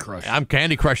Candy Crush. I'm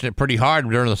Candy Crushing it pretty hard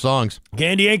during the songs.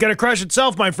 Candy ain't going to crush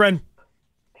itself, my friend.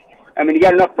 I mean, you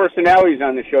got enough personalities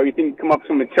on the show. You think you come up with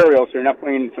some material so you're not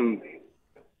playing some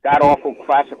god-awful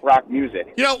classic rock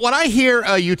music. You know, when I hear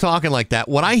you talking like that,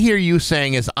 what I hear you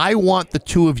saying is, I want the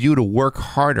two of you to work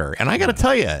harder. And I got to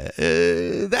tell you,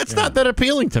 that's not that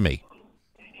appealing to me.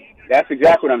 That's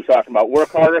exactly what I'm talking about.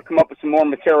 Work harder, come up with some more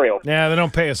material. Yeah, they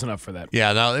don't pay us enough for that.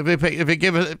 Yeah, no, if they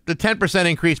give it the 10%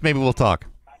 increase, maybe we'll talk.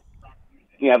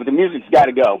 Yeah, but the music's got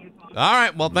to go. All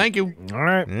right, well, thank you. All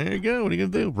right. There you go. What are you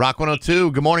going to do? Rock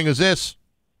 102. Good morning. Who's this?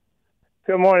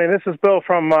 Good morning. This is Bill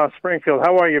from Springfield.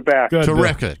 How are you back? Good,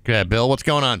 terrific. Good, Bill. What's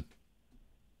going on?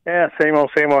 Yeah, same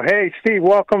old, same old. Hey, Steve,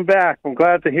 welcome back. I'm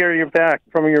glad to hear you're back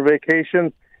from your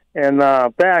vacation. And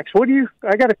Bax,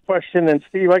 I got a question, and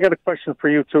Steve, I got a question for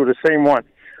you too, the same one.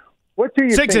 What do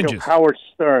you think of Howard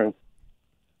Stern?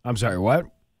 I'm sorry, what?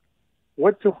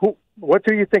 What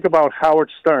do you think about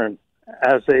Howard Stern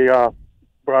as a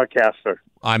broadcaster?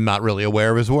 I'm not really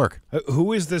aware of his work.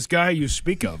 Who is this guy you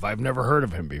speak of? I've never heard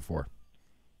of him before.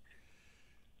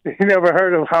 You never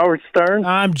heard of Howard Stern?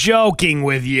 I'm joking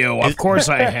with you. Of course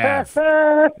I have.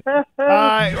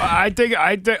 I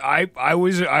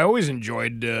always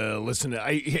enjoyed listening.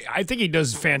 I think he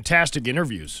does fantastic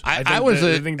interviews. I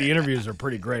think the interviews are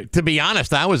pretty great. To be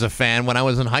honest, I was a fan when I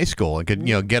was in high school. I could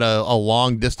get a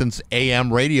long distance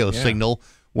AM radio signal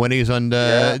when he's on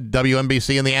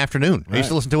WNBC in the afternoon. I used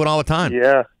to listen to it all the time.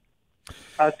 Yeah.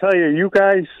 I'll tell you, you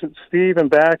guys, Steve and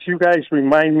Bax, you guys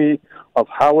remind me of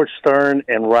Howard Stern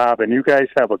and Robin. You guys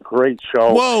have a great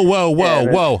show.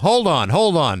 Whoa. Hold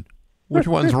on. Which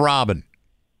one's Robin?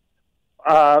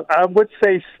 I would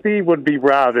say Steve would be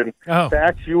Robin. Oh.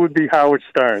 Bax, you would be Howard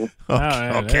Stern.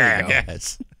 Okay, I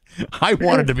guess. I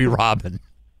wanted to be Robin.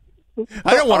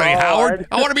 I don't want to be Howard.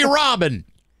 I want to be Robin.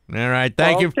 All right,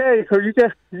 thank you. Okay, so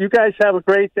you guys have a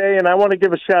great day, and I want to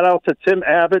give a shout-out to Tim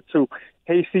Abbott, to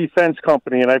Hasty Fence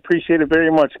Company, and I appreciate it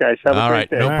very much, guys. Have a great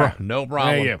day. No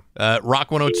problem. Rock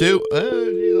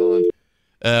 102.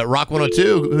 Rock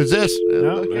 102. Who's this?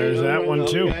 There's that one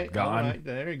too. Okay. Gone. Right,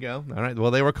 there you go. All right.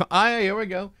 Well, they were. Here we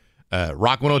go.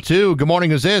 Rock 102. Good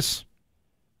morning. Who's this?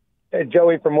 Hey,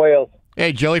 Joey from Wales.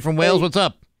 Hey, Joey from Wales. What's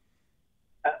up?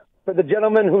 For the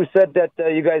gentleman who said that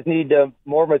you guys need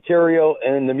more material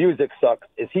and the music sucks,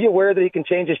 is he aware that he can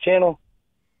change his channel?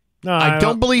 No, I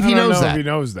don't believe he knows that. If he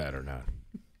knows that or not.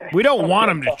 We don't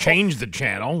want him to change the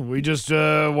channel. We just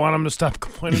want him to stop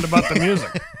complaining about the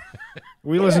music.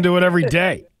 We listen to it every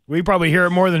day. We probably hear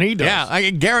it more than he does. Yeah, I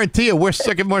can guarantee you we're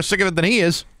more sick of it than he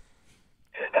is.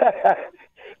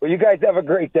 Well, you guys have a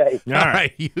great day. All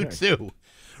right, you too.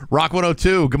 Rock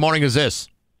 102, good morning, is this?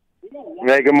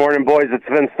 Hey, good morning, boys. It's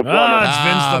Vince the Plumber. It's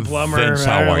Vince the Plumber. Vince,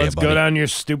 how All right, are you, let's buddy? go down your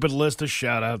stupid list of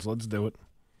shout-outs. Let's do it.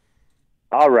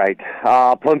 All right.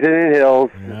 Plimpton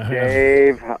Hills,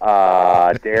 Dave,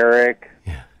 Derek,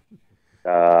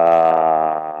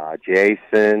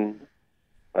 Jason.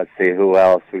 Let's see, who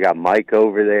else? We got Mike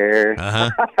over there.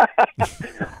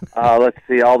 Let's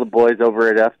see, all the boys over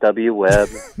at FW Web.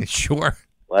 Sure.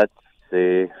 Let's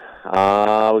see. We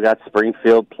got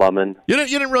Springfield Plumbing. You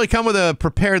didn't really come with a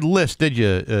prepared list, did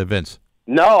you, Vince?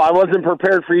 No, I wasn't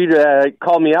prepared for you to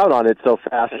call me out on it so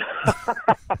fast.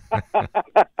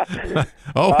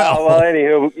 Oh, well. Well,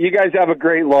 anywho, you guys have a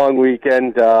great long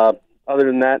weekend. Other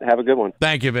than that, have a good one.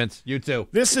 Thank you, Vince. You too.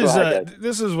 This is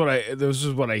what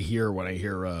I hear when I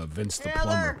hear Vince the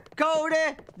Plumber. Cody,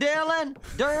 Dylan,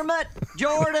 Dermot,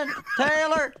 Jordan,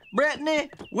 Taylor, Brittany,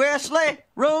 Wesley,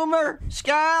 Rumor,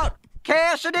 Scout,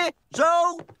 Cassidy,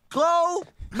 Zoe, Chloe,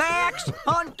 Max,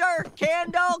 Hunter,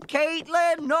 Kendall,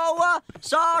 Caitlin, Noah,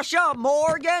 Sasha,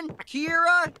 Morgan,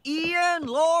 Kira, Ian,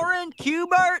 Lauren,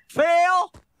 Hubert,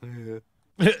 Phil.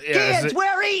 Kids,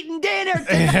 we're eating dinner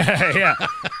tonight. Yeah,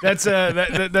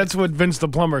 that's what Vince the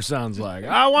Plumber sounds like.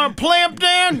 I want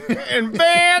Plimpton and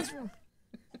Vance.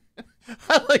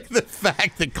 I like the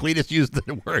fact that Cletus used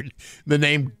the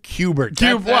name Hubert.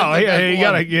 Well, yeah, you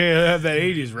gotta have that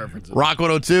 80s reference. Rock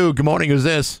 102, good morning, who's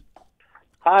this?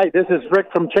 Hi, this is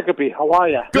Rick from Chicopee. How are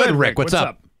you? Good, Rick. What's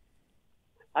up?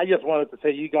 I just wanted to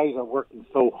say you guys are working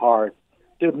so hard.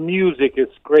 The music is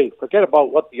great. Forget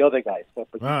about what the other guys said,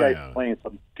 but you guys are playing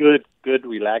some good,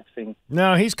 relaxing.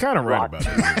 No, he's kind of right about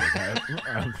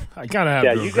that. I kind of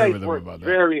have to agree with him about that.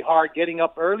 Very hard getting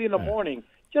up early in the morning,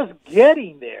 just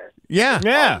getting there. Yeah.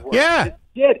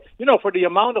 For the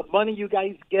amount of money you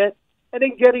guys get, and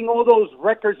then getting all those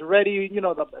records ready,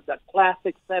 the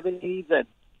classic 70s. And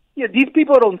these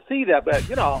people don't see that, but,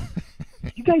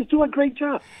 you guys do a great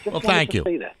job. Just thank you.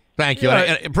 Say that. Thank you.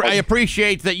 I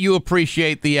appreciate that you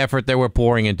appreciate the effort that we're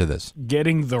pouring into this.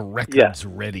 Getting the records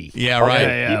ready. Yeah, right.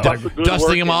 Yeah.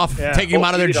 Dusting them off, taking them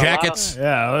out of their jackets.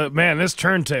 Yeah, man, this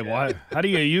turntable, how do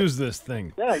you use this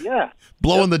thing? Yeah.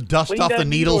 Blowing the dust Clean off that the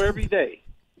needle. every day.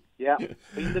 Yeah,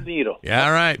 clean the needle. Yeah,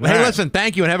 all right. Hey, listen,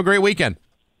 thank you, and have a great weekend.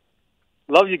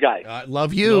 Love you guys.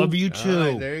 Love you. Love you, too.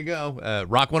 All right, there you go.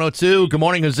 Rock 102, good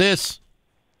morning, who's this?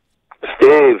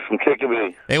 Steve from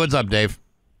Chicopee. Hey, what's up, Dave?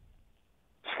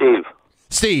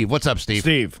 Steve, what's up,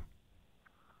 Steve?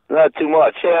 Not too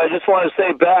much. Yeah, I just want to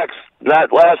say, Bax,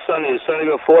 not last Sunday, the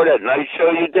Sunday before, that night show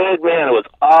you did, man, it was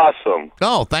awesome.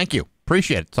 Oh, thank you.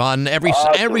 Appreciate it. It's on every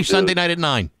Sunday night at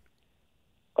 9.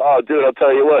 Oh, dude, I'll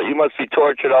tell you what, you must be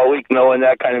tortured all week knowing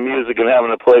that kind of music and having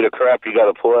to play the crap you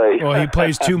got to play. Well, he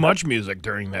plays too much music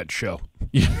during that show.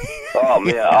 Oh,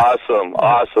 man,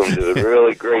 awesome, dude.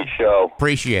 Really great show.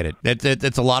 Appreciate it.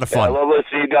 It's a lot of fun. I love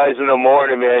listening to you guys in the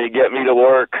morning, man. You get me to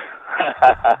work.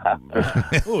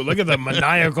 Ooh, look at the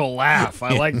maniacal laugh.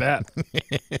 I like that.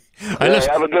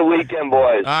 Have a good weekend,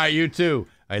 boys. All right, you too.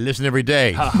 I listen every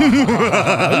day.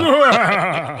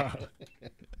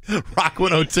 Rock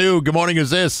 102. Good morning, who's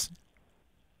this?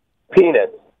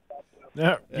 Peanut.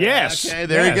 Yes. Okay,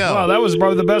 there you go. Well, that was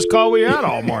probably the best call we had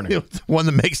all morning. One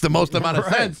that makes the most amount of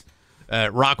sense.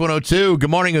 Rock 102. Good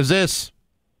morning, who's this?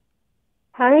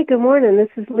 Hi, good morning. This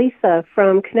is Lisa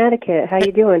from Connecticut. How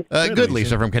you doing? Good,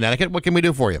 Lisa from Connecticut. What can we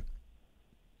do for you?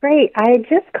 Great. I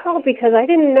just called because I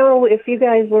didn't know if you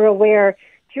guys were aware.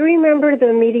 Do you remember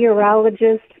the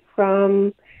meteorologist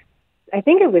from, I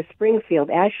think it was Springfield,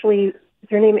 Ashley, is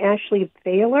her name Ashley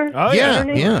Baylor? Oh, yeah.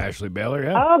 Ashley Baylor,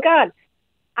 yeah. Oh, God.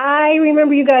 I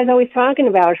remember you guys always talking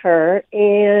about her,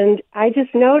 and I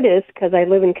just noticed, because I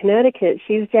live in Connecticut,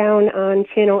 she's down on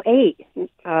Channel 8,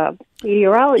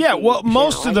 meteorology. Yeah, well,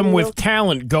 most of them with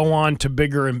talent go on to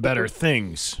bigger and better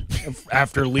things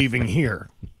after leaving here.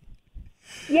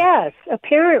 Yes,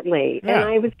 apparently. Yeah. And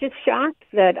I was just shocked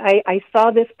that I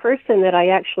saw this person that I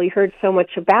actually heard so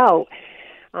much about,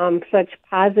 such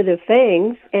positive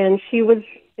things, and she was...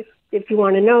 If you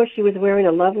want to know, she was wearing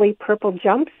a lovely purple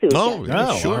jumpsuit. Oh,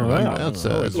 yeah, sure. Right. That's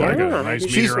like a nice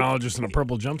meteorologist in a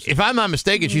purple jumpsuit. If I'm not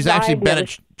mistaken, she's actually been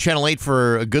at Channel 8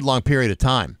 for a good long period of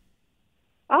time.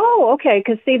 Oh, okay.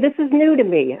 Because, see, this is new to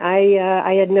me.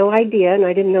 I had no idea, and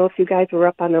I didn't know if you guys were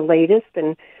up on the latest,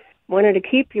 and wanted to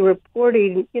keep you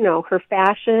reporting, her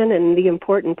fashion and the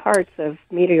important parts of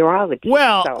meteorology.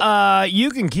 Well, you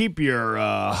can keep your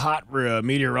hot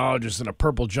meteorologist in a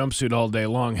purple jumpsuit all day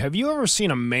long. Have you ever seen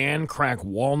a man crack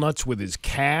walnuts with his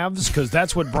calves? Because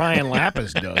that's what Brian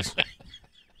Lapis does.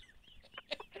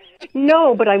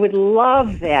 No, but I would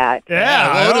love that.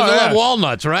 Yeah, well, doesn't love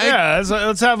walnuts, right? Yeah,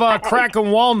 let's have a crack a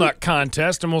walnut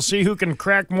contest, and we'll see who can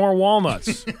crack more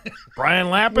walnuts. Brian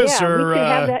Lapis Yeah, or we could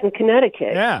have that in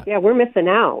Connecticut. Yeah, we're missing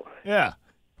out. Yeah.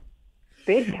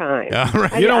 Big time. All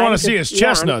right. You don't want to see his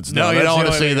chestnuts, No, though. you don't want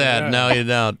to That's see the only that. thing, No, you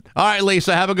don't. All right,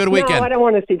 Lisa, have a good weekend. No, I don't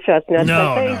want to see chestnuts.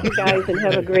 No, but thank you guys, and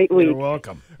have a great week. You're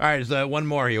welcome. All right, there's one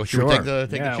more here. Should Sure. we take the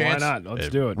Yeah, chance? why not? Let's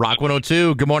do it. Rock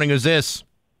 102. Good morning. Who's this?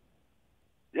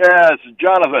 Yeah, it's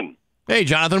Jonathan. Hey,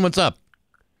 Jonathan. What's up?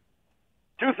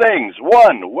 Two things.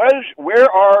 One, where's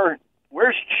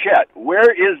Chet?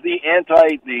 Where is the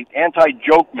anti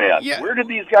joke man? Yeah. Where did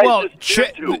these guys Well,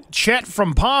 disappear to? Chet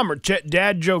from Palmer,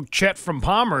 Dad joke Chet from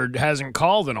Palmer hasn't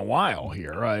called in a while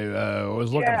here. I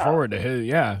was looking forward to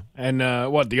his,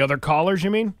 And what, the other callers,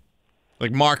 you mean?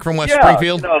 Like Mark from West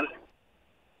Springfield?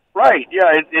 Right,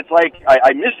 yeah, it's like,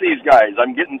 I miss these guys.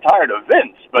 I'm getting tired of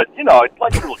Vince, but, it's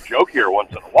like a little joke here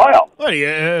once in a while.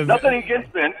 Nothing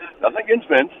against Vince.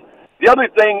 The other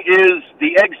thing is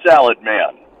the egg salad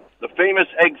man, the famous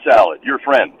egg salad, your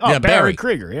friend. Oh, Barry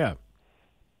Krieger, yeah.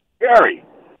 Barry,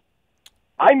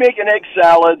 I make an egg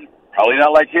salad, probably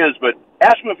not like his, but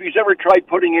ask him if he's ever tried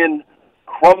putting in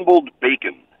crumbled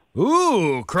bacon.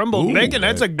 Ooh, crumbled bacon,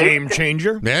 that's a game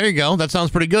changer. There you go. That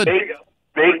sounds pretty good.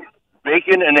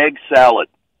 Bacon and egg salad.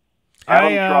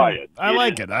 Have him try it. I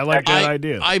like it. I like that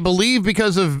idea. I believe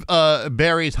because of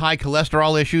Barry's high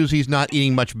cholesterol issues, he's not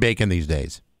eating much bacon these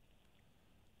days.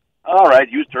 All right,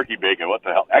 use turkey bacon. What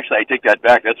the hell? Actually, I take that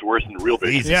back. That's worse than real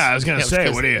bacon. Yeah, I was going to say,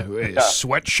 what are you,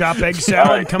 sweatshop egg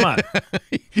salad? Come on.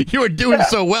 You were doing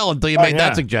so well until you made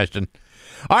that suggestion.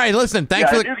 All right, listen,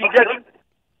 thanks for the...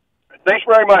 Thanks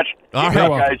very much. All Keep right,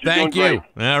 it up, guys. You're thank doing you.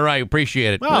 great. All right,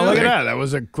 appreciate it. Well, look at that. That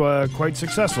was a quite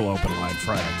successful open line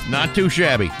Friday. Not too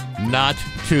shabby. Not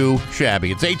too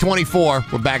shabby. It's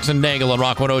 8:24 with Bax and Nagle on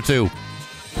Rock 102.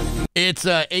 It's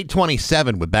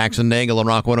 8:27 with Bax and Nagle on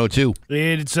Rock 102.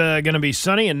 It's going to be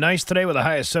sunny and nice today with a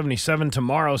high of 77.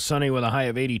 Tomorrow, sunny with a high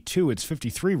of 82. It's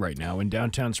 53 right now in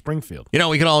downtown Springfield. You know,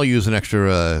 we could all use an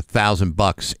extra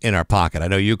 $1,000 in our pocket. I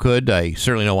know you could. I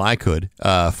certainly know I could.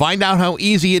 Find out how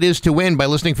easy it is to win by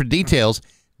listening for details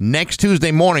next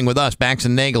Tuesday morning with us, Bax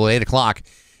and Nagle, at 8 o'clock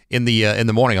in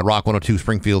the morning on Rock 102,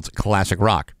 Springfield's Classic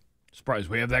Rock. Surprised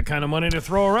we have that kind of money to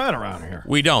throw around here.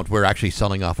 We don't. We're actually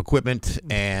selling off equipment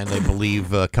and I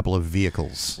believe a couple of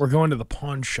vehicles. We're going to the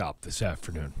pawn shop this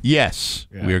afternoon. Yes.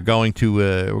 Yeah. We're going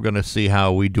to see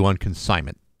how we do on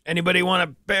consignment. Anybody want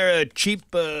a pair of cheap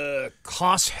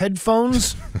Koss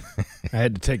headphones? I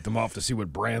had to take them off to see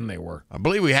what brand they were. I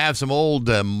believe we have some old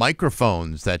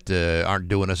microphones that aren't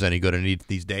doing us any good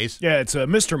these days. Yeah, it's a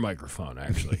Mr. Microphone,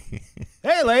 actually.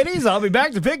 Hey, ladies, I'll be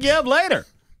back to pick you up later.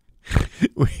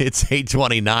 It's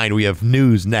 8:29. We have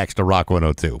news next to Rock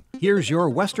 102. Here's your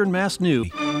Western Mass News.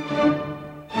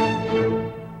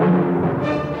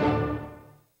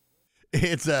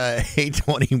 It's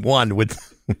 8:21 with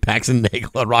Bax and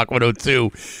Nagle on Rock 102.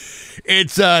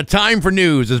 It's time for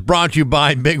news. It's brought to you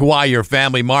by Big Y, your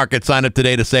family market. Sign up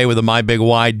today to save with a My Big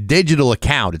Y digital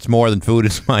account. It's more than food.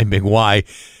 It's My Big Y.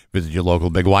 Visit your local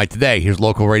Big Y today. Here's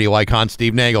local radio icon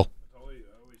Steve Nagle.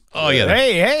 Oh yeah!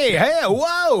 Hey!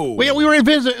 Whoa! We were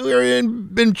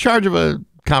in charge of a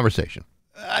conversation.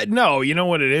 No, you know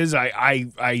what it is?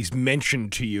 I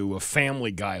mentioned to you a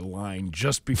Family Guy line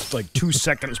just like 2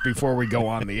 seconds before we go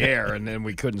on the air, and then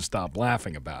we couldn't stop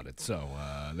laughing about it. So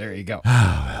there you go.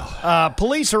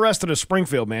 Police arrested a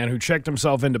Springfield man who checked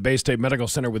himself into Bay State Medical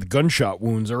Center with gunshot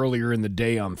wounds earlier in the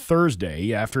day on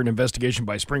Thursday. After an investigation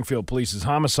by Springfield Police's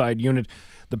homicide unit,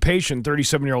 the patient,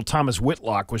 37-year-old Thomas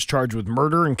Whitlock, was charged with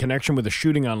murder in connection with a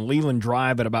shooting on Leland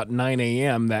Drive at about 9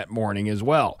 a.m. that morning as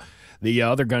well. The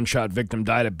other gunshot victim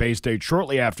died at Bay State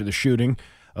shortly after the shooting.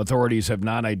 Authorities have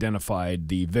not identified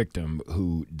the victim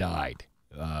who died.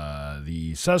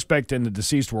 The suspect and the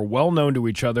deceased were well known to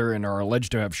each other and are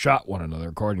alleged to have shot one another,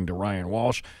 according to Ryan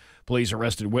Walsh. Police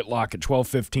arrested Whitlock at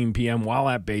 12:15 p.m. while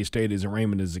at Bay State. His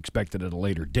arraignment is expected at a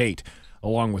later date.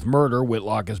 Along with murder,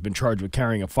 Whitlock has been charged with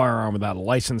carrying a firearm without a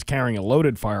license, carrying a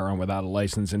loaded firearm without a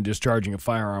license, and discharging a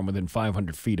firearm within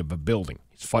 500 feet of a building.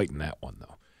 He's fighting that one,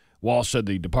 though. Walsh said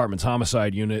the department's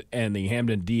homicide unit and the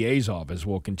Hamden DA's office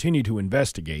will continue to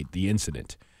investigate the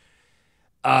incident.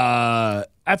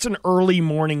 That's an early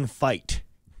morning fight.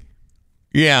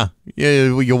 Yeah,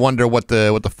 you wonder what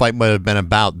the fight might have been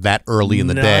about that early in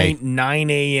the day. 9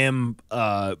 a.m.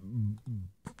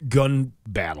 Gun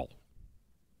battle.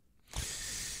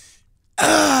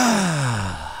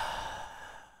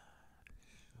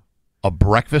 A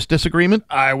breakfast disagreement?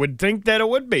 I would think that it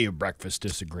would be a breakfast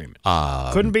disagreement.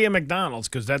 Couldn't be a McDonald's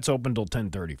because that's open till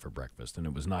 10:30 for breakfast, and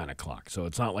it was 9 o'clock. So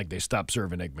it's not like they stopped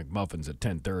serving Egg McMuffins at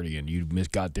 10:30 and you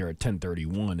got there at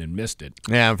 10:31 and missed it.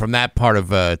 Yeah, from that part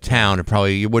of town, it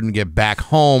probably you wouldn't get back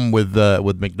home with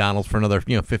McDonald's for another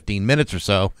 15 minutes or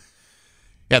so.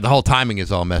 Yeah, the whole timing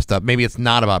is all messed up. Maybe it's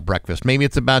not about breakfast. Maybe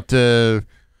it's about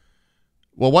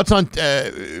what's on?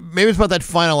 Maybe it's about that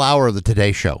final hour of the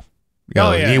Today Show.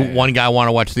 One guy want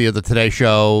to watch the Today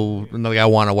Show, another guy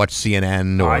want to watch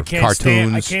CNN or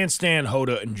cartoons. I can't stand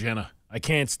Hoda and Jenna. I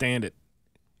can't stand it.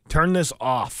 Turn this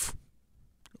off.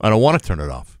 I don't want to turn it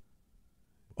off.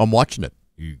 I'm watching it.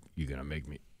 You gonna make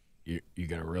me? You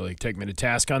gonna really take me to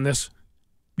task on this?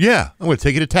 Yeah, I'm gonna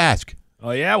take you to task.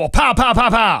 Oh yeah, well, pow, pow, pow,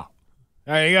 pow.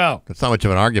 There you go. That's not much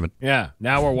of an argument. Yeah.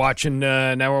 Now we're watching.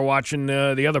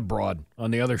 The other broad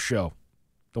on the other show.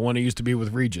 The one who used to be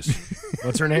with Regis.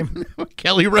 What's her name?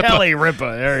 Kelly Ripa. Kelly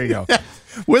Ripa. There you go.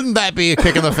 Wouldn't that be a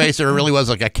kick in the face if it really was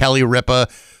like a Kelly Ripa,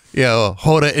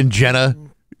 Hoda and Jenna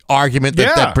argument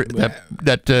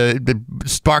that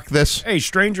sparked this? Hey,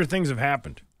 stranger things have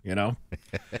happened,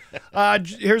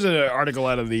 Here's an article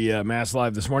out of the Mass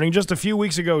Live this morning. Just a few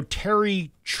weeks ago,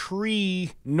 Terry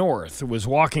Tree North was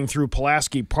walking through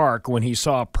Pulaski Park when he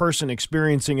saw a person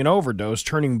experiencing an overdose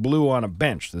turning blue on a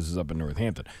bench. This is up in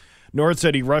Northampton. North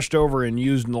said he rushed over and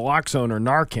used naloxone or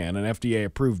Narcan, an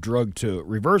FDA-approved drug to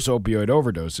reverse opioid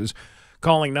overdoses.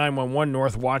 Calling 911,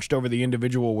 North watched over the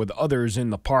individual with others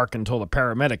in the park until the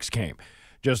paramedics came.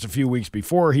 Just a few weeks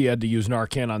before, he had to use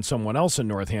Narcan on someone else in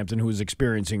Northampton who was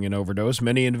experiencing an overdose.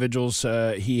 Many individuals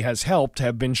he has helped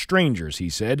have been strangers, he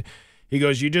said. He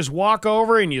goes, you just walk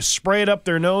over and you spray it up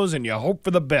their nose and you hope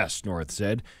for the best, North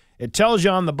said. It tells you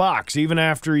on the box, even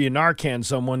after you Narcan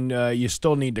someone, you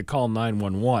still need to call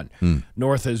 911.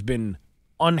 North has been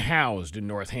unhoused in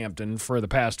Northampton for the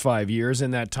past 5 years.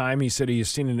 In that time, he said he has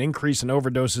seen an increase in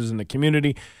overdoses in the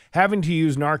community, having to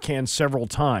use Narcan several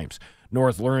times.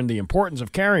 North learned the importance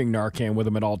of carrying Narcan with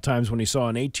him at all times when he saw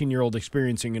an 18-year-old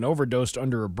experiencing an overdose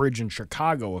under a bridge in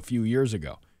Chicago a few years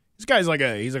ago. This guy's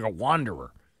he's like a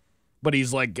wanderer, but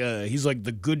he's like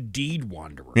the good deed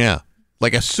wanderer. Yeah.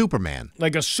 Like a Superman.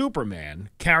 Like a Superman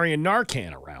carrying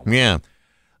Narcan around. Yeah.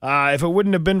 If it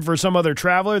wouldn't have been for some other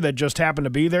traveler that just happened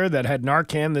to be there that had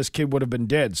Narcan, this kid would have been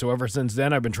dead. So ever since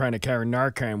then, I've been trying to carry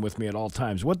Narcan with me at all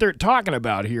times. What they're talking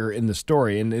about here in the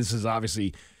story, and this is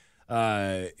obviously,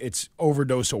 it's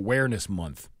Overdose Awareness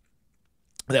Month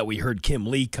that we heard Kim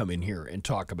Lee come in here and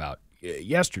talk about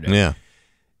yesterday. Yeah.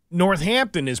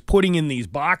 Northampton is putting in these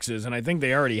boxes, and I think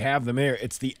they already have them there.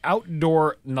 It's the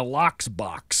outdoor Nalox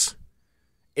box.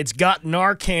 It's got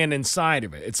Narcan inside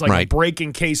of it. It's like a break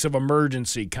in case of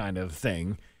emergency kind of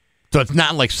thing. So it's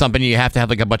not like something you have to have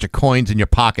like a bunch of coins in your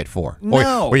pocket for.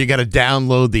 No. Or you got to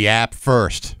download the app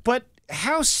first. But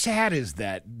how sad is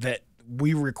that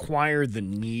we require the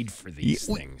need for these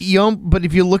things? But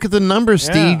if you look at the numbers,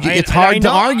 Steve, it's hard to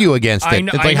argue against it.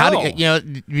 It's like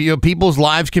how people's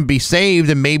lives can be saved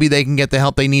and maybe they can get the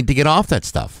help they need to get off that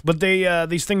stuff. But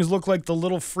these things look like the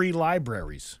little free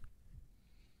libraries.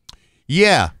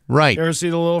 Yeah, right. You ever see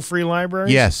the little free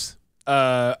library? Yes.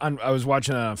 I was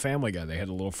watching on Family Guy. They had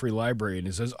a little free library, and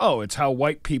it says, it's how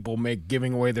white people make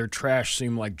giving away their trash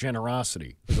seem like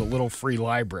generosity. There's a little free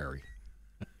library.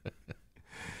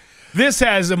 This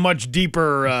has a much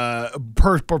deeper,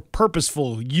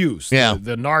 purposeful use,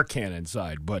 the Narcan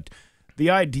inside. But the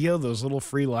idea of those little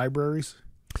free libraries,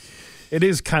 it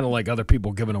is kind of like other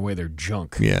people giving away their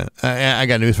junk. Yeah. I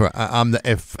got news for you.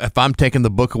 If I'm taking the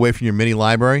book away from your mini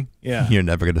library, you're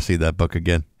never going to see that book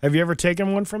again. Have you ever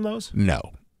taken one from those? No.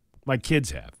 My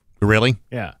kids have. Really?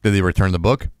 Yeah. Did they return the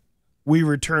book? We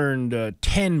returned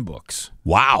 10 books.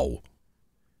 Wow.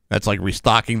 That's like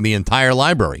restocking the entire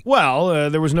library. Well,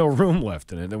 there was no room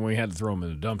left in it, and we had to throw them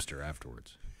in the dumpster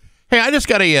afterwards. Hey, I just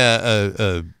got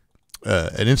an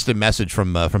instant message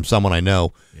from someone I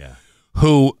know. Yeah.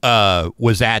 Who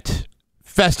was at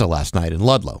Festa last night in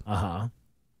Ludlow. Uh-huh.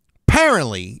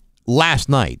 Apparently, last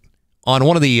night, on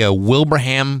one of the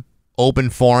Wilbraham open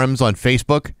forums on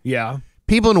Facebook,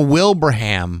 people in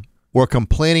Wilbraham were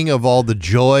complaining of all the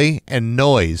joy and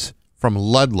noise from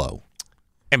Ludlow.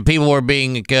 And people were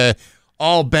being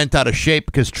all bent out of shape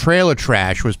because Trailer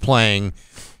Trash was playing.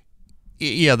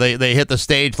 They hit the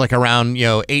stage like around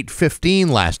 8:15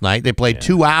 last night. They played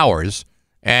 2 hours.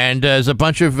 And there's a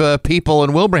bunch of people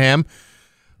in Wilbraham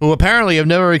who apparently have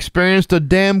never experienced a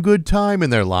damn good time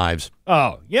in their lives.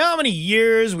 Oh, you know how many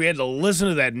years we had to listen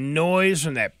to that noise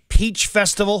from that Peach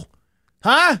Festival?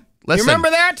 Huh? Listen, you remember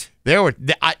that?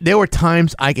 There were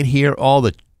times I could hear all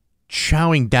the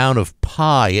chowing down of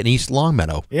pie in East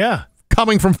Longmeadow. Yeah.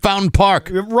 coming from Fountain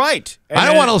Park. Right. I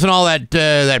don't want to listen to all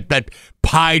that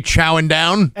pie chowing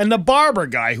down. And the barber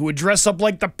guy who would dress up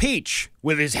like the Peach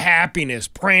with his happiness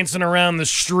prancing around the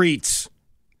streets.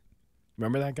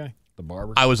 Remember that guy? The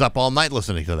barber? I was up all night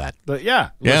listening to that. But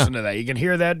listen to that. You can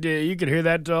hear that. You can hear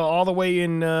that all the way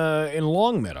in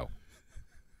Longmeadow.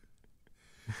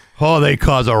 Oh, they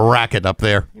cause a racket up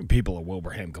there. People at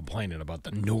Wilbraham complaining about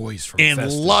the noise from in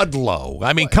Festive. Ludlow.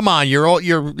 I mean, come on,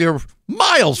 you're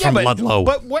miles from Ludlow.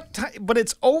 But what time? But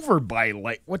it's over by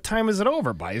what time is it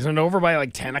over by? Isn't it over by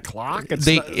like 10 o'clock?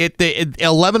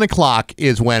 11 o'clock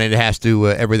is when it has to.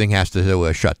 Everything has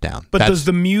to shut down. But does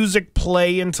the music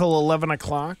play until 11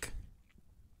 o'clock?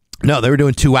 No, they were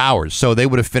doing 2 hours, so they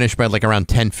would have finished by like around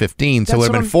 10:15. So it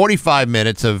would have been 45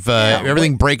 minutes of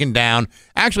everything breaking down.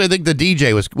 Actually, I think the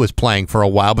DJ was playing for a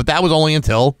while, but that was only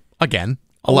until, again,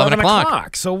 11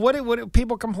 o'clock. So what are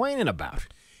people complaining about?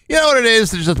 You know what it is?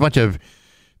 There's just a bunch of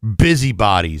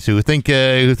busybodies who think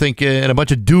and a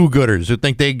bunch of do-gooders who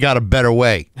think they got a better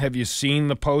way. Have you seen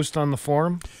the post on the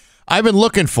forum? I've been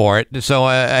looking for it, so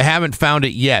I haven't found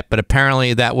it yet. But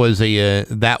apparently, that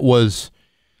was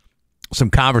some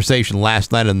conversation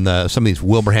last night in some of these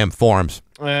Wilbraham forums.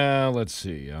 Let's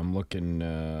see. I'm looking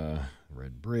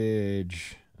Red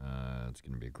Bridge. It's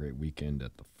going to be a great weekend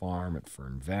at the farm at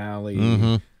Fern Valley.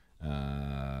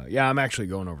 Yeah, I'm actually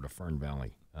going over to Fern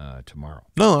Valley tomorrow.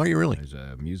 No, are you really? There's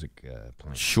a music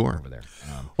playing over there.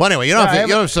 Well, anyway, you don't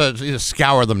have to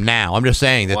scour them now. I'm just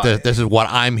saying that this is what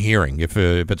I'm hearing. If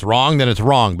it's wrong, then it's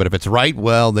wrong. But if it's right,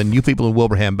 well, then you people in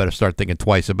Wilbraham better start thinking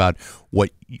twice about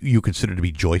what you consider to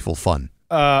be joyful fun.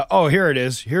 Here it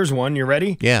is. Here's one. You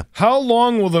ready? Yeah. How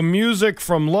long will the music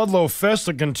from Ludlow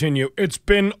Festa continue? It's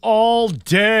been all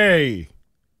day.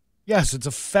 Yes, it's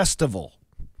a festival.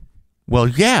 Well,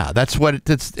 yeah, that's what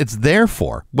it's there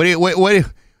for. What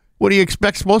do you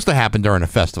expect supposed to happen during a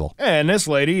festival? And this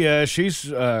lady, she's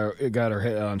got her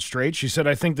head on straight. She said,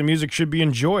 I think the music should be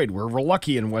enjoyed. We're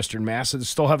lucky in Western Mass to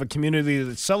still have a community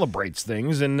that celebrates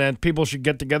things and that people should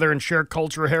get together and share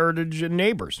culture, heritage, and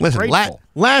neighbors. Listen,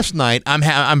 last night,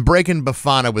 I'm breaking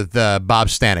Bafana with Bob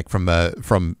Stanek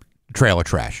from Trailer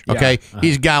Trash, okay? Yeah,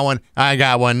 He's got one. I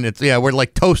got one. We're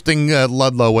like toasting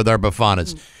Ludlow with our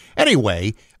Bafanas.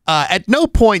 Anyway, at no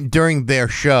point during their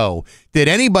show did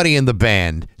anybody in the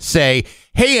band say,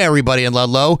 hey, everybody in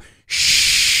Ludlow,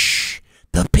 shh,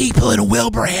 the people in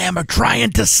Wilbraham are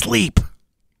trying to sleep.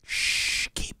 Shh,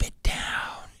 keep it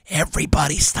down.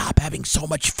 Everybody stop having so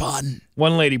much fun.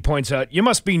 One lady points out, you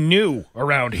must be new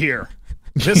around here.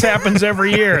 This happens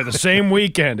every year, the same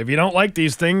weekend. If you don't like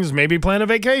these things, maybe plan a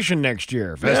vacation next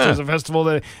year. Festa's a festival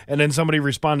and then somebody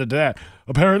responded to that.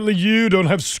 Apparently you don't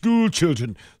have school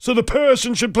children, so the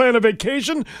person should plan a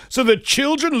vacation so that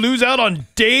children lose out on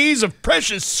days of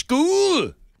precious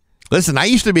school. Listen, I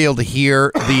used to be able to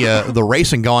hear the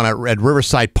racing going at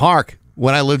Riverside Park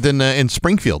when I lived in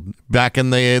Springfield back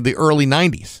in the early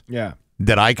 90s. Yeah.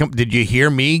 Did you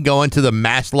hear me go into the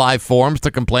Mass Live forums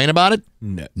to complain about it?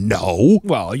 No.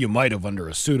 Well, you might have under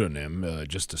a pseudonym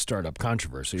just to start up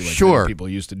controversy like sure. People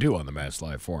used to do on the Mass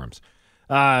Live forums.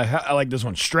 I like this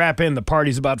one. Strap in. The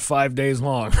party's about 5 days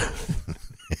long.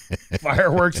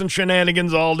 Fireworks and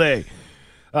shenanigans all day.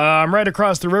 I'm right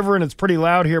across the river, and it's pretty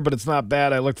loud here, but it's not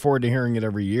bad. I look forward to hearing it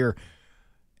every year.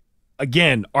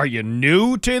 Again, are you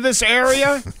new to this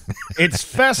area? It's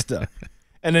Festa.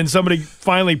 And then somebody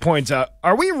finally points out,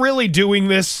 are we really doing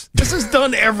this? This is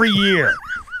done every year.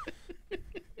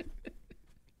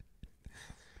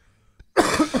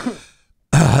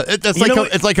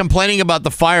 It's like complaining about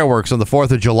the fireworks on the 4th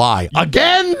of July.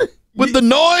 Again? With the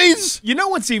noise? You know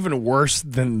what's even worse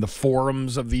than the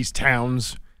forums of these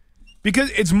towns?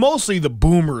 Because it's mostly the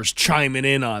boomers chiming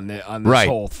in on this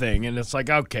whole thing. And it's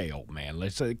like, okay, old man,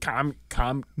 let's calm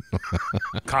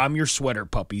your sweater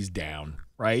puppies down,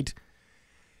 right?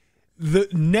 The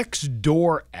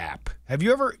Nextdoor app. Have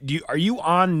you ever? Are you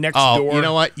on Nextdoor? Oh, you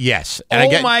know what? Yes.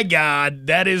 And my God,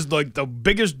 that is like the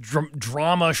biggest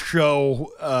drama show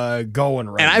going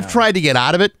right now. And I've tried to get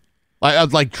out of it.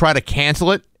 I'd like try to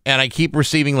cancel it, and I keep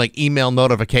receiving like email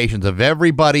notifications of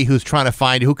everybody who's trying to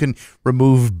find who can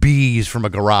remove bees from a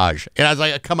garage. And I was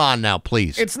like, come on now,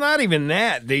 please. It's not even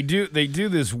that. They do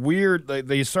this weird,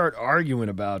 they start arguing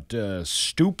about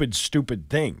stupid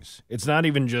things. It's not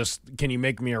even just, can you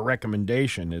make me a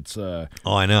recommendation? It's oh,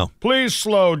 I know. Please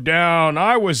slow down.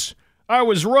 I was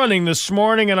running this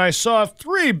morning and I saw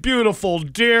 3 beautiful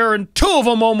deer and 2 of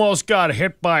them almost got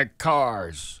hit by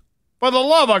cars. For the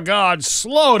love of God,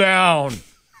 slow down.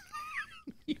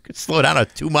 You could slow down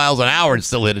at 2 miles an hour and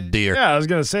still hit a deer. Yeah, I was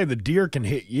going to say the deer can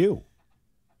hit you.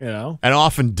 You know? And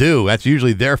often do. That's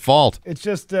usually their fault. It's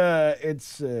just,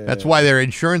 That's why their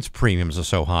insurance premiums are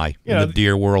so high in the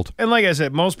deer world. And like I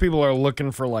said, most people are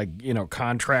looking for,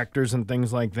 contractors and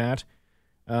things like that.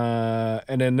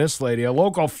 And then this lady, a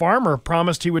local farmer,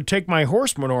 promised he would take my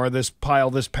horse manure this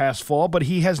past fall, but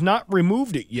he has not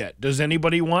removed it yet. Does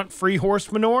anybody want free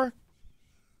horse manure?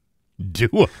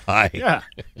 Do I? Yeah.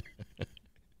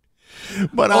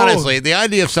 But honestly, the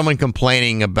idea of someone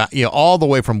complaining about, all the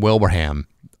way from Wilbraham,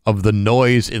 of the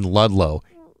noise in Ludlow.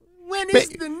 When is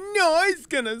the noise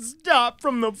going to stop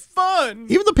from the fun?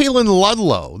 Even the people in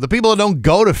Ludlow, the people that don't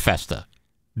go to Festa,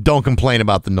 don't complain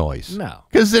about the noise. No.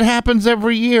 Because it happens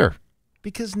every year.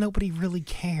 Because nobody really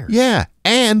cares. Yeah.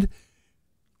 And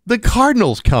the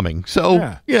Cardinals coming.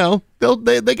 So,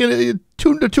 they can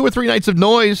tune to 2 or 3 nights of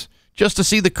noise just to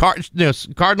see the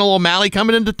Cardinal O'Malley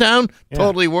coming into town. Yeah.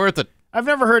 Totally worth it. I've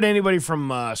never heard anybody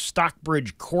from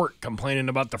Stockbridge Court complaining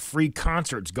about the free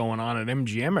concerts going on at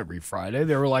MGM every Friday.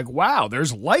 They were like, wow,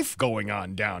 there's life going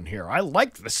on down here. I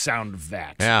like the sound of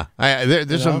that. Yeah.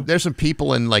 There's some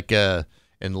people in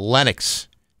in Lenox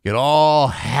get all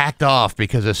hacked off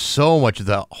because there's so much of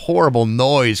the horrible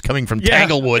noise coming from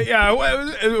Tanglewood. Yeah.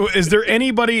 Is there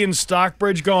anybody in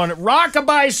Stockbridge going,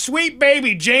 rockabye sweet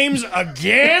baby James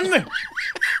again?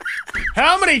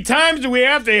 How many times do we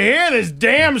have to hear this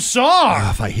damn song?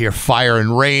 If I hear Fire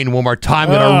and Rain one more time,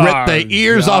 I'm going to rip the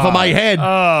ears off of my head.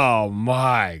 Oh,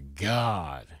 my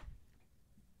God.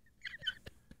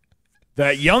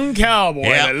 That young cowboy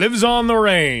that lives on the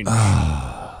range.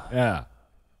 Yeah.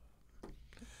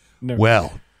 No.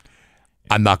 Well,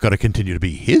 I'm not going to continue to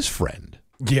be his friend.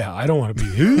 Yeah, I don't want to be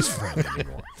his friend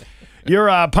anymore. Your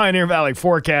Pioneer Valley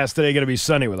forecast today going to be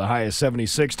sunny with a high of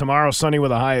 76. Tomorrow, sunny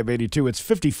with a high of 82. It's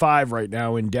 55 right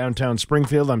now in downtown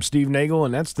Springfield. I'm Steve Nagle,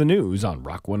 and that's the news on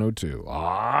Rock 102. Oh,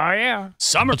 yeah.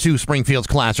 Summer 2 Springfield's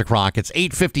Classic Rock. It's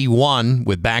 8:51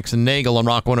 with Bax and Nagle on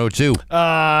Rock 102.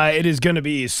 It is going to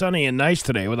be sunny and nice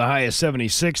today with a high of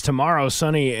 76. Tomorrow,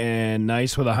 sunny and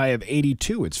nice with a high of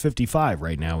 82. It's 55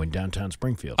 right now in downtown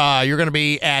Springfield. You're going to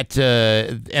be at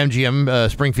MGM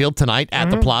Springfield tonight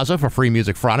at the Plaza for Free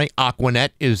Music Friday. Aquanet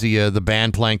is the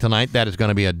band playing tonight. That is going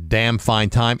to be a damn fine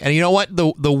time. And you know what?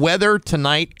 The weather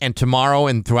tonight and tomorrow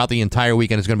and throughout the entire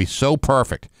weekend is going to be so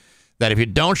perfect that if you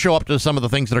don't show up to some of the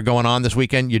things that are going on this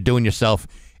weekend, you're doing yourself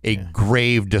a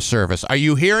grave disservice. Are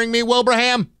you hearing me,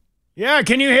 Wilbraham? Yeah,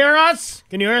 can you hear us?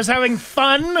 Can you hear us having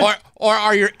fun? Or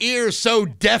are your ears so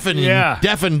deafened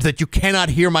that you cannot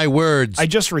hear my words? I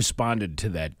just responded to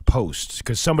that post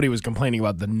because somebody was complaining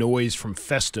about the noise from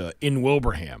Festa in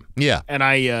Wilbraham. Yeah. And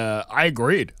I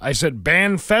agreed. I said,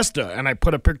 ban Festa, and I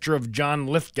put a picture of John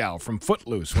Lithgow from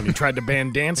Footloose when he tried to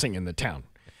ban dancing in the town.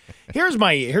 Here's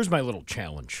my little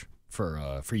challenge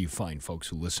for you fine folks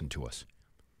who listen to us.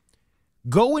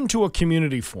 Go into a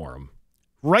community forum,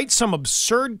 write some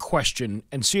absurd question,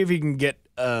 and see if you can get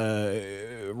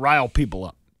rile people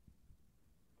up.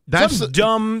 That's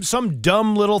some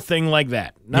dumb little thing like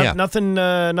that. Nothing.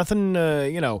 Nothing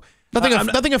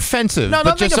offensive. No,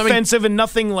 nothing offensive,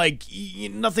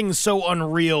 and nothing so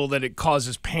unreal that it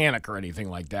causes panic or anything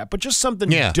like that. But just something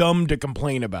dumb to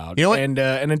complain about. You know what? And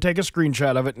then take a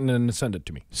screenshot of it and then send it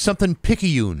to me. Something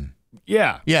picayune.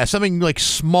 Yeah. Yeah, something like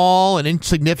small and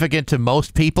insignificant to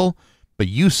most people, but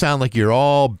you sound like you're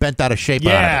all bent out of shape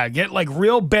about it. Yeah, get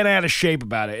real bent out of shape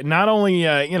about it. And not only,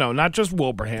 not just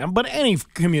Wilbraham, but any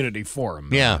community forum.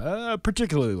 Yeah.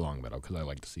 Particularly Longmeadow, because I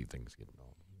like to see things get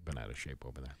bent out of shape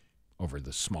over that. Over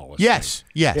the smallest Yes, thing.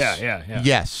 yes. Yeah.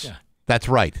 Yes, yeah. That's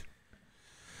right.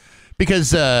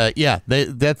 Because,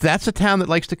 that's a town that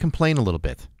likes to complain a little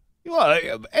bit. Well,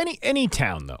 any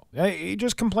town though, you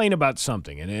just complain about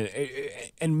something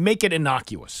and make it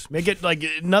innocuous. Make it like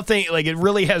nothing, like it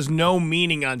really has no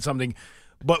meaning on something,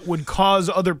 but would cause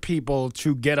other people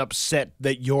to get upset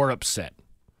that you're upset.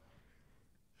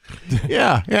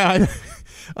 Yeah.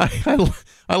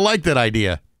 I like that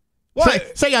idea.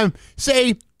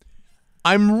 Say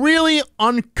I'm really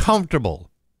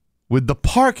uncomfortable with the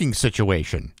parking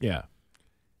situation. Yeah.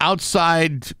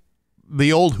 Outside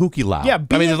the old Hookie Lounge. Yeah,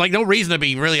 there's no reason to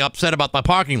be really upset about the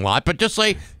parking lot, but just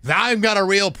say, I've got a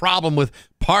real problem with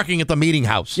parking at the meeting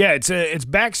house. Yeah, it's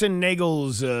Bax and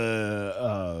Nagle's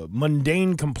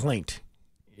mundane complaint.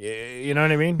 You know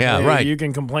what I mean? Yeah, right. You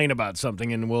can complain about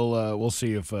something, and we'll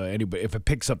see if it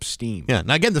picks up steam. Yeah.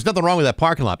 Now again, there's nothing wrong with that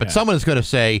parking lot, but someone is going to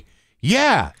say,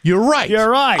 "Yeah, you're right. You're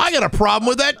right. I got a problem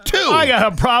with that too. I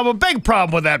got a big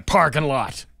problem with that parking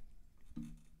lot."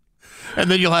 And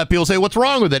then you'll have people say, "What's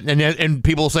wrong with it?" And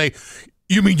people say,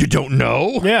 "You mean you don't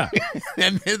know?" Yeah.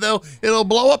 And it'll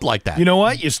blow up like that. You know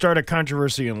what? You start a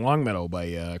controversy in Longmeadow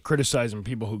by criticizing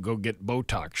people who go get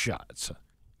Botox shots.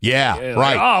 Yeah,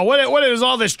 right. Oh, what is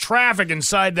all this traffic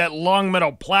inside that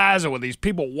Longmeadow Plaza with these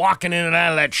people walking in and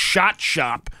out of that shot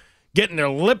shop, getting their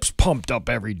lips pumped up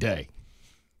every day?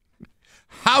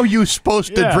 How are you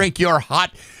supposed to drink your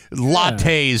hot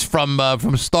lattes from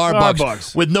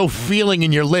Starbucks with no feeling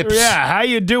in your lips? Yeah, how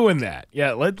you doing that?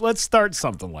 Yeah, let's start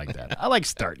something like that. I like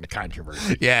starting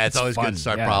controversy. Yeah, it's always fun. good to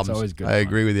start Yeah, problems. It's always good. I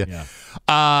agree with you.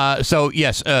 Yeah.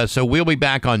 So we'll be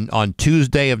back on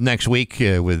Tuesday of next week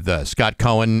with Scott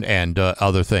Cohen and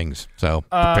other things. So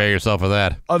prepare yourself for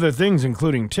that. Other things,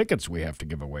 including tickets, we have to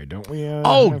give away, don't we?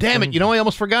 Oh, damn it! You know, I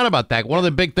almost forgot about that. One of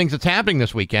the big things that's happening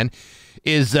this weekend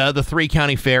is the 3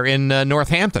 County Fair in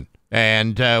Northampton.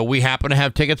 And we happen to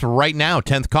have tickets right now.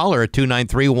 10th caller at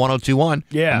 293-1021.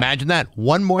 Yeah. Imagine that.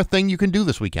 One more thing you can do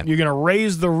this weekend. You're going to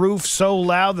raise the roof so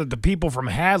loud that the people from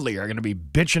Hadley are going to be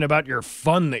bitching about your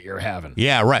fun that you're having.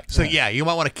 Yeah, right. So, you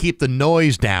might want to keep the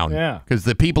noise down. Yeah. Because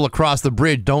the people across the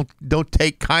bridge don't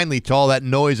take kindly to all that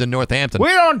noise in Northampton. We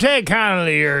don't take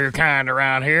kindly to your kind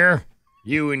around here.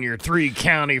 You and your 3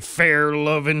 County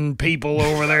Fair-loving people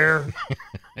over there.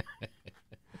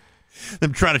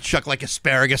 Them trying to chuck like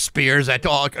asparagus spears at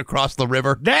all across the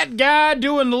river. That guy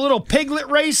doing the little piglet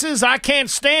races, I can't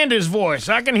stand his voice.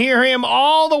 I can hear him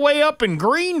all the way up in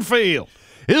Greenfield.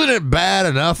 Isn't it bad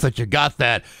enough that you got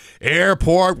that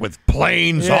airport with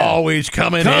planes always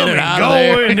coming in and out of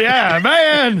there? Yeah,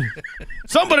 man.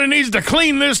 Somebody needs to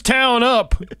clean this town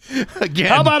up. Again.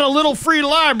 How about a little free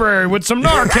library with some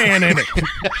Narcan in it?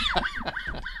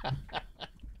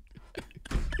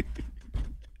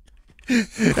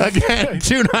 Again,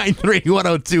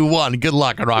 293-1021. Good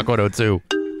luck on Rock 102.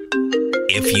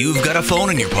 If you've got a phone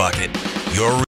in your pocket, you're